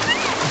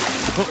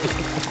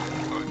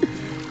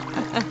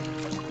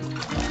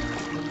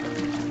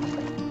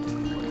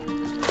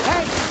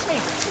 Hey,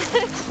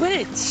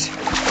 quit it!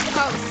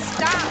 Oh,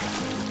 stop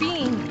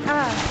being,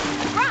 drunk!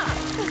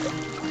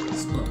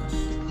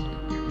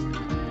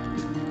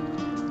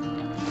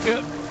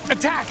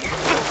 Attack!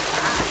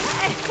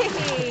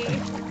 Hey.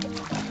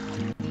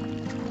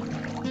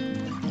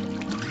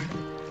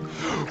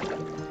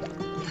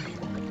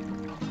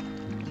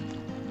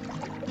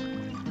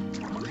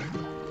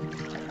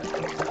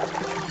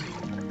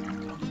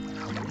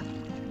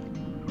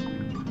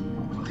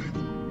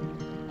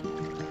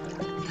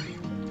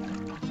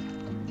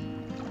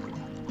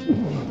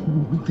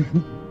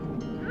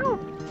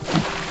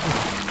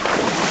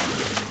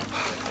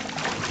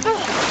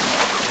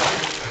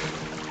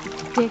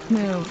 Dick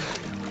move.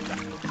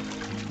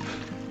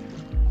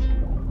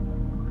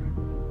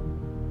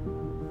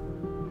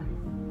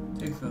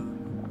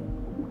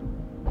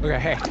 Okay,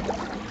 hey,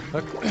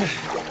 look,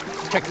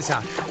 check this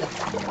out.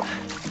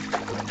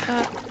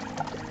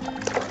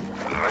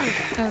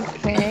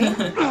 Okay.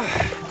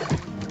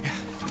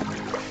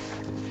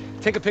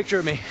 Take a picture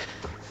of me.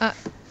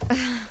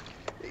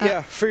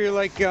 Yeah, for your,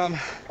 like,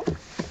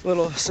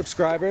 little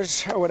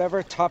subscribers or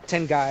whatever, top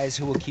 10 guys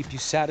who will keep you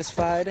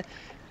satisfied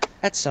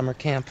at summer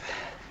camp.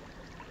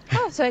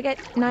 Oh, so I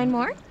get 9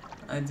 more?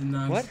 I did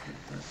not. What?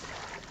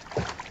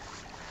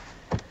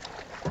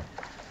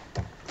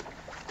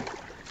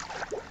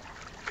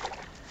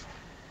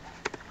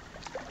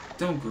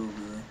 Don't go over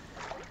there.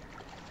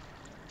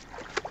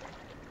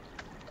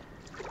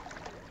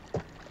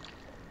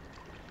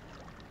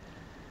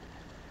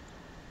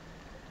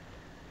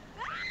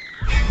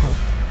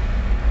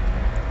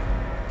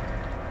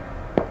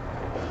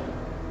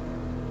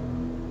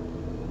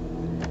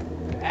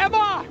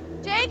 Emma!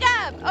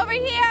 Jacob, over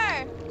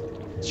here!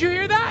 Did you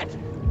hear that?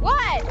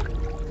 What?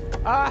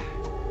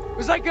 It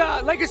was like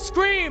a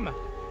scream.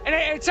 And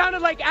it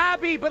sounded like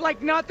Abby, but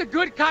like not the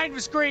good kind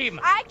of scream.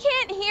 I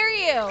can't hear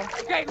you.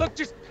 Okay, look,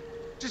 just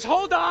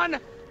hold on.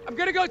 I'm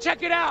gonna go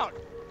check it out.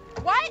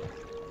 What?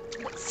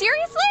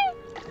 Seriously?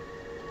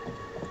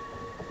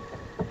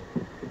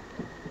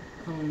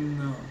 Oh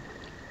no.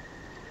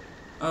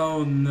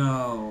 Oh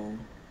no.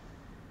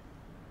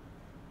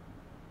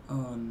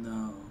 Oh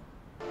no.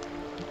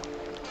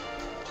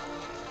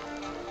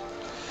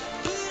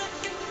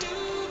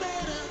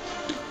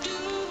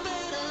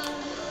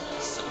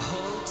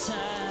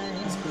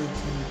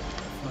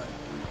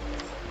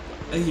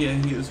 Yeah,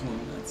 he was one,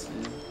 that's it.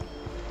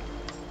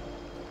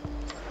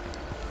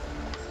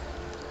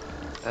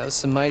 That was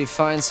some mighty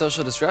fine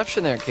social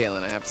disruption there,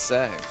 Kaylin, I have to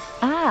say.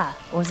 Ah,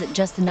 or was it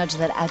just the nudge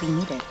that Abby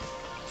needed?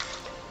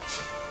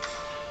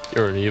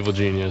 You're an evil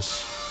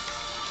genius.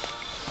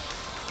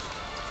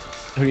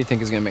 Who do you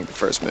think is gonna make the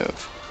first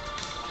move?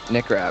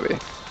 Nick or Abby?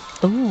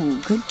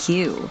 Ooh, good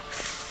cue.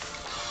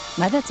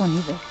 My bet's on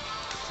you, Vic.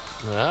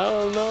 I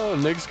don't know.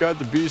 Nick's got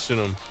the beast in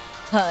him.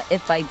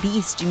 If by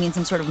beast you mean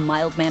some sort of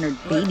mild-mannered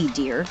baby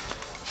deer.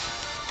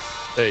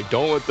 Hey,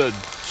 don't let the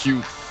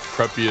cute,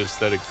 preppy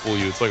aesthetic fool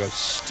you. It's like a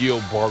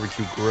steel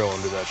barbecue grill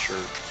under that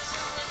shirt.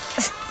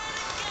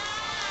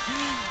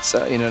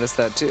 So, you noticed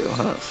that too,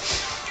 huh?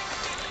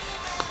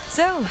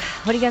 So,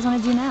 what do you guys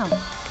want to do now?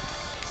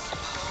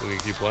 We can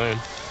keep playing.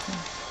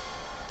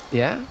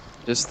 Yeah?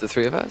 Just the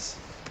three of us?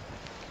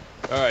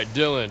 Alright,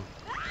 Dylan.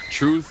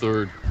 Truth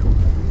or...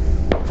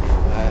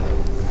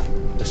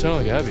 That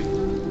sounded like Abby.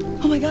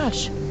 Oh my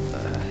gosh.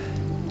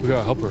 We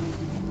gotta help her.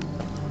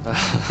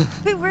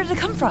 Wait, where did it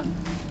come from?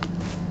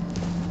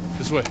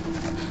 This way.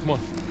 Come on.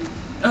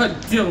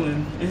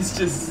 Dylan is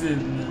just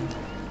sitting there.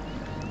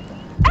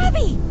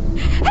 Abby!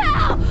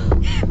 Help!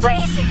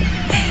 Please!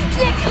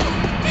 Nick!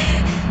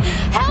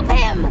 Help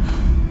him!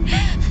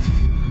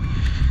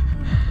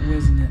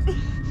 Where's Nick?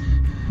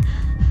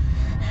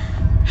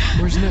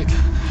 Where's Nick?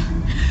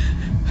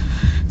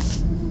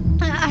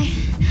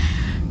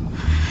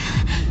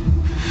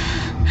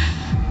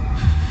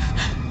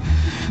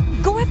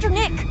 Go after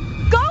Nick!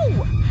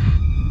 Go!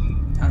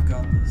 I've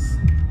got this.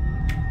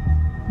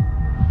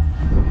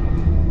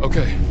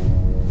 Okay.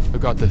 I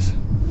got this.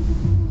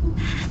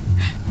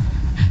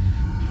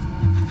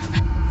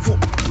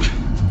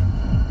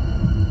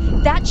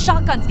 That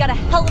shotgun's got a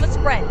hell of a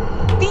spread.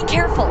 Be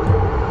careful.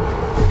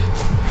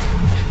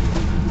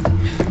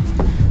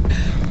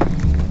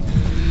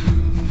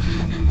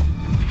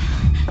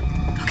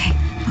 Okay,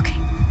 all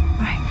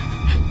right.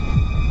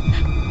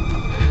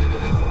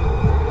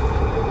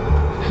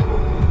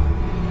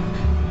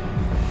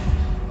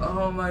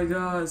 Oh my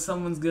god,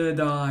 someone's gonna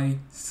die.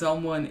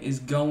 Someone is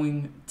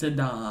going to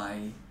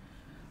die.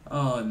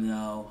 Oh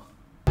no.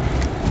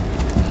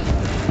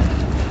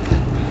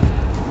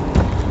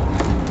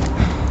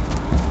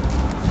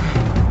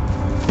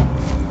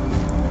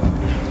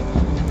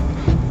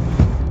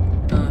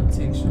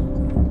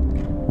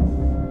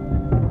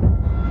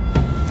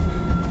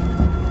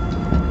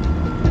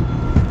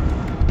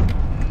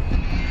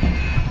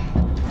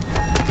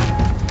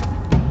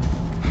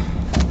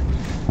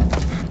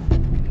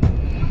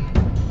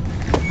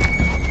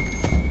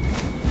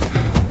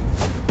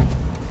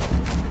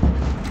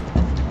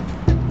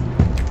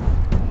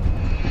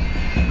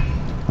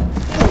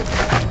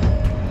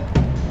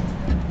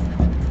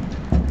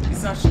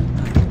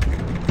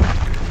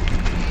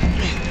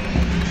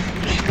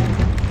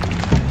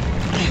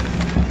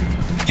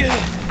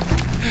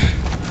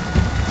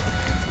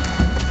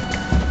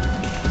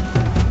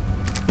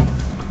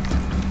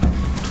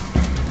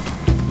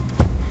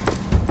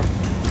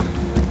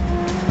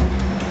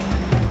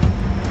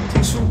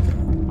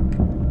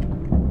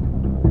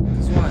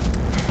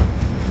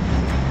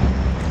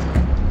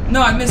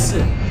 No, I missed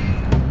it.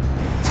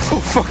 Oh,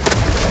 fuck.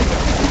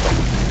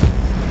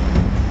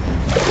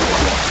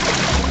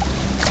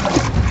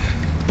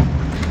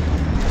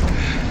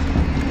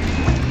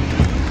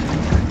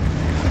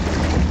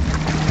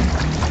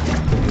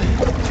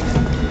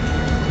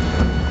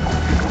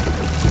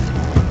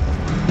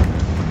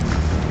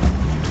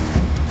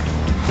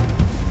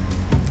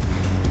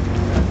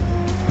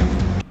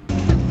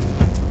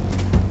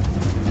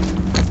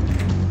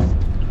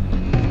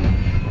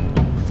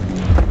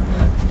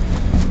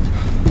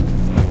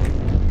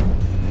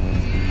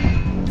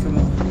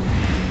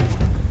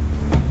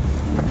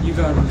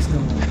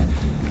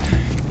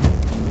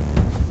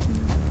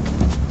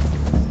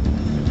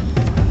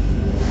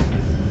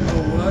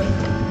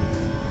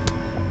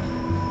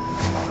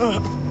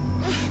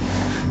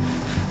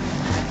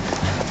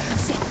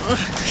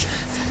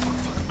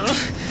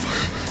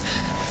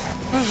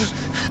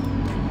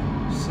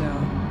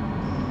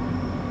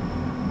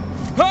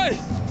 Hey!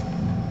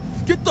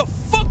 Get the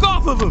fuck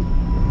off of him!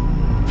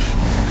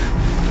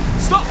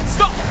 Stop!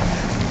 Stop!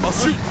 I'll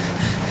shoot!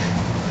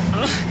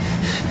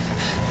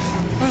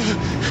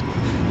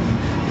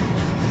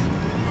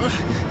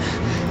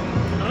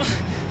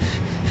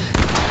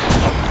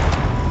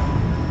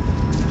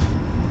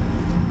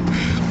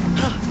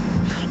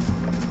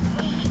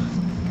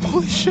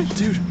 Holy shit,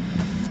 dude.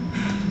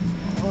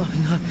 Oh,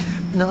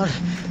 not.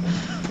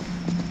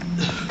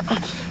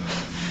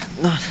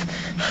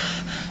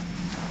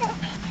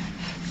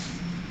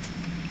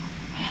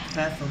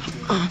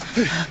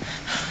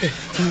 Hey,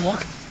 can you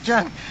walk?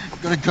 Jack,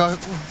 gotta go.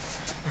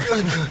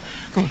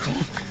 Come on.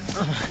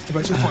 Get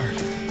back to the fire.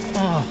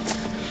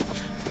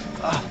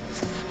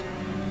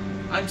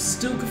 I'm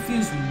still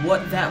confused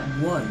what that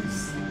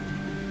was.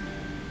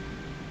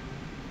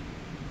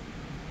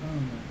 Oh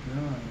my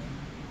god.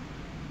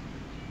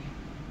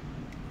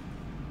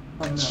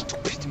 Oh no,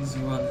 he's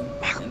running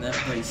and that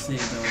place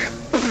saved already.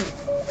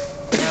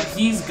 Now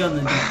he's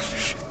gonna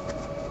die.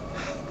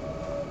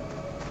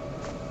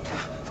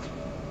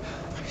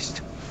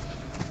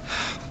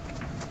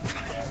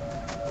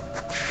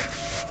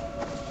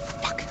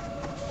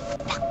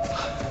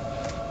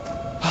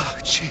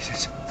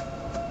 Jesus.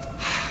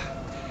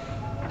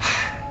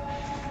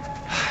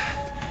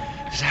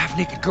 There's a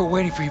half-naked girl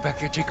waiting for you back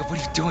there, Jacob. What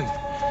are you doing?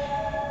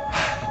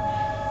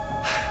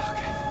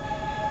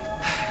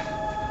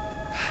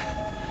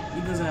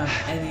 He doesn't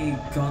have any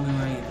gun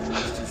or anything,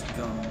 he's just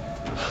gone.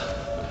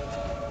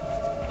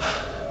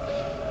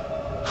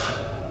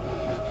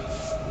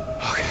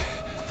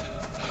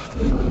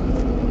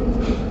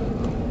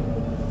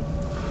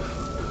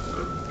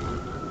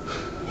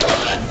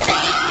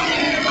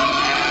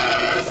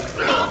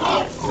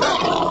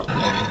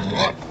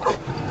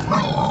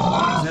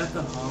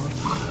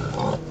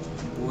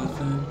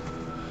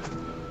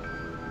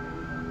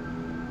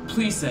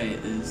 say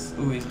it is.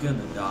 Oh, he's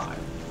gonna die.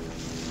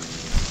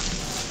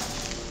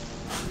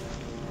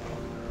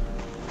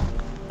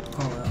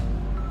 Call out.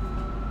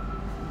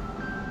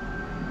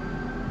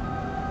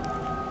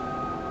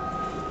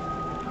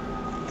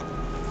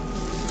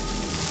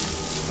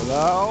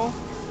 Hello?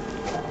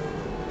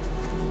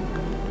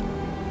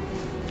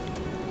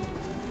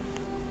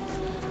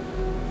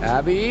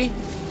 Abby?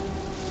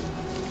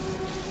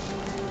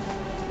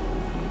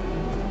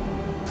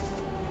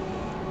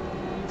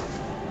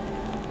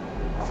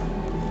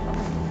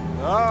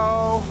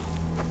 Hello?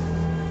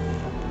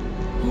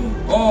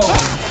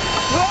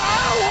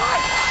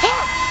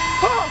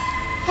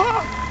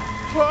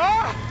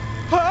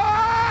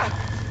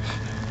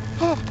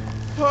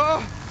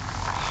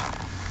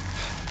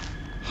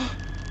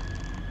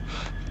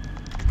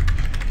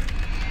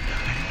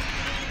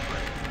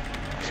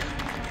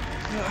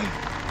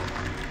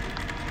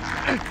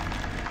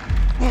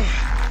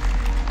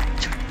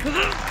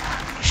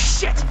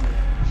 Shit!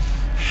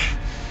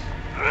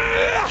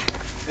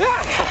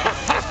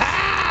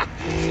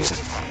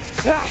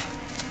 Fuck!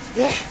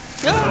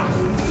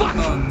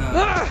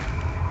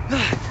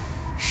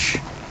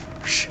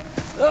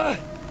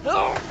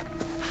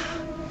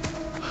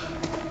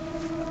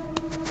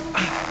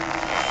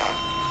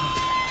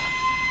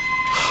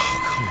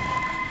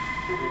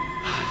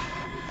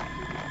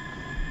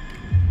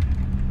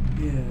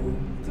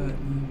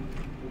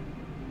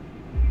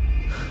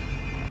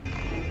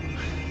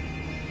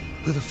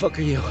 Who the fuck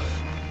are you?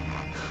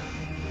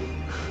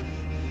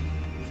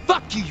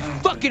 Fuck you, you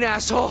fucking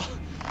asshole!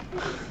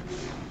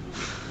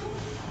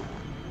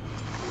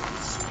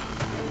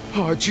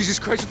 Oh, Jesus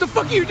Christ, what the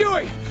fuck are you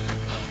doing?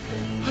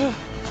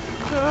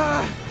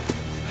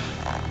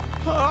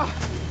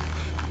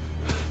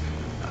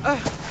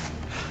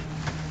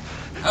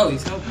 Oh,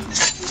 he's helping.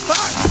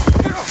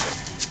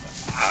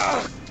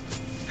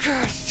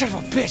 God, son of a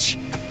bitch!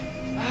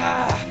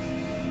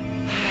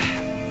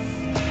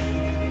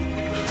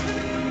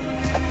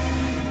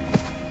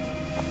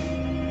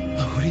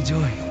 What are you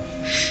doing?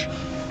 Shh.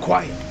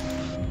 Quiet.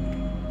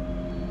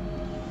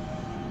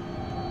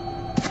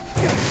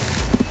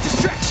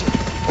 Distraction!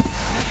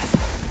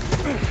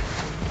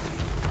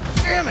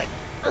 Damn it!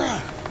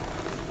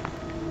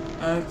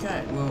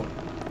 Okay, well,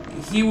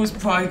 he was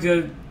probably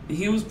good.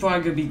 He was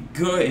probably gonna be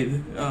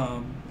good.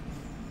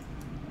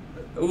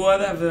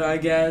 Whatever, I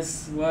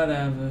guess.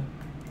 Whatever.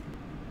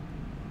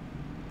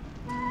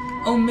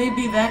 Oh,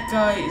 maybe that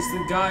guy is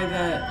the guy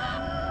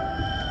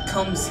that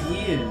comes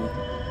here.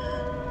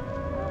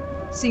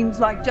 Seems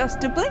like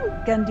just a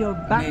blink and you're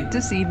back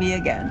to see me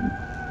again.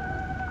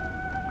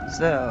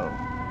 So,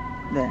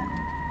 then,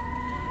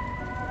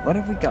 what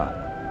have we got?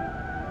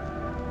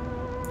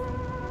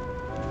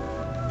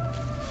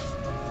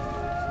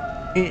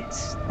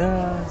 It's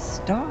the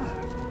star.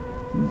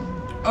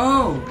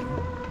 Oh,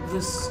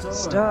 the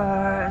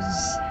star.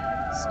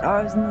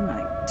 Stars in the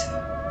night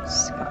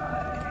sky.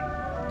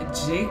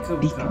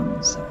 Jacob.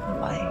 Beacons of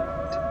light.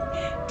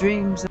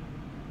 Dreams of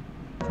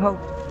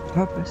hope,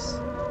 purpose,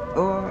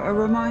 or a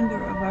reminder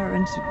of our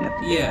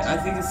insignificance. Yeah, I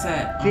think it's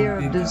that. Fear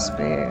of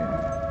despair.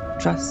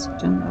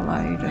 Trust in the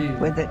light. Maybe.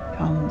 With it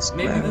comes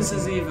Maybe clarity. this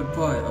is even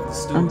part of the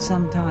story. And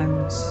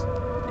sometimes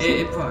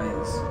It probably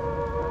is.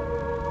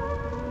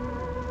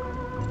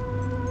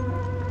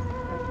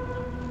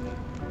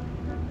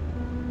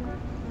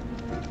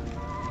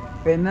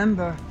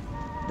 remember,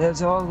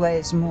 there's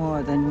always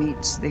more than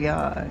meets the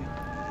eye.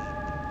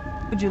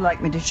 Would you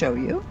like me to show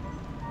you?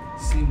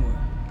 Seymour.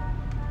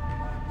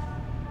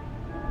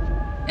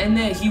 And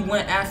then he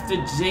went after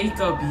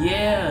Jacob,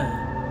 yeah.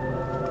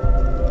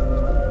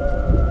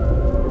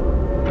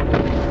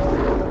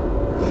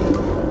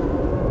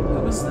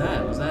 Who was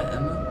that? Was that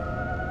Emma?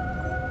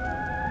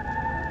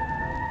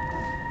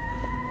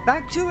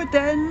 Back to it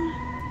then.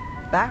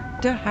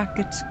 Back to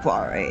Hackett's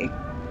Quarry.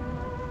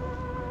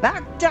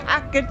 Back to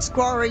Hackett's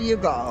Quarry you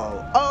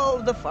go.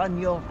 Oh, the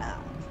fun you'll have.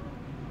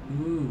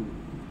 Ooh.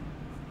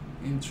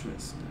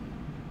 Interesting.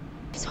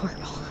 It's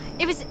horrible.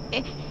 It was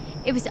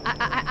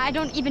I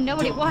don't even know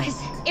what it was.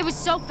 It was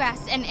so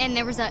fast, and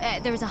there was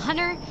a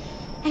hunter,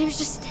 and it was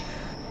just.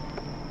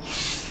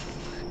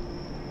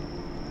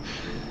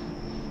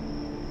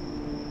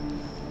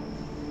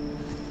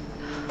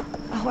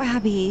 Oh,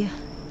 Abby.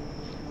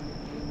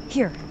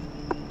 Here.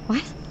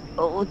 What?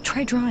 Oh,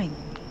 try drawing.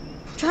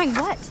 Drawing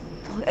what?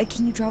 Oh,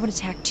 can you draw what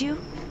attacked you?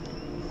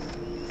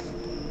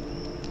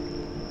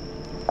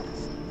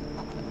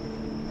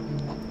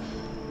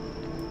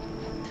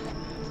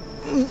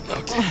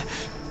 Okay.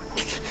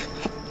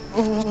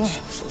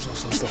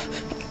 Slow.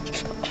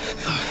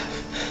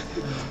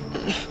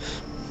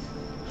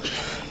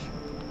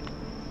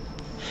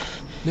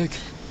 Nick,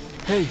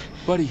 hey,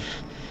 buddy.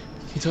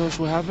 Can you tell us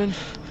what happened?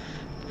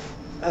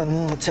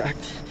 Animal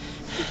attacked.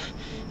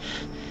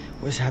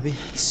 Where's Abby?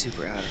 He's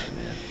super out of it,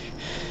 man.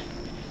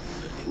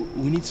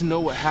 We need to know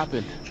what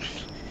happened.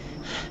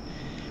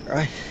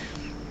 Right.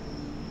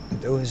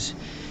 There was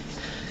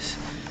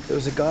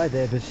a guy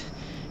there, but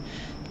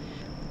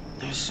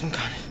there was some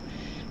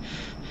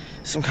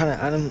kind of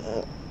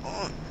animal.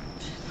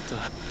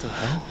 The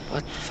hell?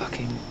 What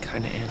fucking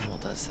kind of animal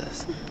does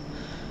this?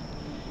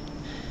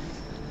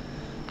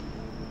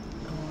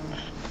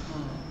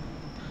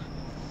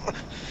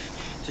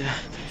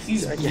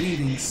 He's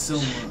bleeding so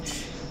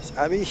much.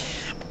 Abby?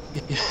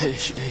 Yeah,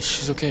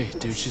 she's okay,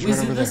 dude. She's Was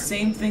right over it the there.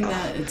 same thing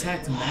that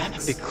attacked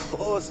Max?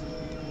 Because...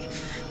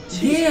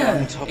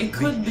 Yeah, it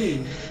could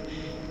be.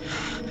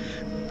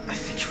 I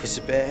think it was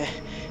a bear.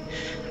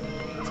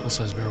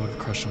 Full-size bear would have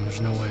crushed him.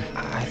 There's no way.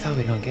 I thought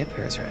we don't get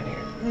bears around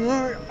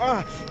here.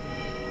 Ah.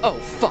 Oh,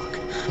 fuck.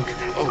 Look at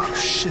that. Oh,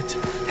 shit.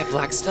 That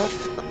black stuff?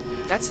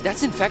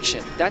 That's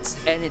infection.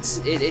 And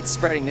it's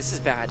spreading. This is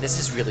bad. This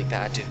is really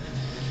bad, dude.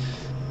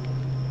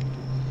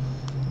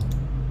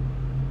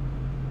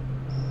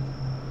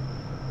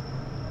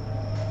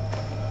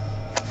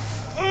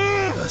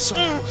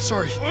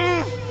 Sorry.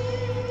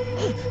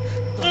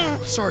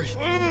 Sorry.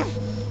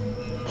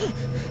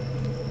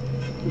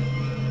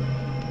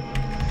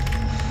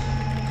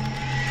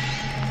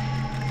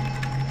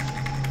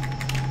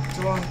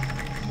 Come on.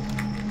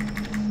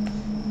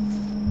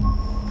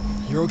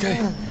 You're okay.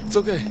 It's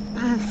okay.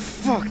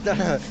 Fuck, that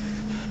hurt.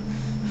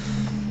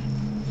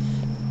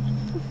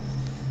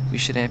 We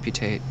should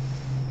amputate.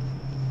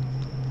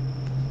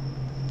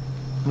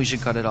 We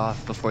should cut it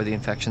off before the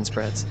infection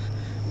spreads.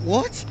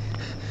 What?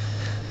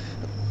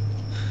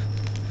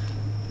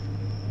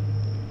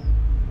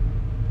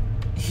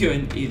 You're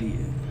an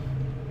idiot.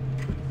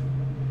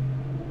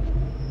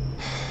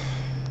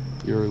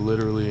 You're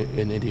literally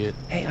an idiot.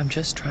 Hey, I'm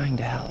just trying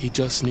to help. He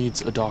just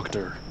needs a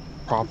doctor.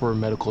 Proper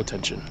medical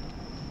attention.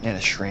 And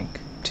a shrink,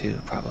 too,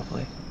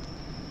 probably.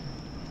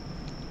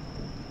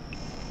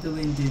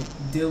 Dylan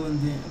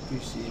didn't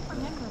appreciate that.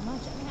 Remember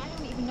much. I mean, I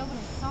don't even know what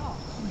I saw.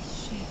 Holy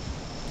shit.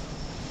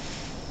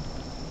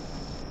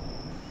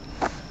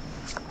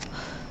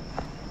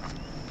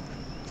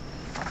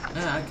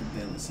 I could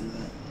barely see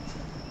that.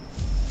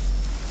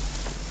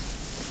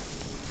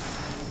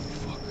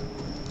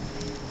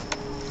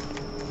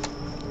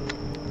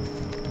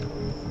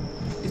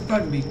 It's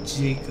probably be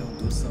Jacob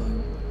or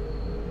something.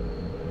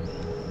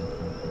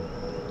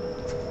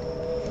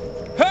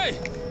 Hey!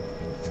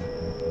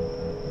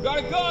 Got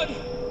a gun!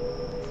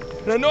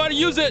 And I know how to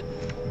use it!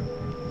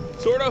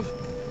 Sort of.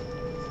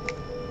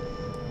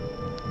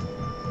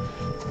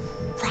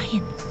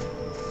 Ryan,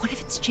 what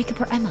if it's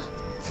Jacob or Emma?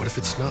 What if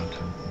it's not?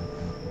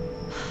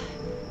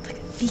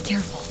 Be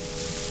careful.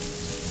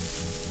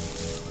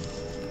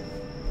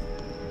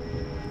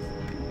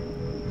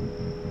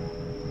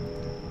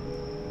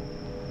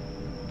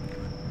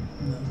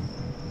 No.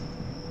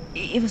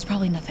 It was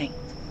probably nothing.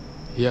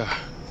 Yeah.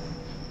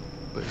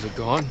 But is it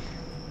gone?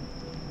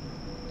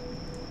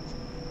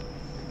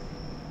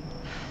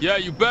 Yeah,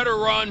 you better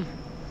run!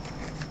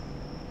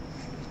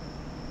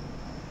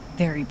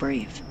 Very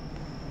brave.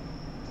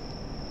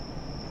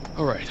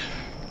 Alright.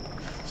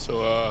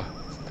 So,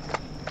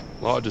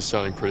 Lodge is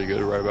sounding pretty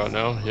good right about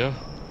now, yeah?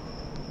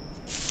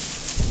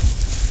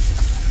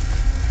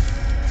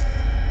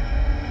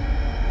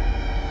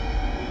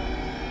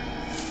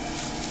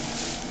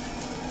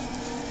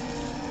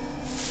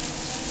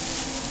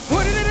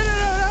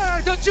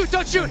 No, don't shoot,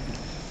 don't shoot!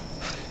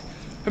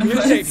 I'm here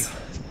to save you.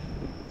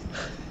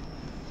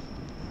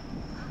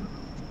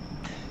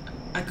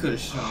 I could have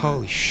shot.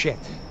 Holy shit.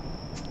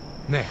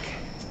 Nick.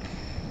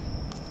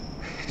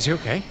 Is he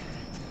okay?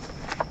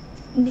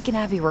 Nick and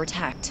Abby were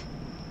attacked.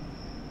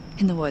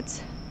 In the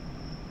woods.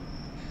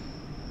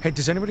 Hey,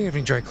 does anybody have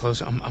any dry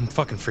clothes? I'm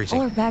fucking freezing.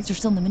 All our bags are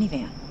still in the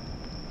minivan.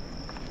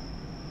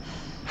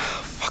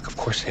 Fuck, of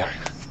course they are.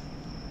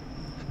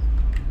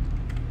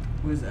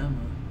 Where's Emma?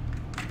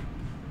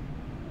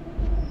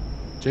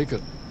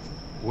 Jacob,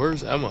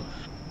 where's Emma?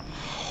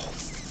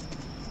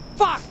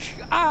 Fuck!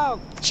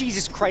 Oh,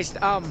 Jesus Christ.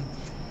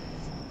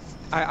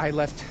 I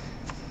left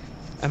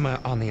Emma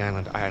on the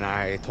island, and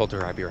I told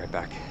her I'd be right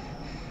back.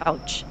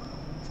 Ouch.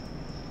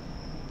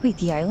 Wait,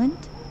 the island?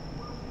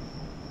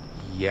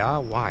 Yeah,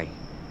 why?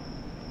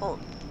 Oh,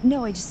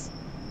 no, I just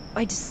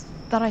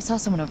thought I saw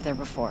someone over there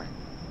before.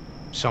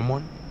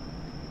 Someone?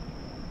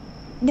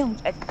 No,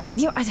 I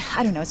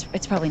don't know,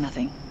 it's probably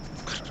nothing.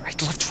 I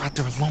left her out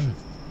there alone.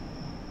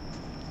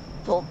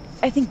 Well,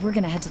 I think we're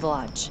gonna head to the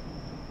lodge.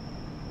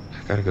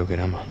 I gotta go get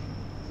Emma.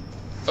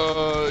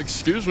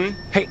 Excuse me?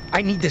 Hey,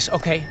 I need this,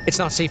 okay? It's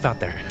not safe out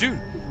there.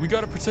 Dude, we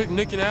gotta protect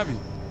Nick and Abby.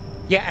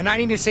 Yeah, and I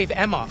need to save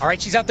Emma, all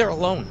right? She's out there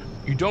alone.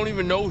 You don't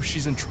even know if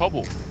she's in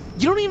trouble.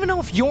 You don't even know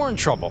if you're in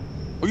trouble.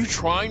 Are you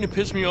trying to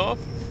piss me off?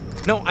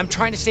 No, I'm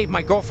trying to save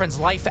my girlfriend's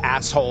life,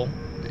 asshole.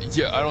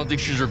 Yeah, I don't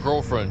think she's your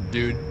girlfriend,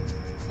 dude.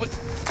 What?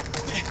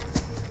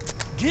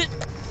 Get...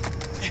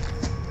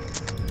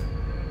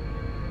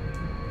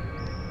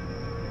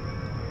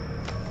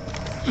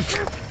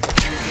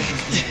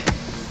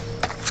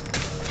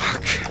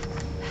 Fuck.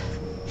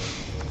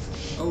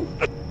 Oh.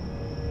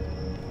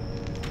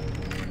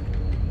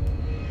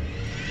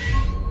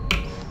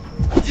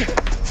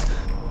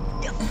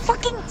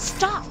 Fucking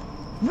stop!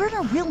 We're in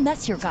a real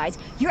mess here, guys.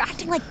 You're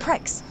acting like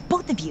pricks,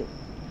 both of you.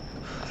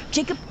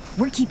 Jacob,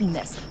 we're keeping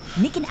this.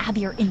 Nick and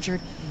Abby are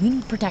injured. We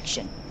need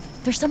protection.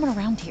 There's someone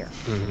around here.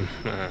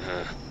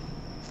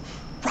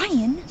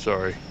 Ryan!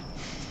 Sorry.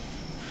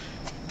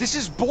 This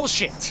is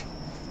bullshit.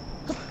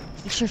 Look,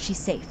 make sure she's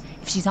safe.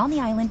 If she's on the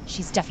island,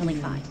 she's definitely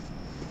fine.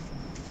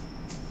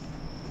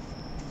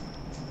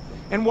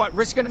 And what,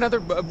 risking another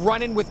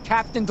run-in with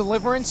Captain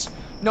Deliverance?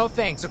 No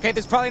thanks, okay?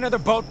 There's probably another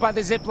boat by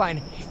the zip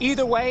line.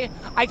 Either way,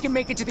 I can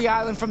make it to the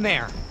island from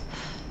there.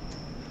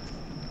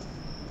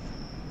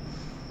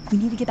 We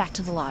need to get back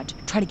to the lodge.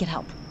 Try to get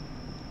help.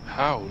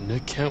 How?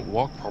 Nick can't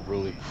walk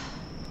properly.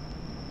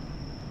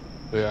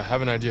 Wait, I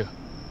have an idea.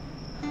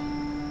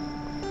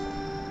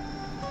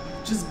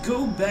 Just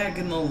go back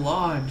in the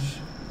lodge.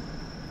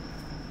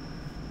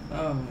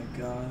 Oh my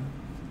god.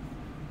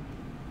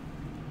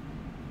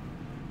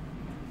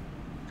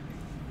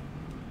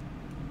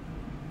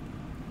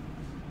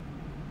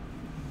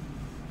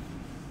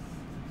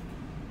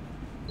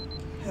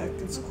 Heck,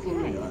 it's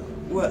Quarry.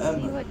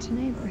 Whatever. See what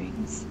tonight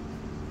brings.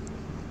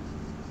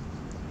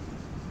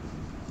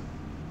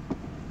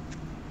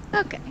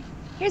 Okay,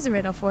 here's a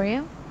riddle for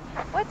you.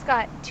 What's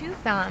got 2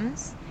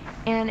 thumbs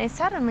and is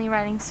suddenly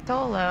riding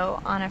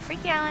solo on a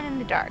freaky island in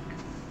the dark?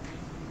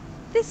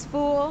 This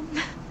fool.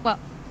 Well,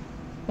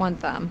 1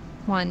 thumb.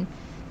 1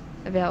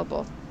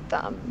 available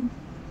thumb.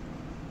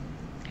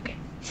 Okay.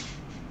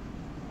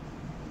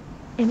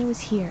 And it was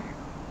here,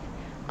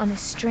 on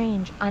this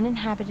strange,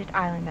 uninhabited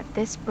island, that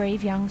this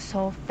brave young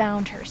soul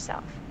found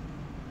herself.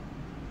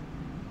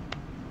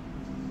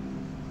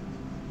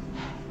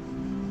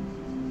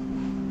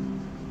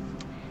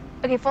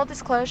 Okay, full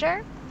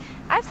disclosure,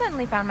 I've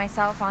suddenly found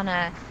myself on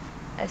a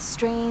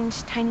strange,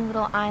 tiny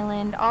little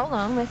island, all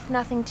alone with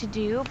nothing to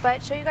do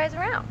but show you guys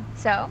around.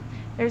 So,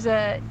 there's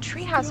a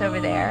treehouse over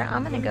there.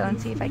 I'm gonna go and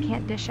see if I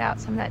can't dish out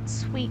some of that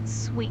sweet,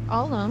 sweet,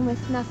 all alone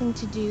with nothing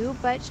to do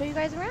but show you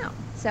guys around.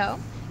 So,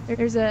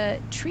 there's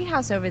a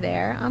treehouse over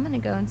there. I'm gonna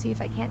go and see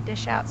if I can't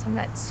dish out some of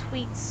that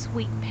sweet,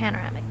 sweet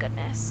panoramic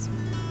goodness.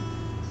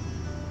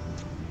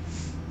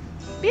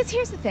 Because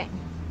here's the thing.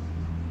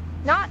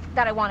 Not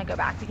that I want to go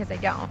back, because I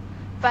don't.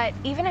 But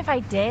even if I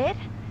did,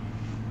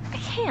 I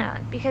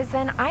can't, because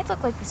then I'd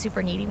look like the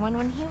super needy one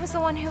when he was the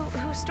one who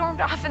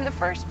stormed off in the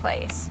first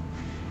place.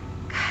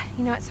 God,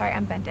 you know what? Sorry,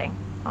 I'm venting.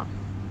 Oh,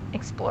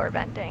 explore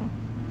venting.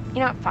 You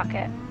know what? Fuck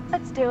it.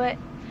 Let's do it.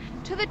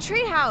 To the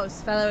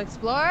treehouse, fellow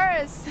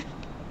explorers.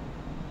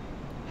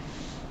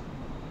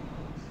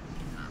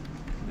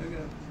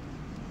 Okay.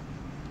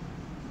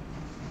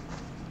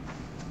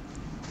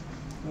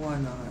 Why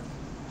not?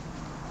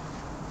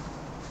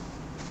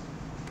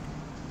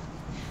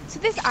 So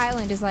this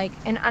island is like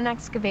an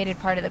unexcavated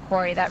part of the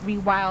quarry that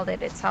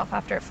rewilded itself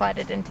after it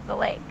flooded into the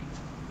lake.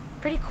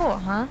 Pretty cool,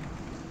 huh?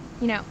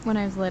 You know, when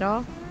I was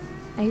little,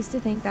 I used to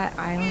think that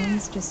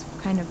islands just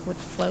kind of would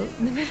float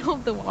in the middle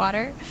of the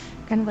water,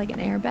 kind of like an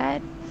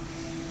airbed.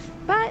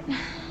 But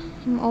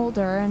I'm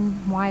older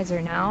and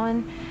wiser now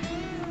and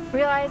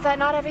realize that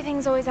not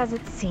everything's always as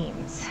it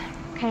seems.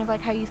 Kind of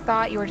like how you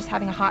thought you were just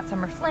having a hot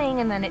summer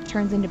fling and then it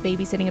turns into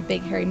babysitting a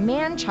big hairy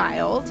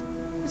man-child.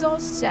 Who's all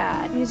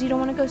sad because you don't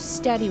want to go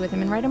steady with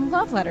him and write him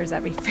love letters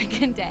every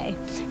freaking day.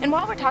 And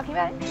while we're talking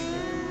about it,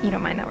 you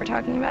don't mind that we're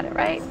talking about it,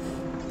 right?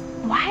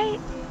 Why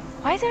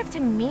is it up to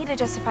me to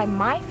justify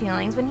my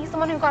feelings when he's the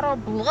one who got all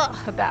blah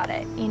about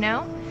it, you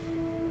know?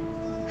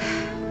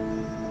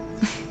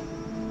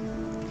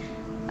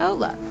 Oh,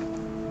 look.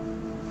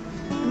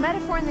 A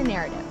metaphor in the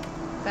narrative.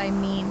 I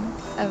mean,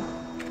 a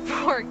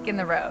fork in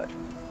the road.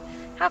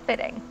 How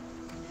fitting.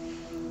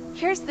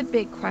 Here's the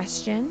big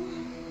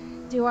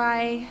question. Do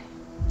I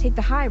take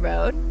the high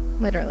road,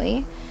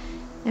 literally,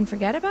 and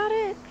forget about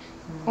it?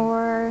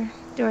 Or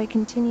do I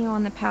continue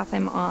on the path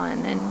I'm on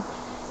and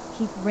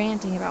keep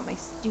ranting about my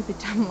stupid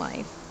dumb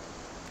life?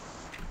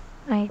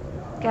 I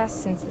guess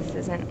since this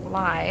isn't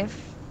live,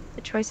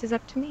 the choice is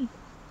up to me.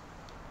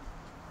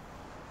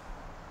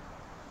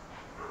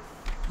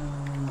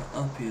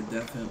 Up here,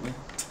 definitely.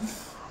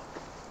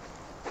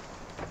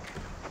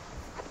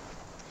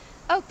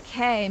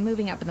 Okay,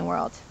 moving up in the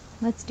world.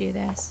 Let's do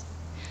this.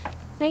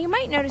 Now you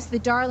might notice the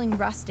darling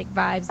rustic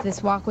vibes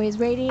this walkway is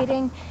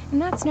radiating, and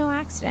that's no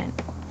accident.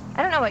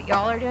 I don't know what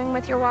y'all are doing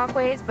with your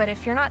walkways, but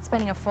if you're not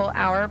spending a full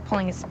hour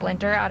pulling a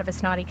splinter out of a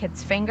snotty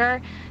kid's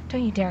finger,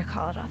 don't you dare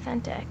call it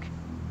authentic.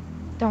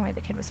 Don't worry,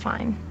 the kid was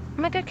fine.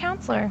 I'm a good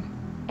counselor,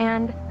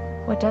 and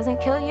what doesn't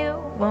kill you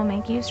will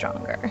make you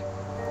stronger.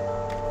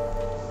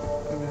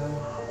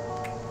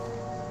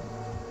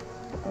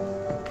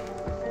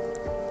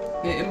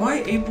 Yeah, am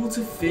I able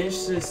to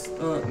finish this,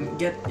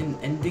 get an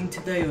ending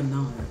today or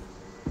not?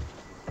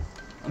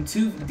 I'm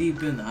too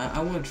deep in. I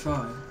want to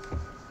try.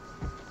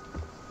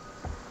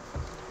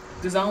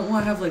 Because I don't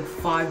want to have like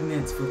 5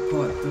 minutes for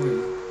part 3.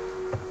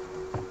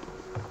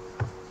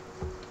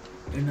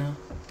 You know?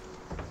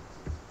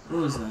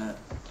 What was that?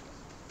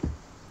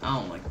 I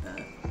don't like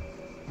that.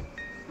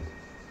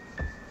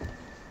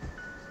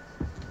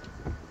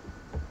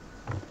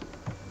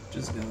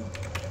 Just go.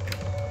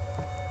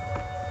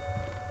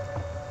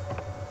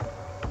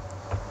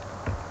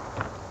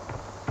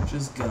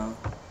 Just go.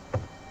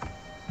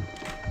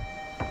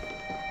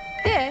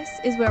 This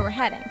is where we're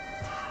heading.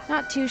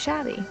 Not too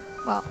shabby.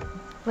 Well,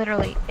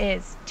 literally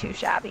is too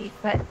shabby,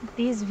 but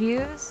these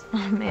views,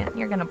 oh man,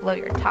 you're gonna blow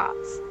your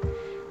tops.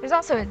 There's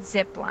also a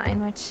zip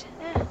line, which,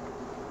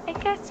 I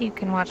guess you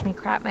can watch me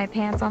crap my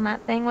pants on that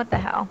thing. What the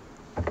hell?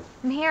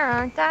 I'm here,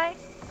 aren't I?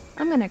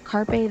 I'm gonna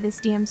carpe this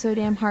DM so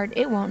damn hard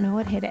it won't know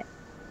what hit it.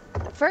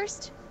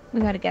 First,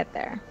 we gotta get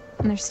there,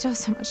 and there's still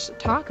so much to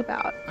talk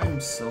about. I'm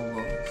so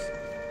lost.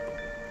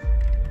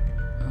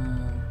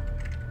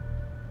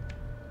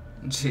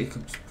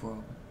 Jacob's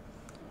problem.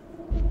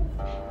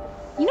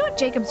 You know what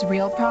Jacob's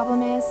real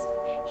problem is?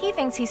 He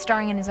thinks he's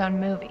starring in his own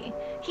movie.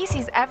 He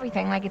sees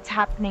everything like it's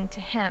happening to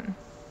him.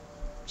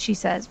 She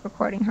says,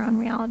 recording her own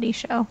reality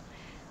show.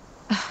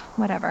 Ugh,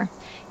 whatever.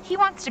 He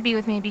wants to be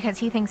with me because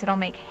he thinks it'll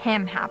make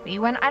him happy,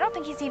 when I don't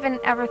think he's even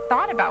ever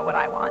thought about what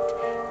I want.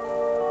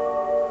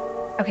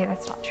 Okay,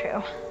 that's not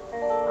true.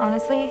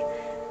 Honestly,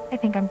 I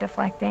think I'm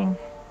deflecting.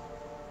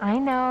 I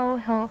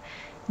know he'll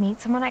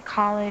meet someone at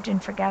college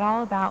and forget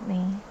all about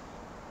me.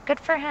 Good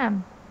for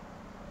him.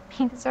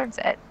 He deserves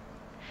it.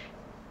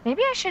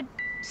 Maybe I should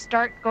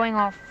start going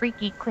all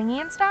freaky,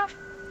 clingy and stuff.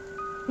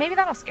 Maybe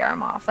that'll scare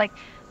him off. Like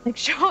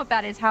show up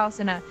at his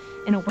house in a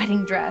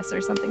wedding dress or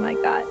something like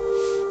that.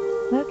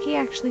 Low-key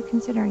actually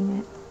considering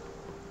it.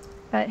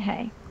 But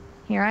hey,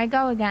 here I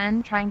go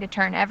again, trying to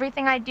turn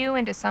everything I do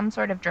into some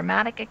sort of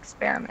dramatic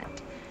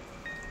experiment.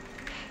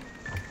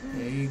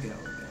 There you go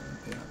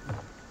again.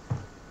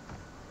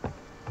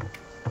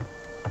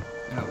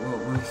 Yeah. Well,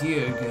 we're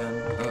here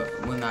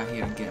again. We're not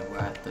here again. We're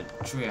at the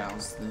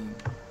treehouse thing.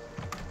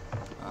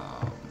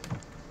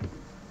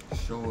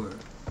 Sure.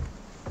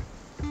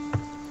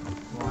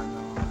 Why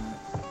not?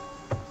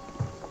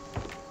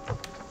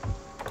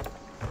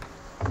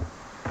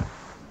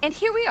 And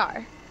here we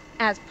are,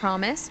 as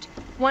promised,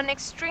 one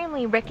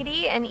extremely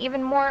rickety and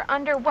even more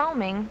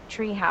underwhelming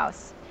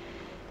treehouse.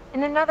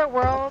 In another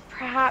world,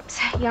 perhaps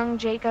young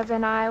Jacob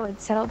and I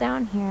would settle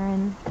down here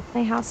and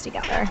play house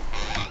together.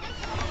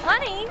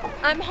 Honey,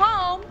 I'm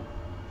home.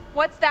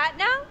 What's that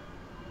now?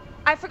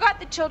 I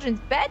forgot the children's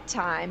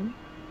bedtime.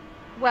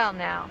 Well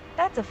now,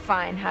 that's a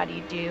fine how do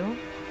you do.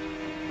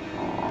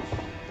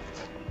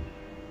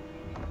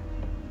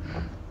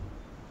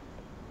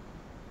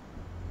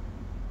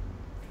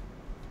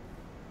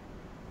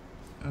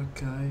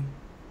 Okay.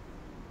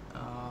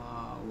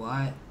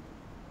 What?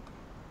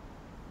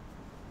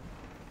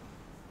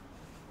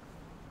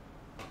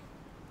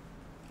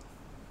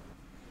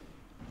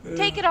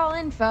 Take it all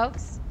in,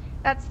 folks.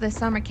 That's the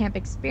summer camp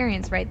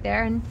experience right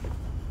there, and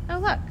oh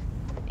look.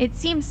 It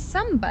seems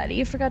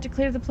somebody forgot to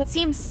clear the place.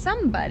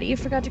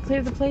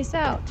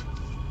 Out.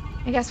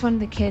 I guess one of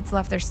the kids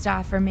left their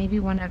stuff, or maybe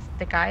one of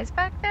the guys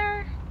back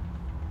there.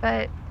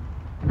 But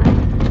I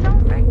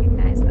don't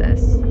recognize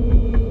this.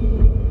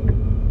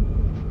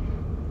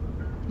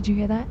 Did you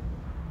hear that?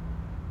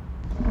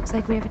 Looks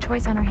like we have a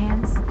choice on our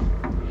hands.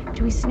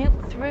 Do we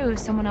snoop through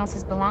someone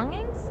else's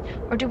belongings,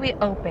 or do we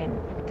open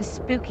the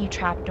spooky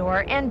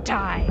trapdoor and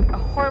die a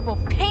horrible,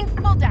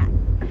 painful death?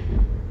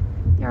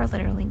 There are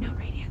literally no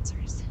right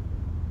answers.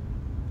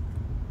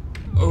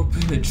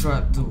 Open the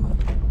trapdoor.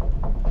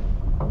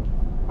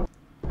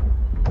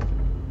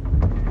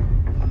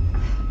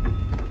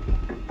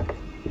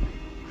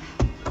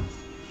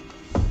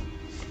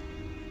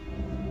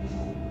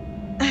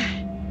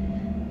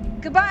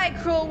 Goodbye,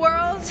 cruel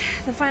world.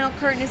 The final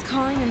curtain is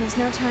calling, and there's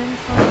no time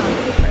for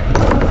paper.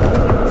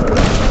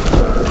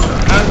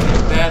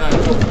 Okay, bad idea.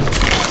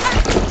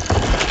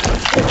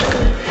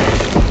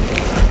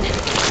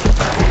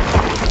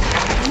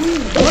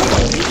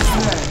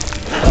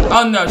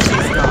 Oh no,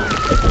 she's gone.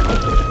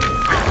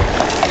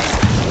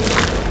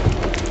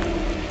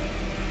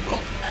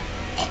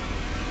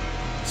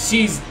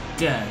 She's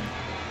dead.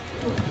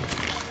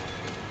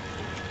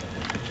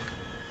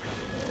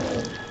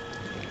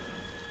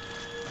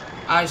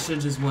 I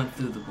should just went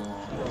through the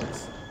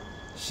belongings.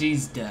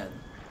 She's dead.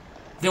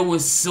 There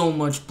was so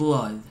much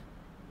blood.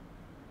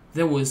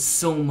 There was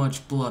so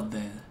much blood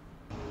there.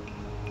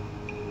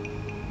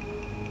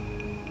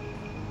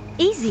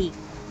 Easy.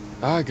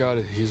 I got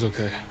it. He's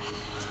okay.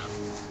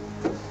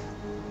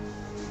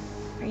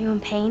 Are you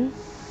in pain?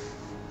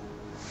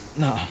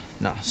 No,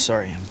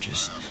 sorry.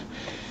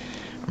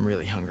 I'm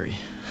really hungry.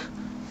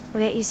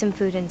 We'll get you some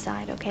food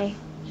inside, okay?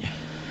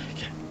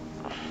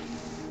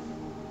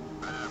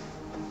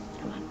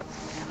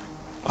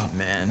 Oh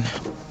man,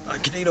 I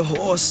can eat a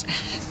horse.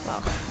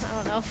 Well, I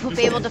don't know if we'll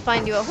be able to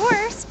find you a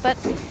horse, but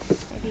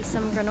maybe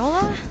some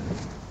granola?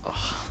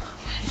 Oh,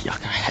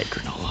 yuck, I hate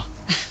granola.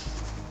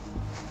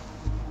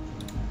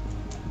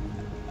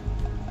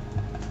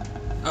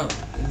 Oh,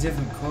 a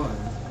different card.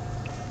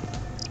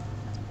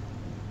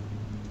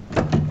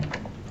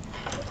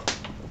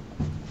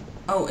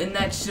 Oh, and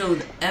that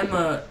showed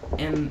Emma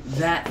and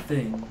that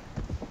thing.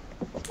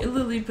 It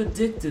literally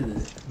predicted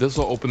it. This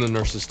will open the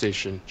nurse's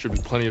station. Should be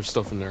plenty of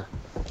stuff in there.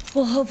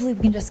 Well, hopefully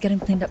we can just get him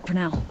cleaned up for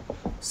now.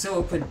 So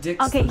it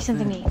predicts. I'll get you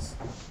something to eat.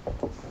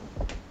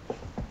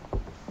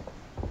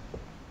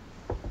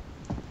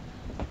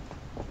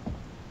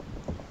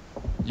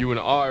 You and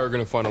I are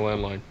gonna find a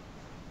landline.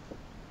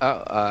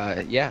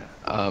 Oh, yeah.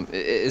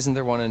 Isn't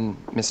there one in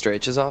Mr.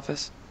 H's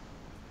office?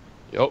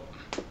 Yup.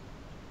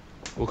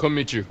 We'll come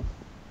meet you.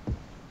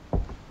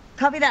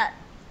 Copy that.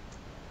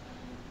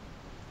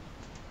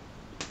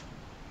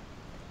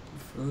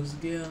 Froze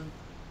again.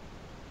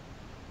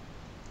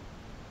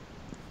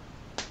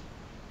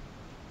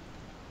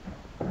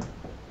 There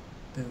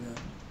we go.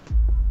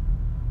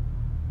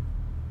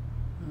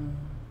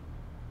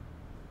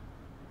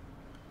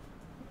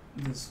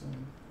 This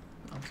one.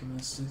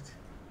 Optimistic.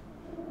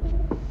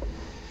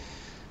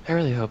 I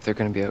really hope they're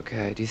gonna be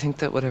okay. Do you think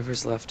that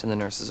whatever's left in the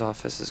nurse's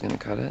office is gonna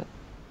cut it?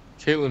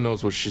 Caitlin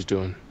knows what she's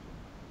doing.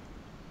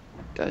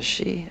 Does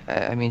she?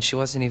 I mean, she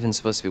wasn't even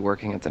supposed to be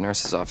working at the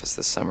nurse's office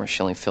this summer.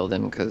 She only filled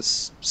in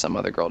because some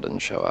other girl didn't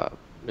show up.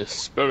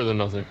 It's better than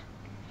nothing.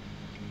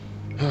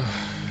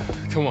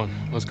 Come on,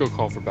 let's go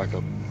call for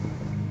backup.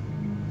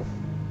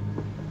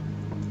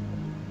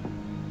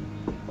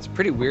 It's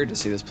pretty weird to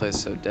see this place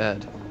so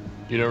dead.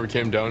 You never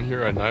came down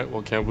here at night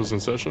while camp was in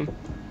session?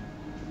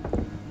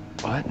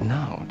 What?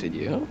 No, did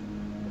you?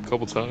 A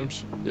couple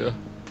times, yeah.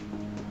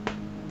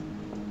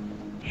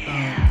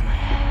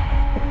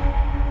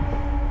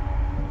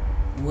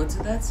 What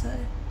did that say?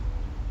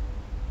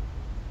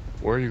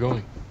 Where are you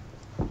going?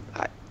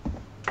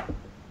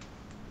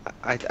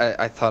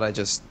 I thought I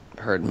just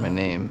heard my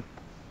name.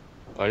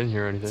 I didn't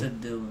hear It anything.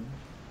 said Dylan.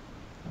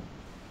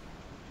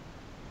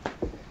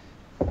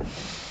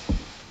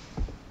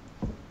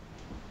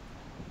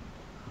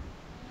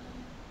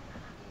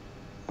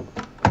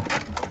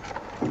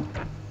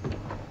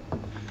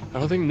 I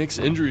don't think Nick's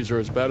injuries are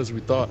as bad as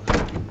we thought.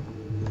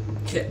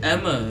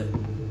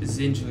 Emma's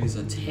injuries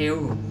are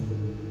terrible.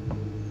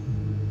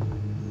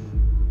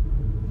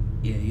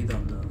 Yeah, you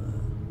don't know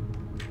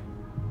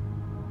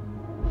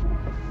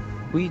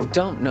that. We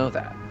don't know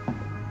that.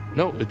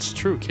 No, it's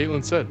true.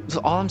 Caitlin said.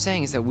 So all I'm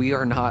saying is that we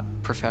are not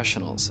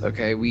professionals,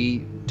 okay? We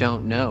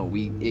don't know.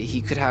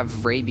 He could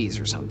have rabies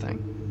or something.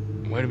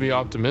 Way to be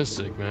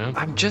optimistic, man.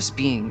 I'm just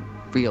being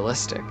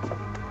realistic.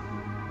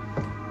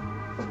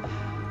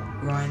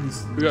 Ryan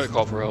is. We gotta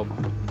call for help.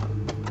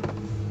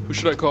 Who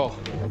should I call?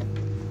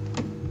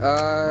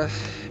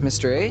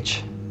 Mr.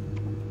 H?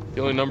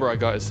 The only number I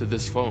got is to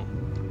this phone.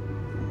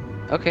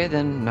 Okay,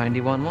 then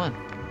 911.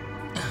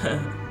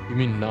 You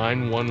mean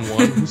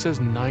 911? Who says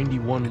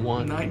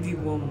 911?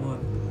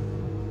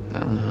 911. I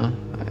don't know.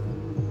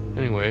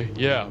 Anyway,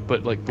 yeah,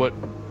 but like, what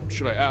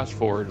should I ask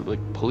for?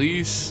 Like,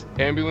 police?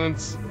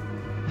 Ambulance?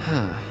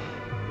 Huh.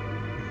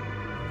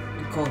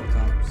 You call the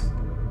cops.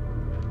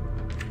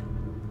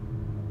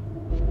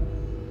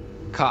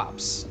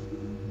 Cops.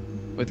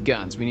 With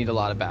guns. We need a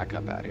lot of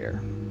backup out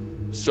here.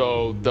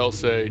 So they'll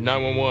say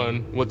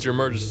 911, what's your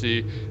emergency?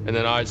 And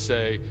then I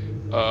say,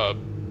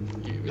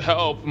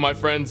 help, my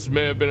friends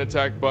may have been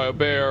attacked by a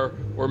bear,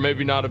 or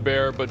maybe not a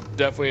bear, but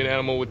definitely an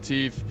animal with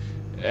teeth,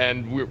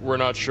 and we're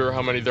not sure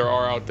how many there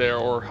are out there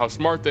or how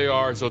smart they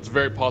are, so it's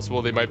very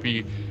possible they might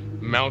be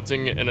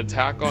mounting an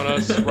attack on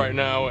us right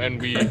now, and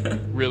we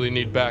really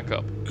need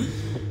backup.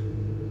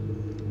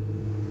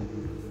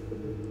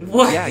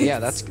 What? Yeah,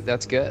 that's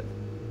good.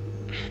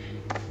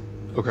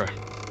 Okay.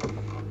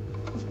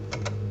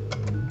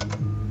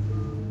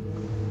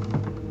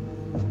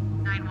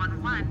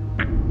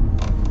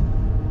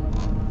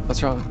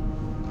 What's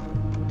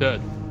wrong?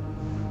 Dead.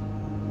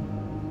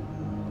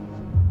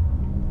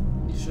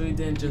 You sure you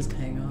didn't just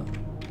hang up?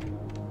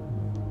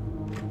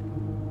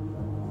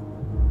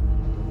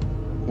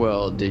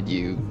 Well, did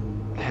you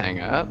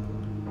hang up?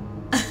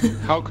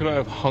 How could I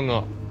have hung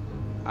up?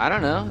 I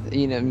don't know.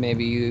 You know,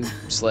 maybe you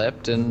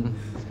slipped and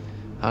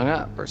hung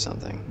up or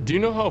something. Do you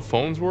know how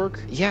phones work?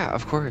 Yeah,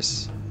 of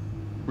course.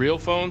 Real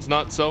phones,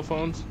 not cell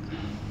phones?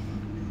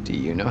 Do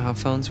you know how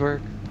phones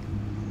work?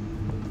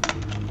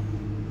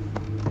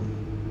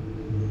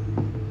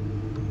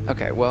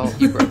 Okay, well,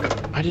 you broke it.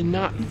 I did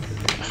not.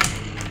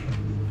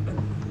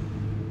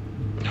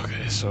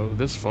 Okay, so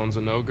this phone's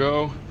a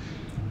no-go.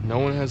 No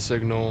one has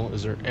signal.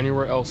 Is there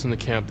anywhere else in the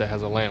camp that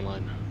has a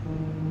landline?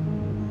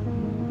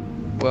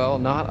 Well,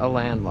 not a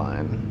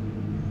landline.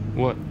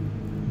 What?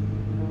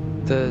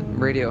 The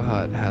radio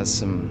hut has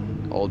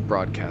some old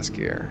broadcast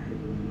gear.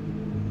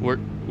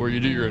 Where you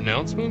do your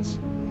announcements?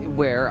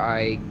 Where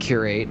I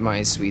curate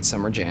my sweet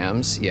summer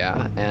jams,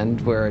 yeah, and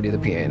where I do the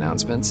PA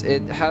announcements.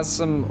 It has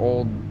some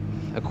old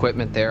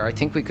equipment there. I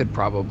think we could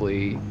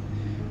probably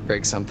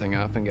rig something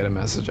up and get a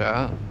message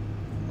out.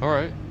 All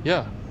right,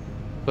 yeah.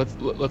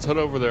 Let's head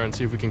over there and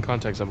see if we can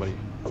contact somebody.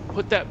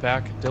 Put that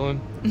back, Dylan.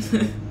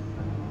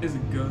 Is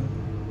it good?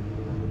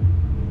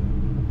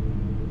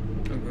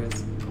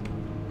 Congrats.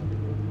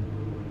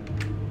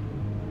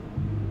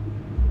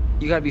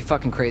 You gotta be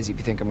fucking crazy if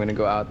you think I'm gonna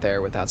go out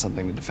there without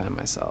something to defend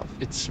myself.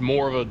 It's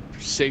more of a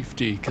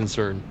safety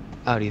concern.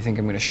 Oh, do you think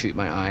I'm gonna shoot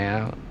my eye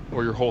out?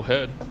 Or your whole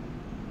head.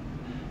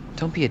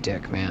 Don't be a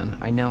dick, man.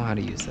 I know how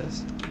to use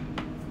this.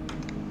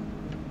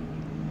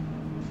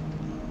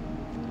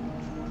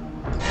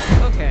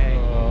 Okay.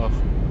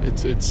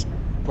 It's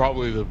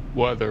probably the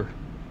weather.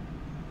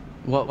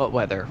 What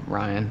weather,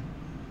 Ryan?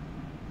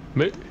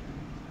 Maybe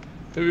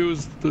it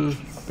was the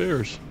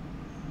bears.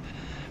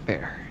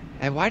 bear.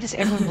 And why does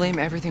everyone blame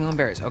everything on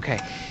bears? Okay,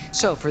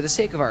 so for the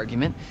sake of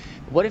argument,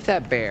 what if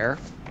that bear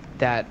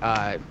that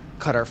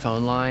cut our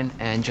phone line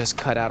and just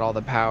cut out all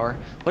the power,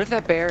 what if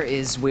that bear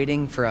is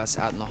waiting for us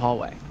out in the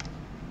hallway?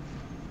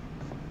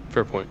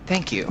 Fair point.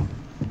 Thank you.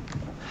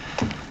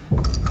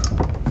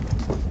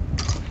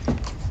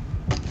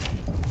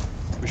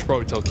 We should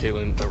probably tell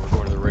Caitlin that we're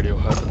going to the radio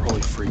hut. They're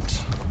probably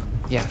freaks.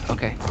 Yeah,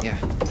 okay, yeah,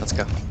 let's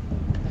go.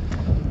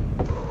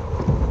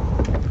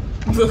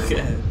 Look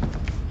at it.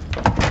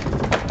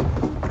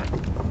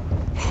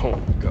 Oh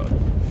my god.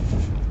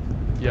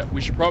 Yeah,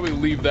 we should probably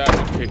leave that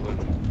with Caitlin.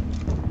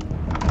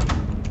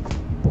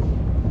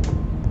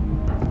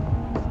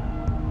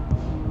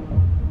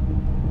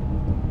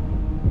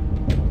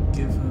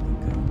 Give her the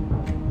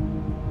gun.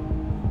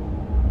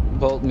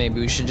 Well, maybe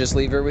we should just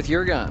leave her with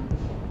your gun.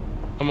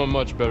 I'm a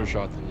much better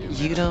shot than you.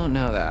 You don't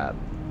know that,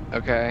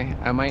 okay?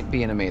 I might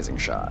be an amazing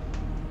shot.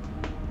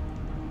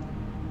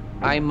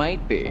 I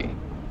might be.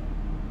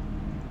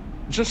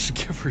 Just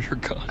give her your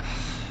gun.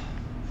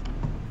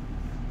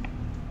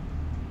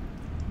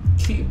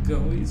 Keep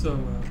going, he's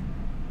alright.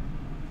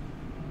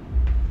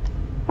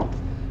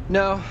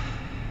 No,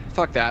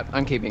 fuck that,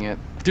 I'm keeping it.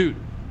 Dude,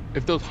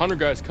 if those hunter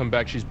guys come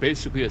back, she's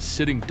basically a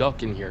sitting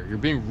duck in here. You're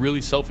being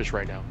really selfish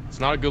right now. It's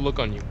not a good look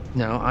on you.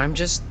 No, I'm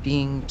just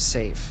being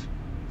safe.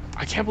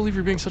 I can't believe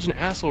you're being such an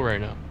asshole right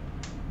now.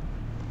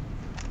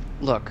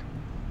 Look,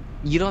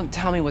 you don't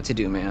tell me what to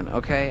do, man,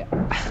 okay?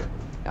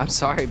 I'm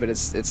sorry, but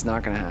it's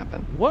not gonna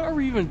happen. What are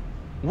we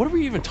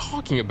even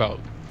talking about?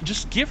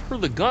 Just give her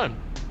the gun.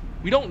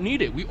 We don't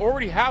need it. We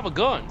already have a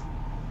gun.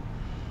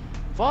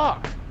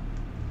 Fuck.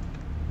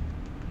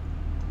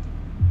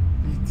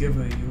 Give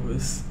her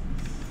yours.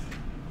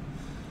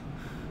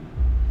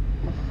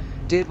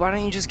 Dude, why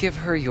don't you just give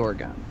her your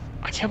gun?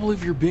 I can't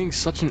believe you're being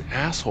such an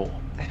asshole.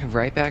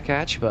 Right back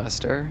at you,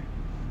 Buster.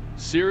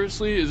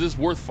 Seriously? Is this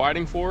worth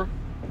fighting for?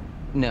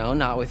 No,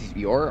 not with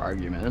your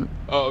argument.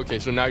 Oh, okay,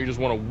 so now you just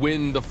want to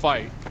win the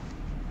fight.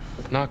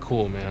 Not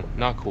cool, man.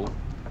 Not cool.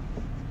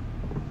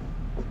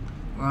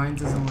 Ryan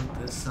doesn't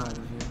like this side of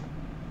you.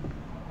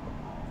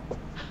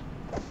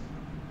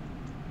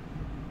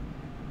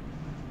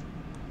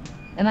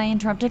 Am I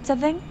interrupting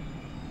something?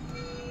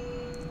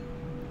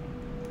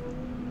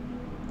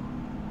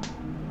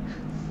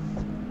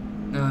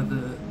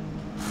 The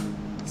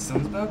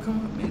sun's about to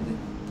come up, maybe?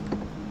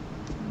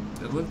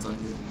 It looks like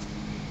it.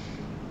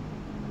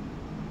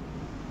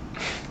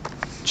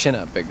 Chin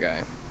up, big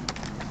guy.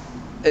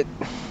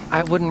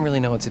 I wouldn't really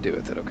know what to do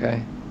with it,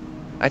 okay?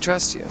 I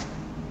trust you.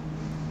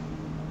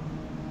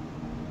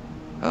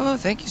 Oh,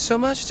 thank you so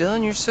much,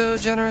 Dylan. You're so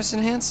generous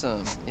and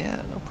handsome.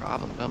 Yeah, no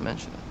problem. Don't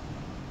mention it.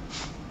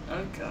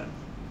 Okay.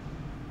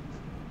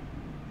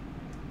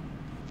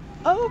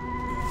 Oh!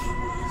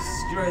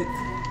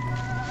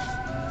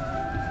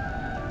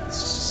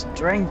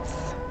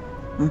 Strength.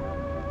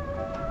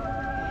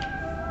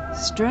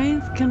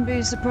 Strength can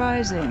be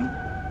surprising.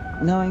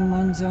 Knowing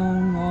one's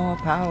own raw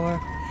power,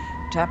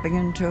 tapping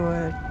into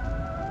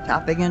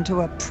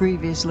a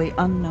previously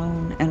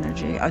unknown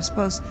energy. I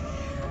suppose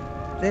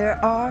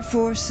there are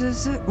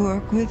forces at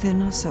work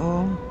within us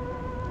all.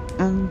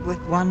 And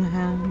with one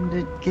hand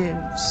it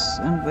gives,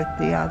 and with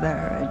the other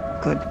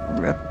it could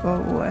rip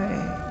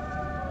away.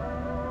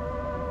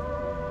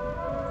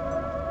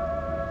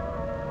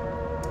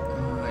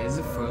 Is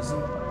it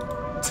frozen?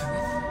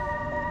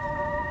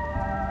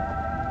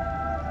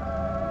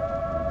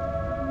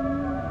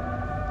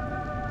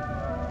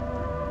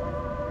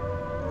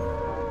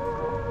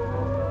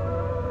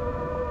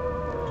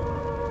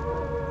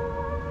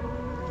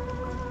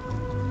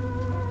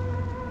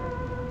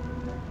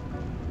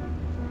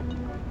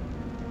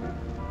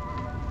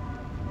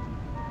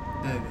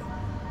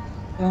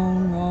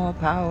 Own raw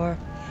power,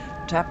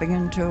 tapping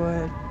into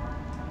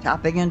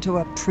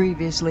a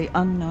previously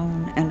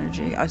unknown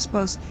energy. I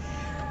suppose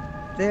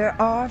there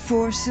are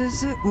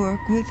forces at work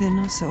within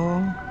us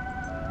all,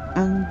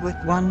 and with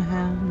one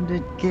hand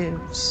it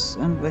gives,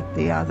 and with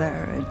the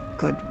other it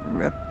could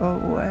rip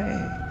away.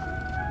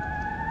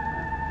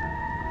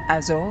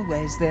 As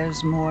always,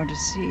 there's more to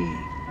see,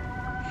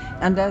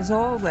 and as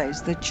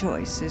always, the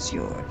choice is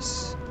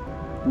yours.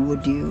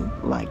 Would you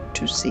like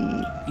to see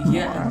more?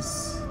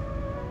 Yes.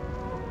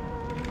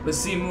 Let's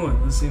see more.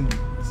 Let's see more.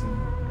 Let's see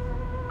more.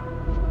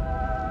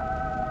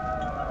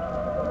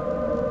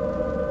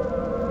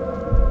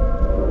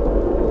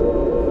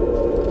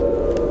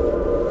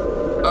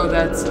 Oh,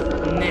 that's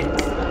Nick.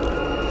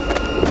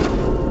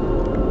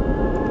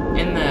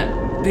 And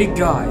that big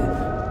guy.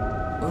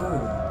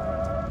 Oh.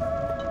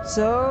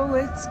 So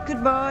it's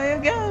goodbye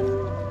again.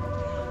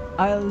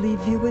 I'll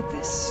leave you with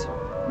this.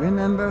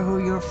 Remember who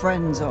your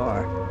friends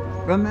are.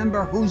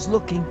 Remember who's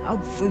looking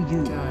out for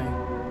you.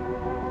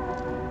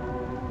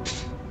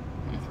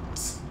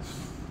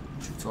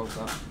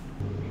 Okay.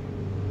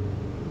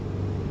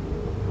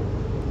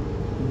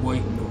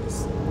 White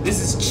noise. This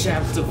is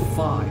chapter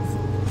 5.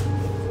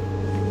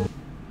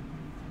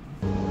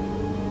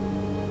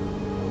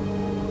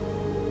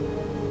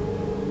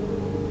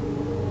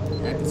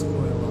 Heck is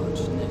Quarry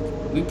Lodge, Nick.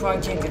 We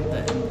probably can't get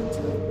that ending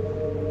today.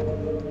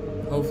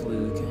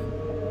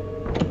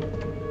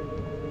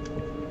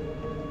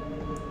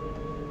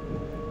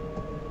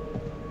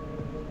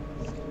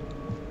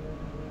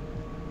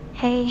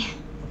 Hey,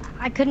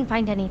 I couldn't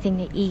find anything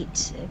to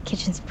eat. The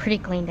kitchen's pretty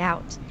cleaned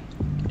out.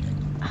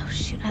 Oh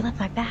shoot, I left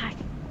my bag.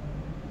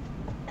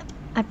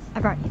 I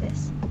brought you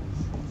this.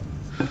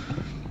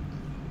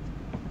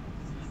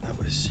 That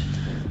was...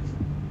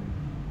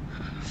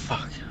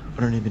 Fuck.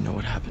 I don't even know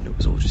what happened. It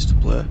was all just a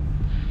blur.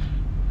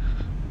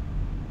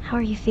 How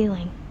are you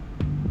feeling?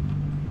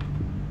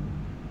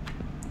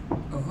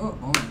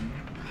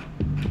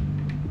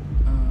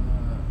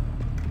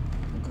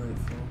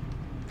 Grateful.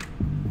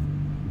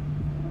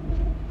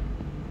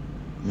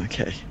 I'm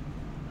okay.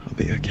 I'll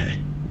be okay.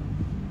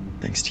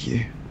 Thanks to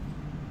you.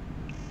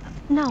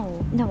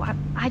 No,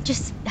 I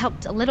just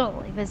helped a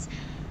little. It was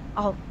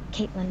all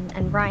Caitlin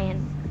and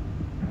Ryan.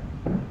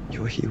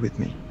 You're here with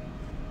me.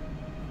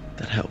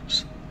 That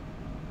helps.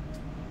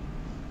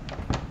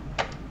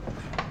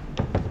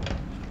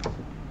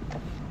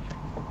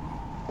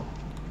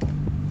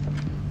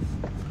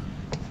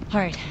 All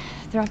right,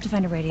 they're off to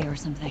find a radio or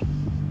something.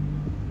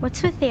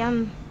 What's with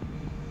the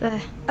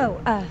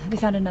we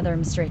found another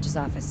in Mr. H's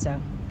office, so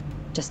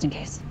just in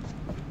case.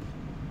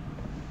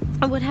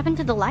 What happened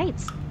to the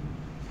lights?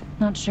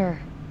 Not sure.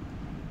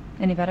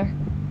 Any better?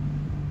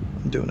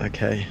 I'm doing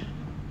okay.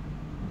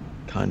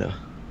 Kinda.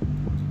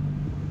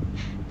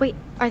 Wait,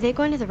 are they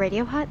going to the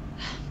radio hut?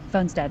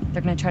 Phone's dead.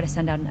 They're gonna try to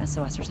send out an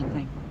SOS or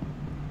something.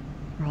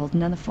 We're holding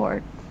down the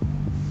fort.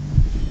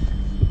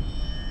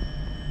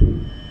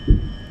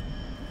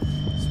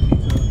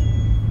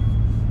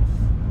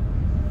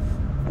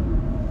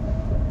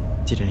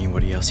 Did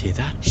anybody else hear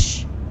that?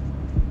 Shh.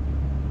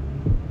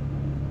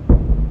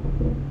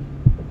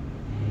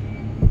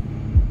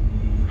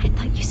 I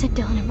thought you said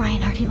Dylan and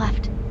Ryan already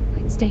left.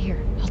 Wait, stay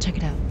here. I'll check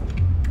it out.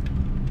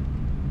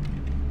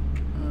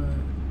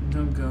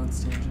 Don't go,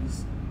 it's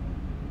dangerous.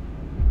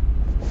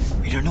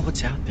 We don't know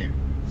what's out there.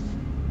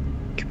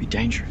 It could be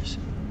dangerous.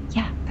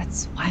 Yeah,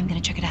 that's why I'm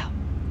gonna check it out.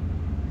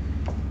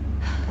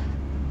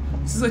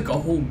 This is like a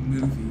whole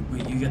movie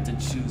where you get to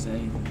choose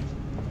anything.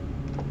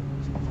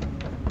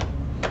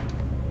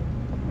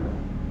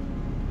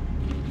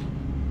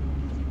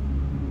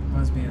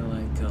 Reminds me of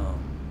like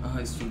a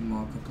high school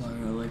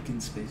Markiplier, or like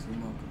in space with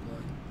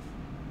Markiplier.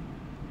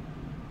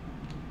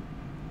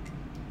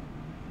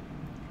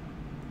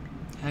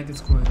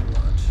 Hackett's Quarry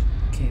watch.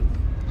 Caitlin.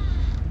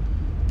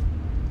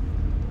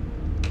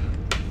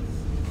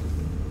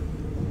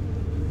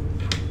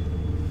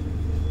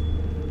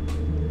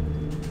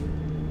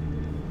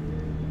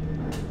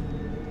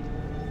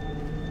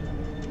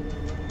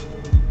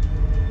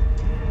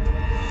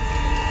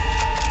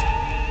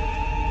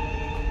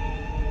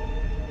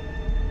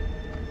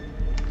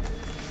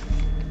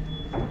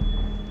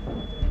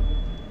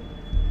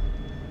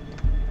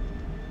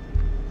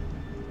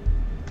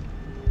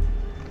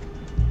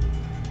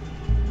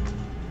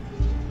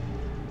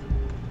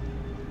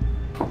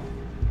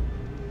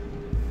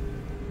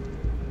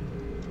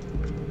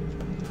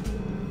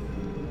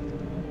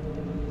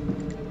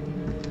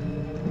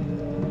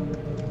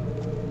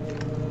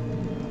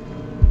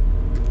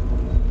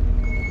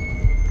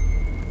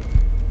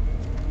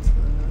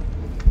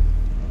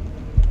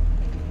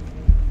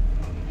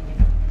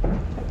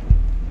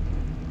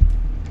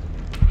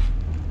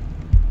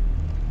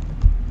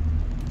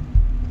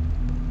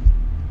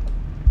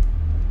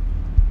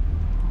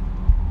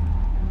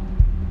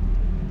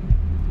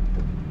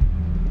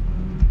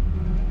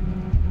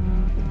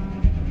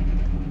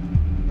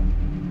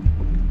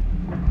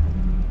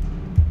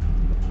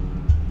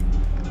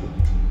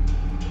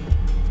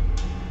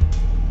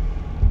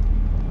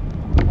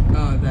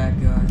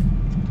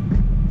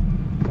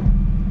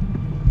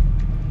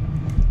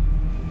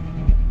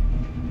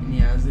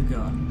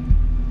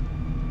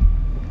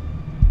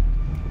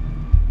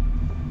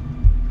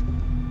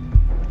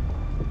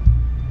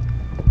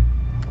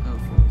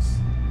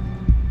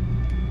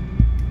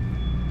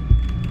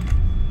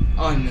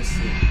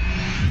 Honestly.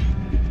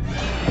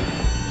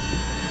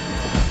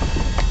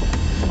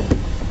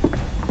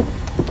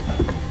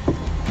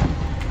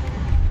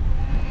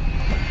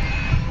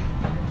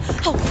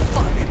 Oh,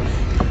 fuck!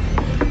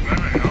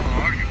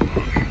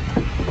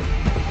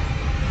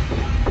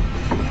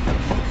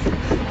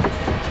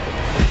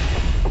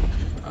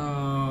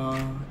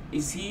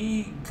 Is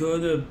he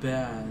good or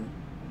bad?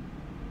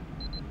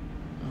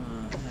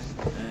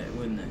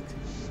 What next?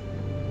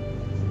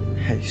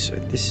 Hey, so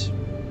this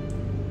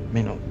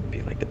may not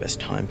be like the best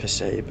time per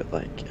se, but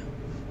like...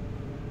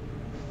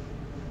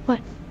 What?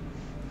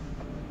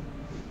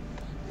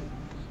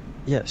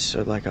 Yeah,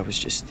 so like I was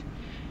just,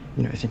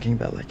 you know, thinking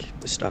about like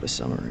the start of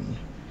summer and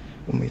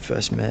when we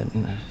first met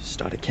and the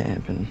start of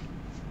camp and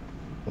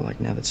well,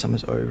 like now that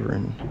summer's over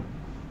and,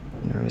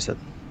 you know, is that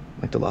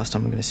like the last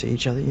time we're gonna see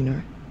each other, you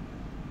know?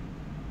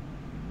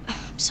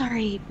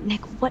 Sorry,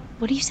 Nick, what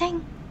are you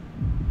saying?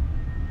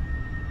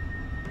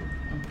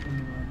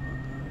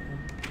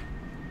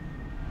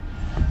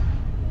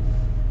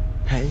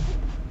 Hey,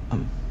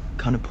 I'm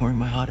kind of pouring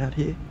my heart out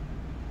here.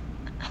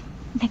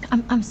 Nick,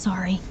 I'm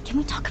sorry. Can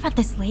we talk about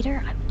this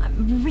later?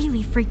 I'm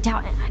really freaked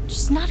out and it's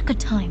just not a good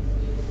time.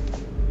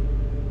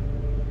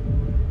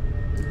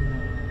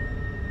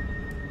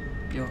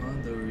 Your heart?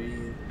 to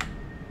read.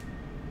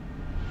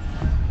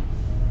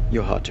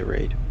 You're hard to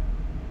read.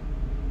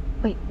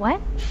 Wait,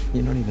 what?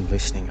 You're not even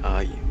listening,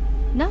 are you?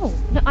 No,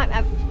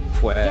 I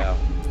Wow. Yeah.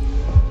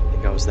 I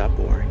think I was that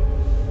boring.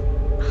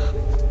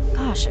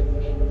 Gosh,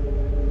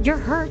 you're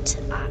hurt.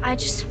 I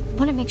just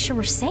want to make sure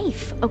we're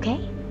safe, okay?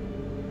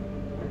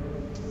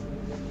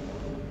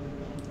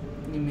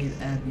 You made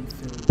Abby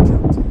feel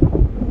guilty.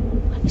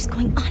 What is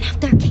going on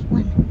out there,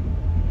 Caitlin?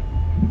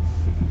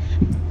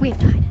 We have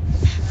died.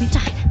 We've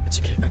died. It's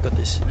okay, I got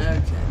this.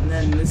 Okay, and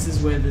then this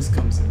is where this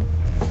comes in.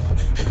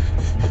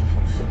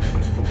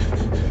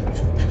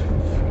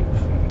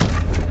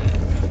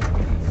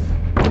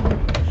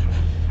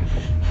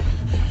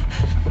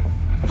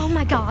 Oh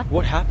my god.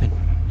 What happened?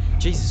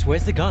 Jesus,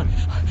 where's the gun?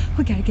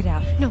 We gotta get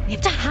out. No, we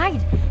have to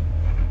hide.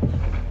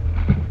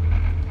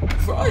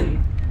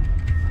 Run!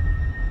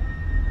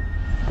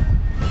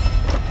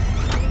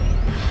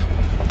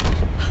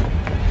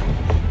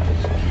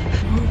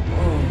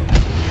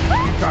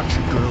 Got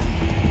you, girl.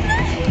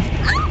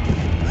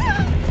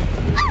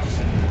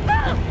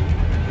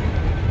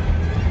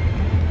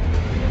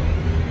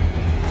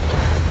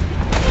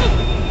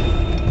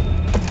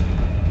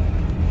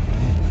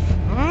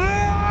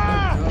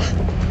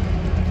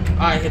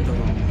 I hit the wrong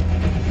one.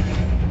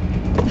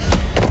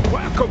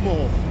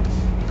 Whack-a-mole!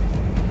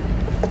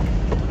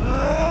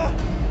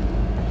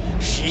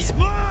 She's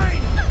mine!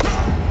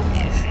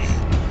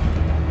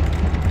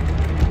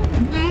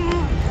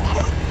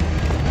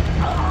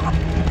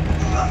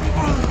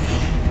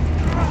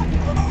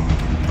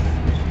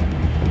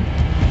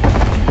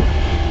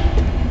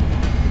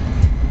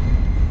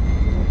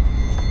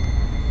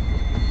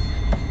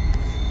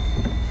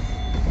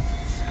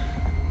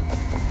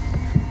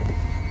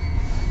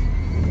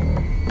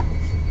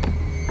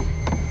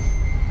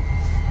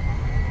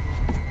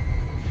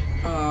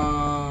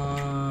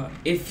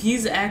 If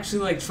he's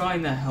actually like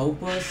trying to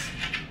help us,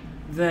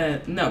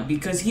 then no,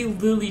 because he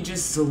literally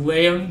just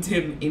slammed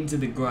him into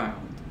the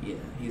ground. Yeah,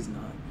 he's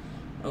not.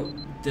 Oh,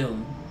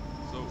 Dylan.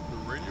 So the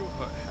radio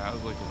hut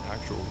has like an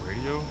actual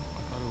radio? I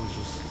thought it was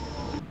just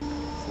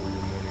for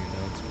your morning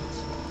announcements.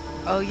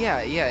 Oh yeah.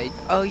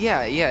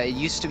 It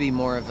used to be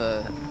more of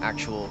a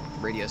actual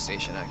radio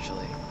station,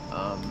 actually.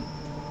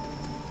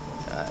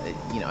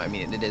 You know, I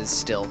mean, it is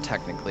still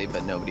technically,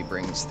 but nobody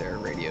brings their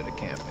radio to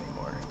camp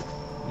anymore.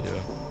 Yeah.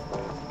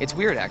 It's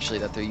weird, actually,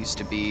 that there used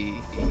to be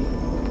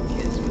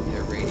kids with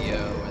their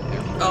radio and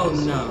their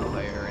no.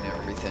 player and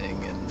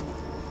everything, and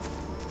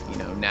you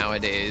know,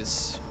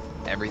 nowadays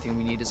everything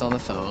we need is on the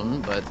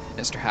phone. But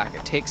Mr.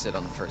 Hackett takes it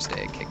on the first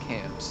day at Kick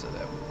Camp, so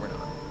that we're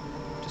not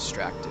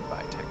distracted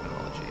by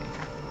technology.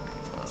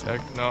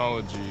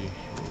 Technology,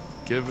 it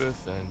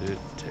giveth and it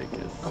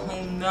taketh.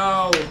 Oh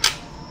no!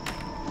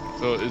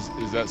 So is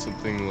that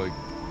something like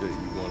that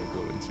you want to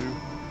go into?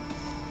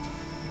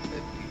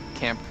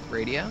 Camp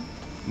radio?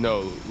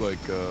 No,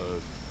 like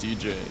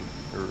DJing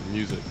or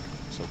music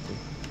or something.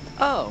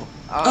 Oh.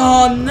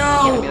 Oh no!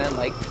 Yeah, I mean, I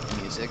like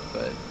music,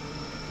 but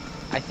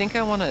I think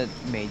I want to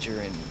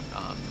major in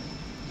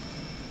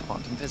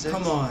quantum physics.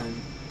 Come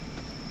on.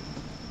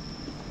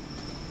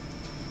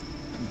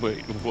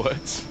 Wait,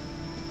 what?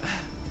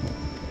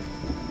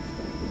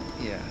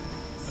 Yeah.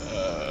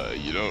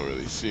 You don't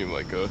really seem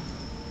like a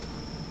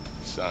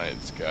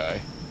science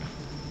guy.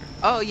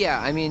 Oh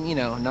yeah, I mean, you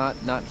know,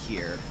 not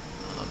here.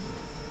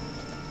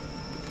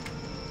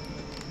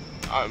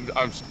 I'm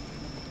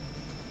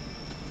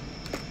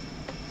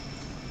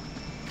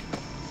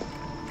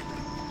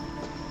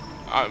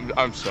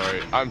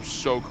sorry. I'm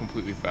so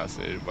completely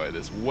fascinated by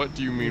this. What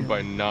do you mean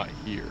by not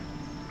here?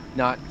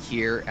 Not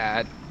here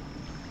at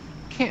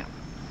camp.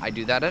 I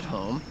do that at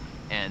home,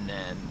 and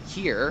then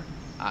here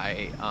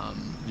I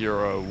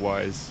You're a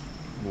wise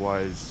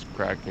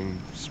cracking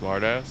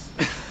smartass.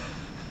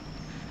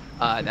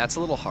 That's a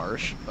little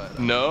harsh, but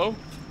No?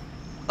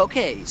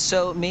 Okay,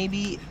 so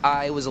maybe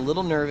I was a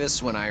little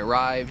nervous when I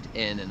arrived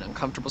in an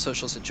uncomfortable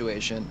social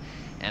situation,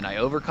 and I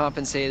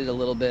overcompensated a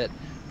little bit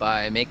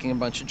by making a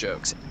bunch of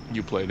jokes.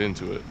 You played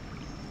into it.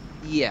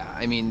 Yeah,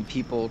 I mean,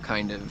 people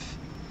kind of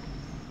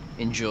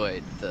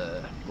enjoyed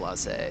the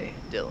blasé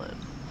Dylan.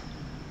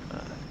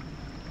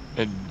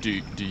 And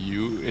do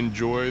you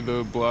enjoy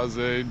the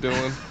blasé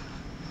Dylan?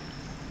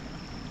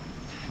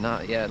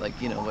 Not yet,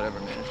 like, you know, whatever,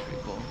 man, it's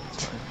pretty cool.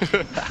 It's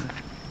fine.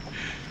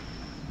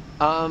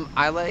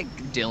 I like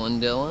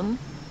Dylan.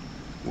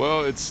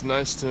 Well, it's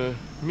nice to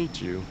meet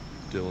you,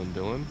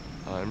 Dylan.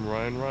 I'm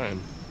Ryan.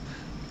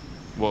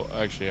 Well,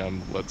 actually,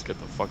 let's get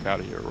the fuck out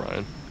of here,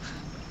 Ryan.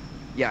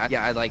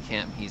 Yeah, I like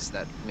him.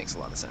 That makes a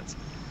lot of sense.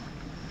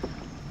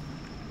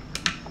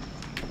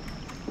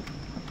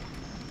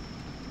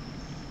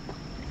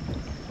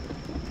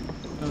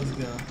 Let's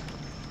go.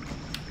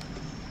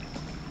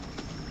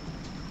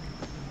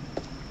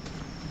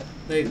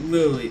 Like,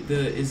 literally,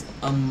 there is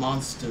a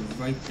monster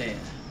right there.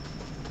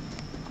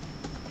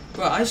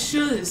 Bro, I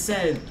should have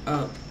said,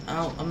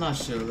 I'm not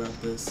sure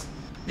about this.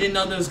 Didn't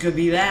know there was gonna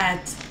be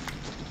that.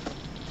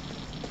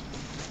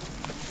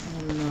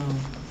 Oh no.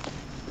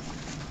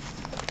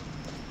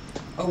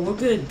 Oh, we're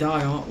gonna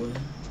die, aren't we?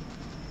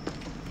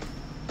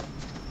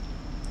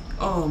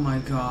 Oh my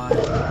god.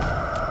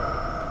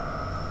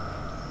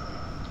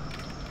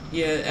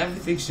 Yeah,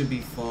 everything should be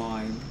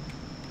fine.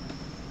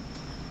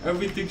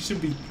 Everything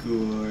should be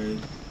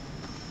good.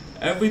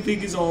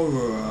 Everything is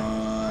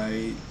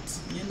alright.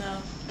 You know?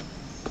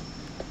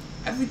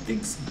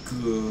 Everything's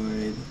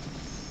good.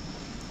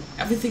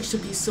 Everything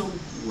should be so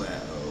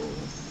well.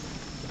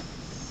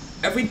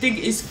 Everything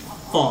is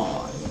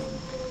fine.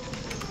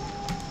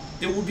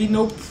 There will be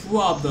no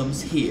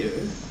problems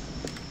here.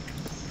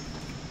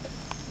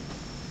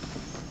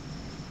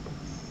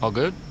 All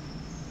good?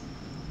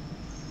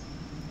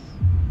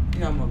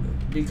 Yeah, I'm all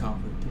good. Be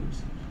confident,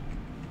 please.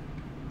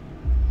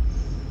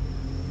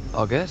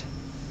 All good?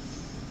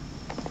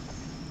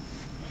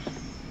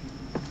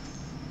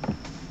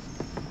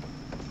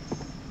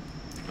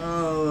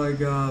 Oh my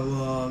god,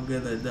 well, I'm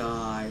gonna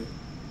die.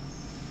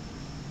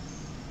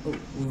 Oh,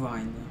 we're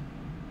fine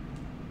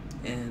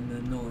now. And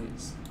the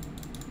noise.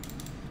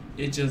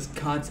 It just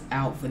cuts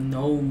out for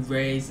no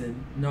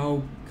reason.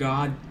 No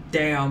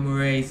goddamn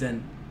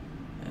reason.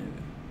 Anyway.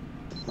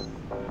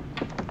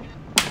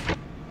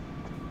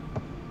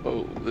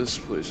 Oh, this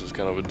place is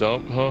kind of a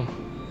dump, huh?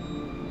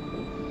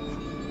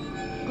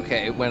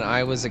 Okay, when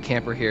I was a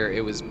camper here,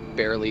 it was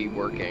barely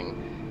working.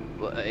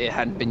 It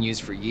hadn't been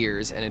used for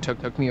years, and it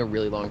took me a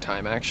really long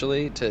time,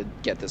 actually, to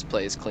get this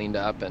place cleaned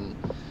up and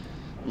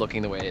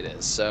looking the way it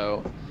is.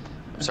 So,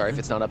 I'm sorry if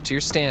it's not up to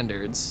your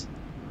standards,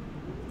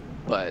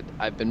 but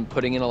I've been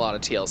putting in a lot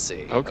of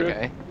TLC.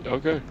 Okay.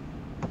 Okay.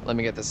 Let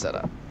me get this set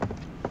up.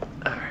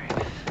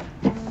 Alright.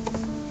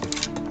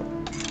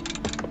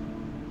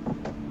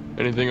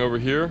 Anything over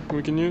here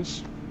we can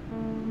use?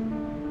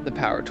 The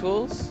power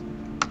tools?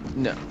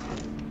 No.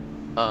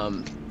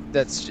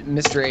 That's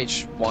Mr.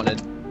 H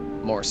wanted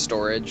more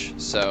storage,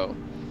 so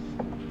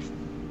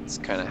it's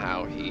kind of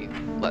how he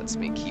lets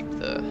me keep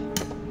the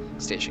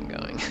station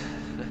going.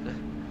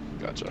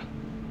 Gotcha.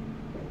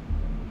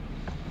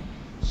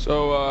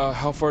 So,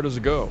 how far does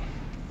it go?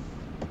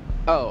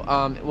 Oh,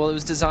 well, it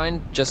was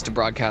designed just to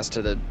broadcast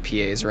to the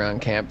PAs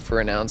around camp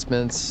for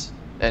announcements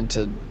and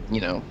to,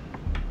 you know,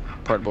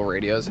 portable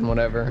radios and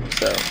whatever,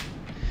 so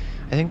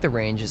I think the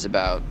range is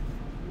about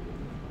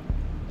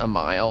a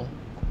mile.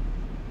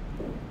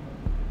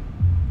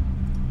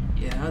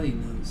 Yeah, how do you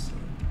know this stuff?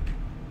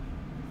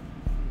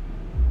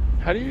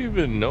 How do you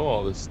even know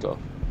all this stuff?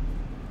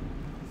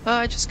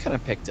 I just kind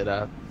of picked it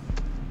up.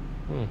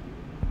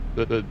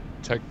 The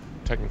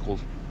technical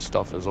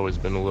stuff has always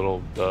been a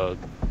little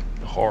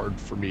hard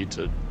for me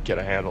to get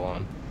a handle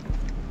on.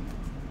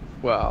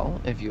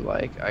 Well, if you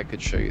like, I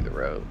could show you the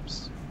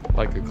ropes.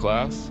 Like a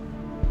class?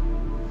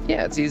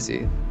 Yeah, it's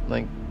easy.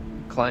 Like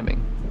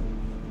climbing.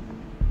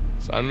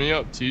 Sign me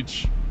up,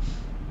 teach.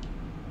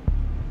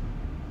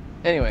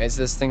 Anyways,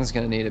 this thing's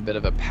gonna need a bit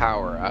of a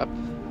power up,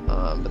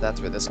 but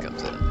that's where this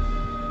comes in.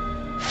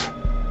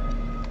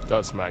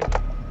 Dust magnet.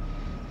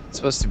 It's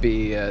supposed to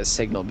be a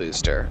signal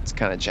booster. It's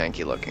kind of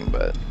janky looking,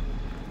 but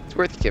it's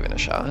worth giving a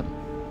shot.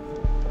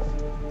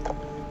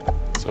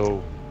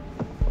 So,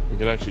 we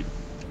can actually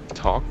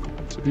talk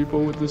to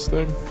people with this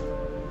thing?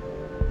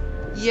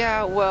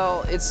 Yeah,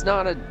 well, it's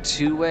not a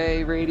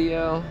two-way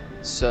radio,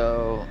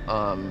 so,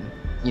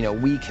 you know,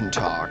 we can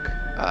talk,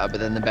 but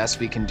then the best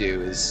we can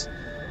do is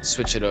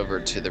switch it over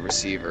to the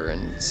receiver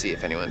and see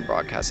if anyone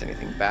broadcasts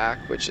anything back,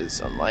 which is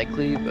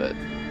unlikely, but...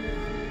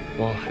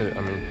 Well,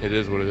 I mean, it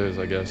is what it is,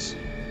 I guess.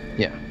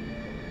 Yeah.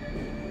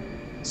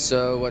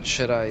 So, what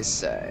should I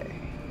say?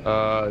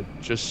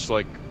 Just,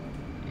 like,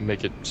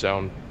 make it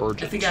sound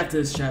urgent. I think after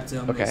this chapter,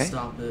 I'm Okay. gonna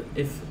stop it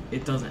if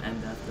it doesn't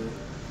end after.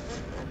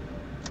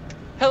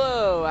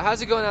 Hello,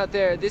 how's it going out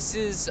there? This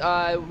is,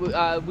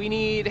 we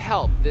need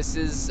help. This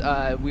is,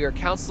 we are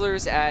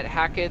counselors at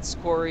Hackett's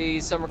Quarry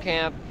Summer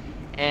Camp,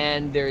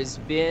 and there's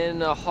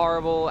been a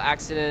horrible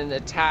accident,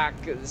 attack,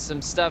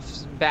 some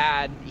stuff's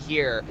bad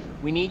here.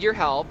 We need your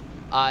help.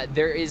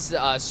 There is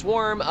a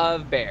swarm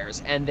of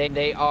bears, and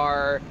they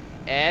are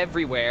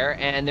everywhere,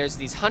 and there's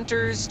these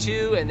hunters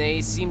too, and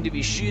they seem to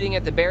be shooting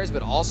at the bears,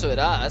 but also at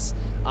us,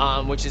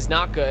 which is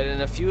not good,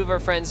 and a few of our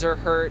friends are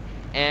hurt,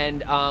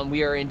 and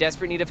we are in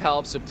desperate need of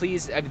help, so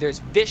please, there's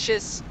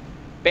vicious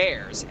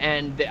bears,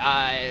 and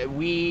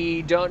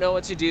we don't know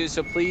what to do,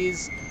 so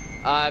please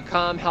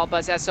come help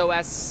us.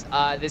 SOS.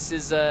 This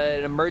is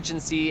an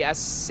emergency.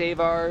 Save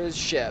our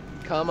ship.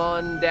 Come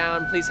on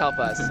down. Please help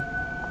us.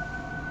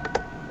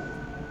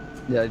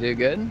 Did I do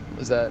good?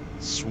 Was that...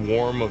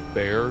 Swarm of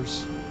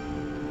bears?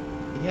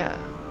 Yeah.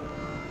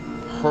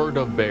 Herd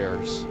of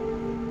bears.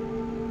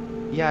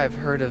 Yeah, I've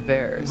heard of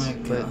bears. Oh my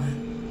god.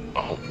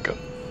 Oh my god.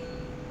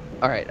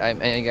 Alright,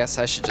 I guess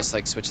I should just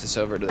like switch this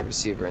over to the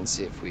receiver and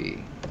see if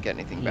we get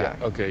anything back.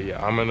 Yeah, okay,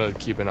 yeah. I'm gonna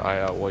keep an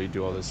eye out while you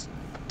do all this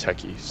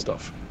techie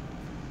stuff.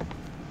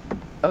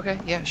 Okay,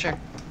 yeah, sure.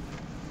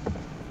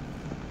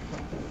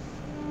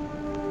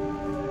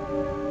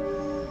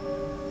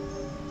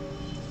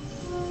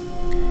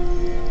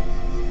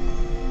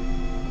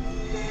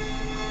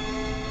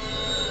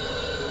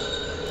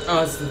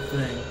 Oh, that's the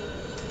thing.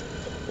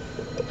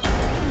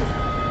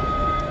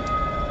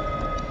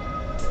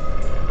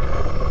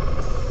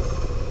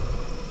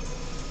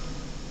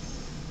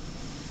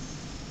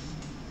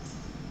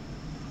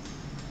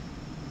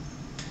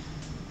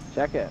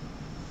 Check it.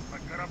 I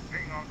got a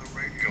ping on the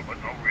radio, but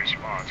no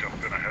response. I'm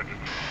gonna head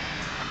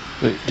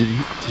to Wait, did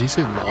he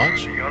say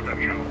lodge? the other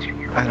counts. I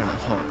don't know.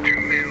 Hold on. 2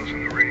 males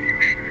in the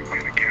radio shack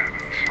near the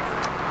cabins.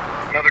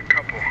 Another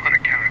couple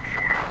unaccounted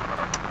for.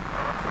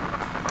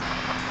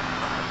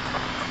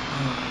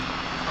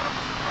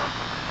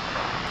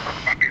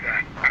 Copy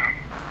that.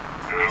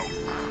 Now.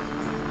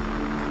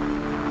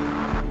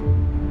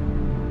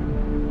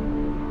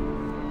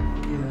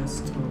 Yes,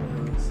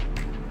 totally is.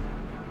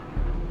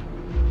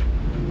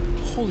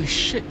 Holy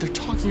shit, they're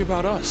talking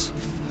about us.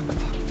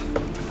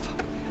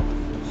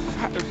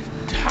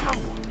 How?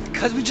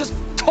 Because we just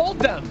told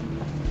them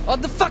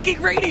on the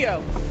fucking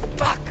radio.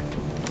 Fuck.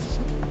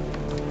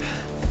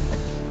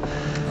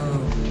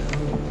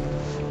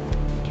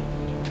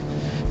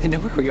 They know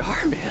where we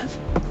are, man.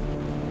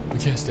 We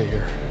can't stay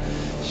here.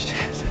 Shit.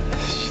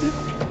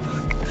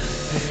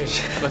 Hey,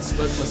 let's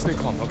stay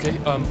calm, okay?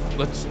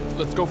 Let's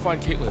go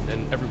find Caitlin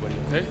and everybody,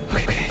 okay?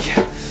 Okay,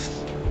 yeah.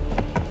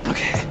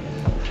 Okay.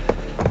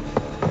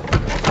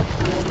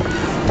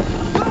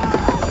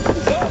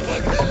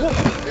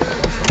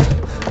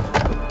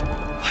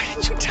 Why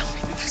didn't you tell me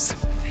there was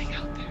something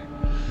out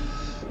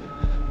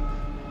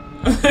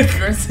there?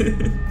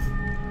 Aggressive.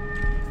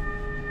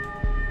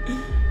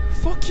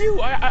 Fuck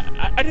you!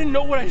 I didn't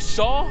know what I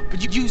saw.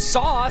 But you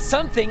saw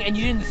something and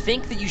you didn't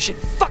think that you should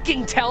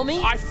fucking tell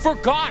me? I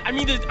forgot. I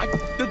mean,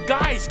 the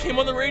guys came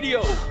on the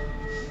radio.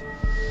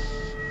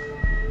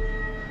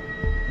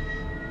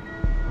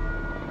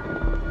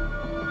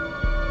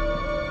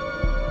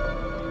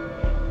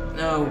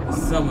 No,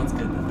 someone's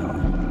gonna die.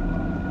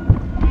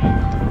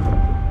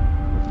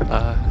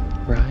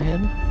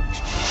 Ryan?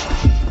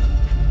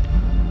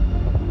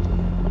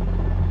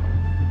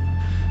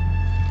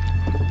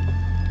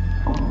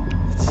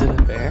 Is it a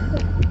bear?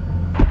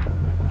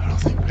 I don't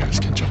think bears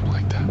can jump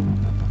like that.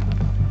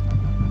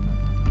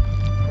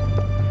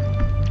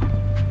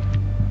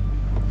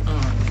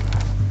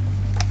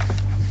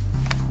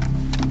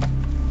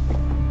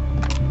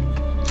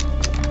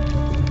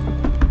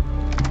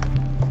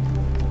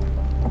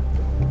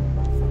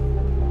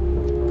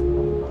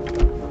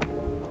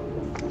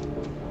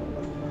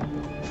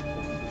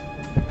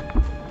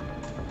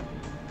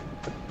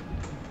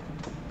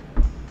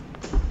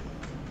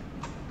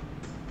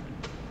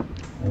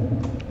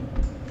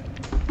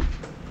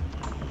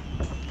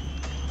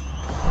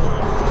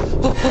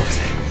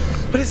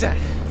 What is that?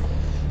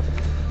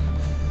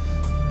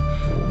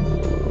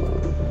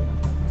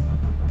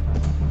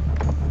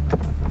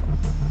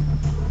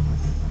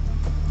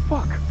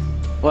 Fuck.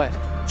 What?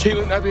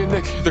 Caitlin, Abby, and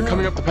Nick, they're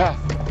coming up the path.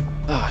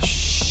 Oh,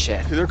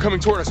 shit. They're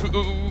coming toward us.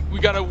 We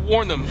gotta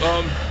warn them.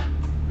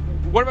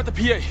 What about the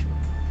PA?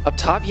 Up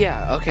top?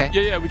 Yeah, okay.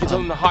 Yeah, we can tell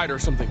them to hide or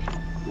something.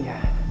 Yeah.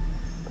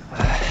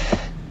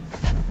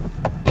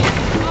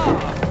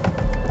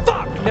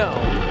 Fuck, no.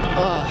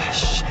 Oh,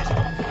 shit.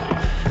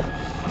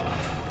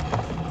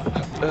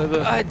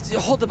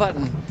 Hold the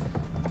button.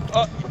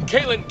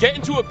 Caitlin, get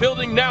into a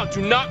building now.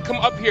 Do not come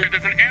up here.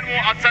 There's an animal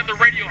outside the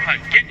radio hut.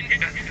 Just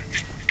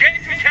get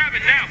into a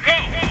cabin now. Go!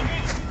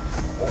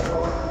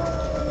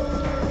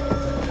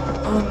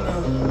 Oh no.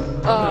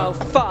 Oh,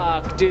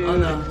 fuck, dude. Oh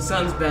no,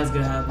 something bad's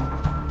gonna happen.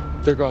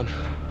 They're gone.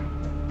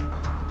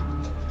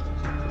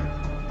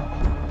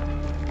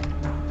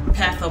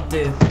 Path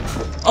update.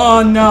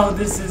 Oh no,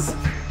 this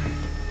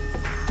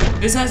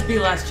has to be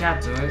last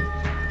chapter, right?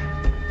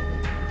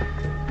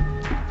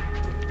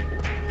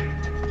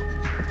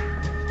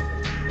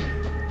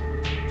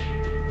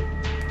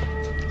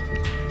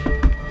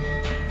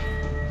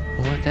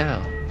 What now?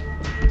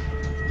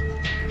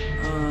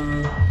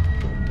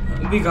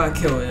 We gotta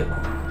kill it.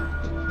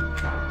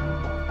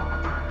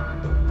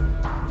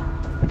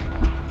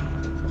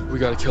 We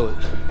gotta kill it.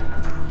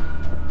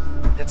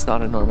 It's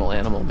not a normal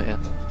animal, man.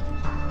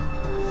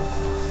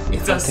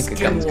 It's I think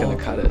a gun's gonna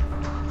cut it.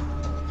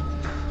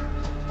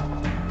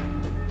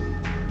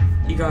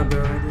 You got a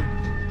better idea?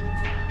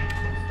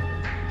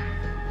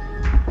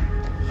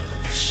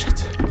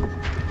 Shit.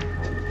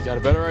 You got a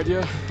better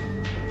idea?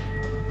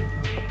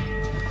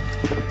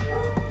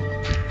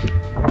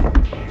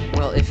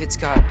 Well, if it's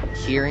got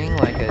hearing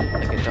like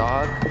a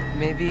dog,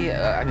 maybe.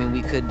 I mean,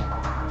 we could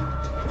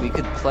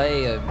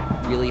play a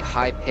really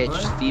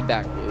high-pitched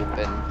feedback loop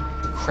and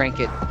crank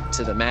it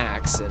to the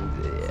max, and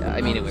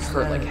I mean, it would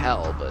hurt like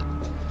hell, but.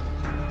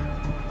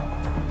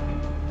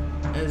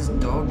 It's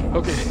dog.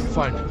 Okay,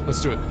 fine.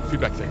 Let's do it.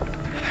 Feedback thing.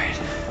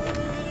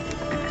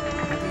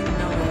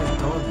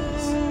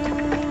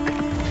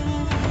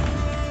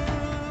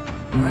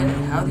 Alright.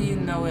 How do you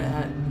know it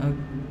had doggies?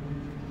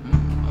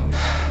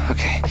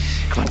 Okay,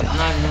 come on, Bill.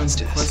 Let's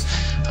do this.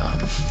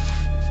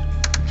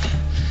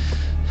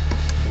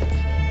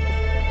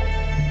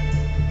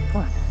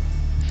 Come on.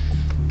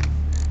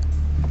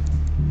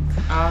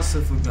 I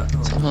also forgot.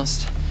 It's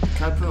almost.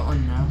 Can I put it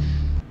on now?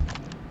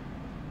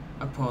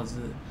 I paused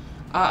it.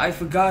 I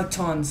forgot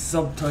to on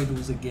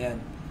subtitles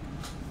again.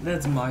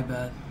 That's my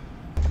bad.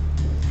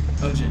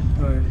 Okay,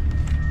 hurry.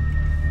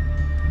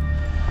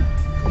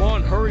 Come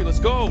on, hurry, let's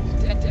go.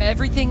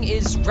 Everything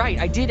is right.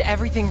 I did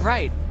everything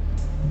right.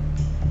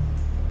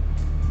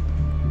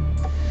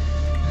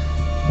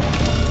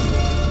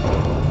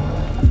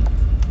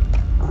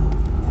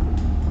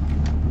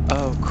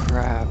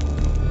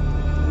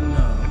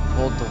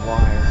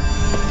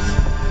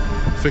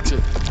 Fix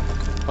it.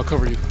 I'll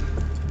cover you.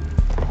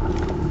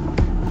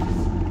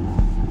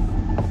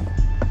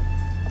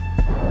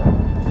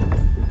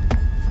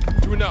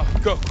 Do it now.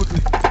 Go, quickly.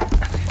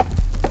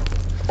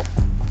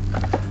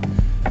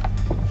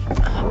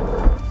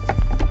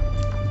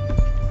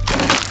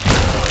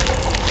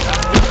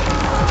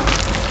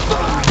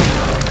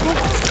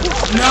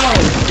 No!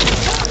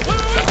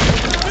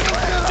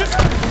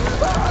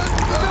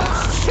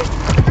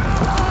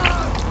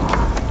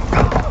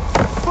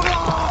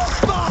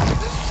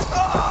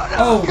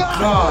 Oh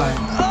God!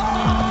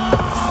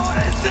 What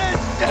is this?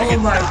 Oh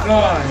my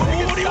God!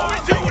 What do you want me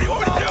to do? What do you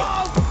want me to do?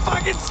 Oh,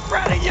 fucking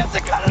spreading! You have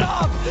to cut it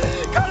off!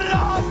 Cut it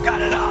off!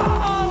 Cut it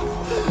off!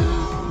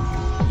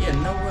 Yeah,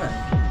 no way.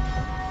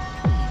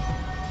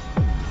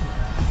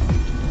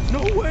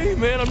 No way,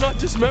 man. I'm not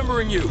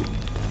dismembering you.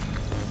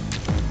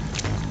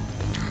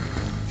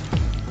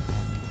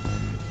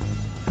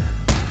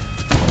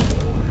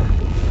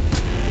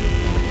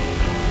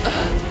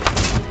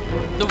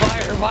 The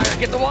wire,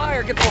 get the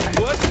wire, get the wire.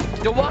 What?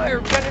 The wire,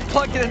 get it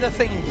plugged into the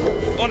thingy.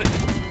 On it.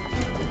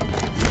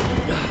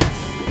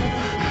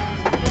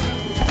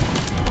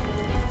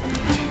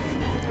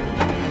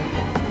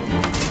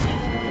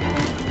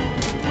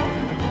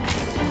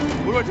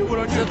 What do I do? What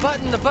do I do?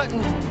 The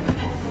button.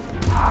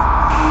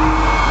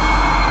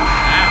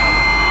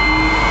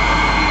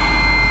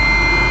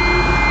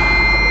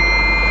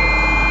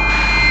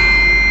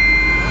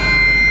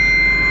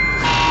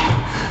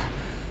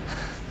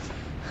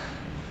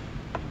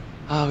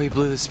 Oh, we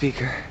blew the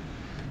speaker.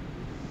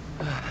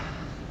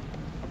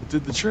 It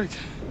did the trick.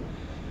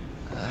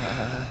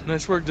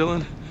 Nice work,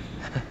 Dylan.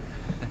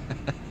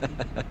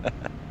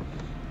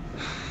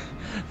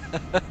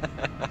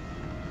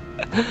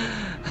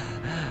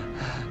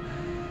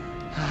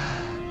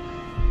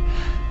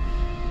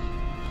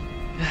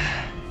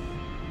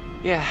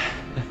 Yeah.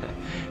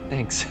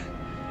 Thanks.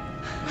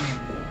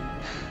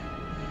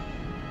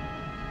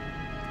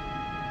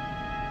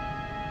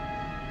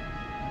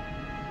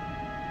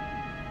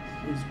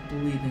 He was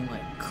bleeding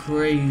like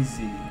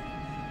crazy.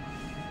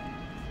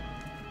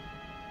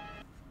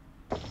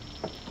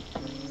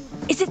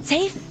 Is it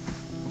safe?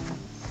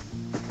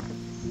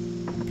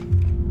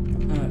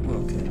 Alright, we're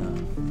okay now.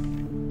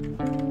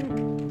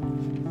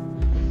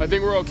 I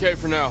think we're okay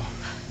for now.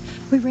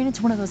 We ran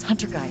into one of those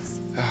hunter guys.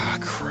 Ah,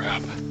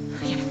 crap.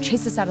 Yeah,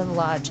 chased us out of the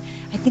lodge.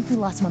 I think we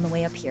lost him on the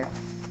way up here.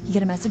 You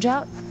get a message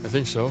out? I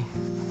think so.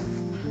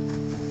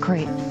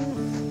 Great.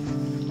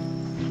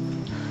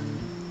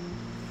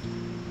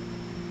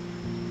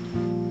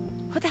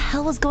 What the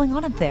hell was going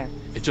on up there?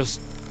 It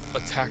just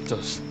attacked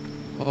us.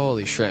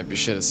 Holy shrimp, you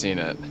should have seen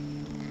it.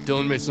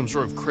 Dylan made some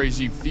sort of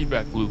crazy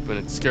feedback loop and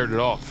it scared it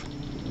off.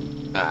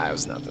 Ah, it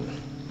was nothing.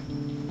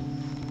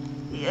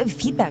 A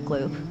feedback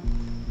loop?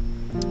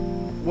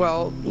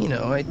 Well, you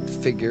know, I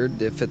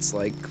figured if it's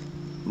like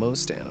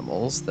most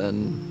animals,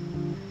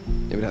 then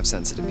it would have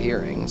sensitive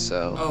hearing,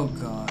 so... Oh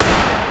God.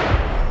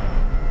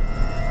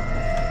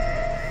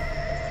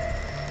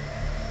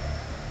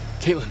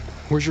 Caitlin,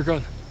 where's your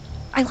gun?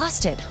 I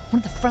lost it.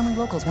 One of the friendly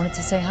locals wanted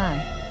to say hi.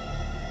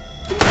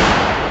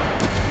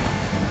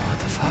 What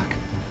the fuck?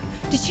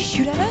 Did she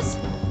shoot at us?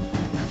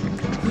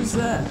 Who's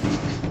that?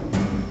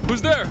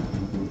 Who's there?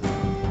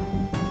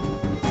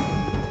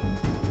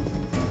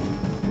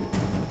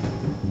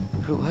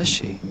 Who was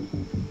she?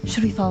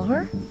 Should we follow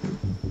her?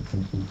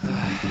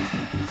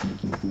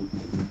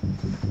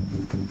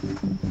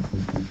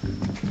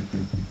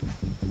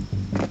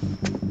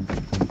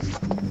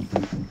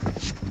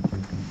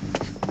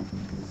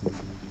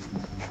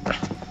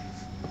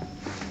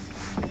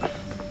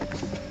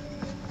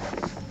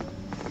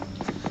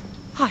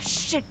 Oh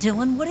shit,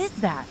 Dylan, what is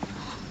that?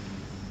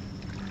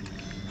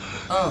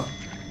 Oh.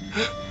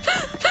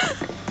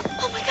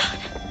 Oh my God.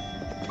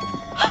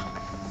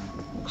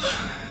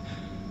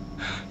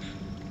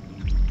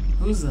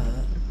 Who's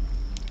that?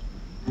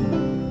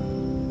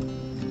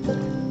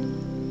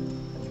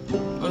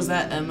 Was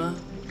that Emma?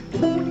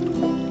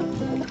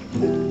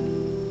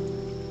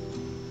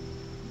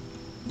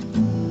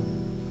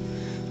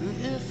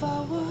 If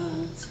I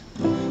was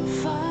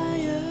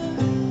fire,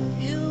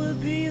 you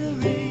would be the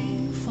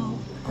rainfall.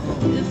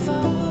 If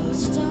I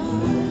was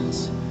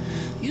stars,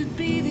 you'd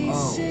be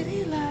these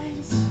city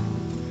lights.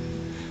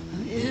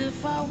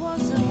 If I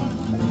was a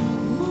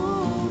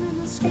moon in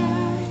the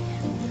sky,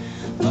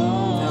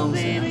 oh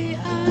baby,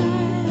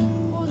 I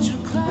want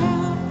your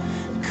cloud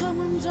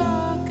come and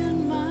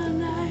darken my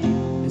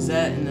night. Is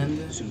that an ending?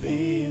 To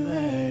be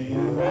where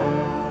you're at.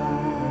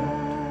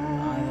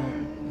 I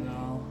don't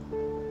know.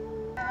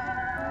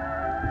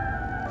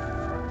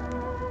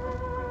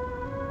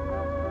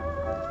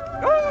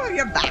 Oh,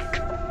 you're back.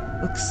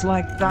 Looks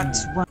like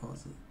that's one.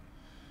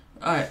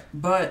 Alright,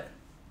 but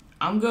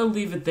I'm gonna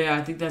leave it there.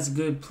 I think that's a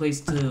good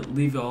place to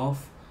leave it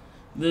off.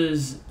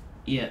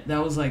 Yeah,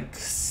 that was like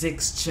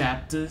 6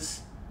 chapters.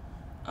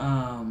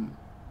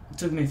 It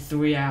took me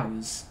 3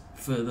 hours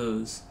for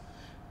those.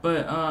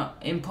 But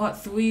in part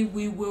 3,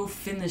 we will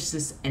finish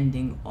this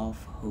ending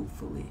off,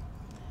 hopefully.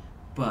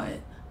 But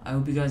I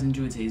hope you guys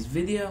enjoyed today's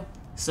video.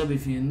 Sub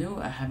if you're new,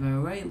 I haven't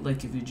already,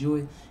 like if you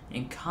enjoyed,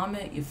 and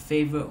comment your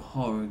favorite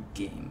horror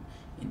game.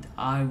 And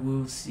I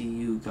will see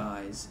you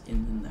guys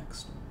in the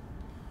next one.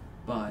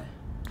 Bye.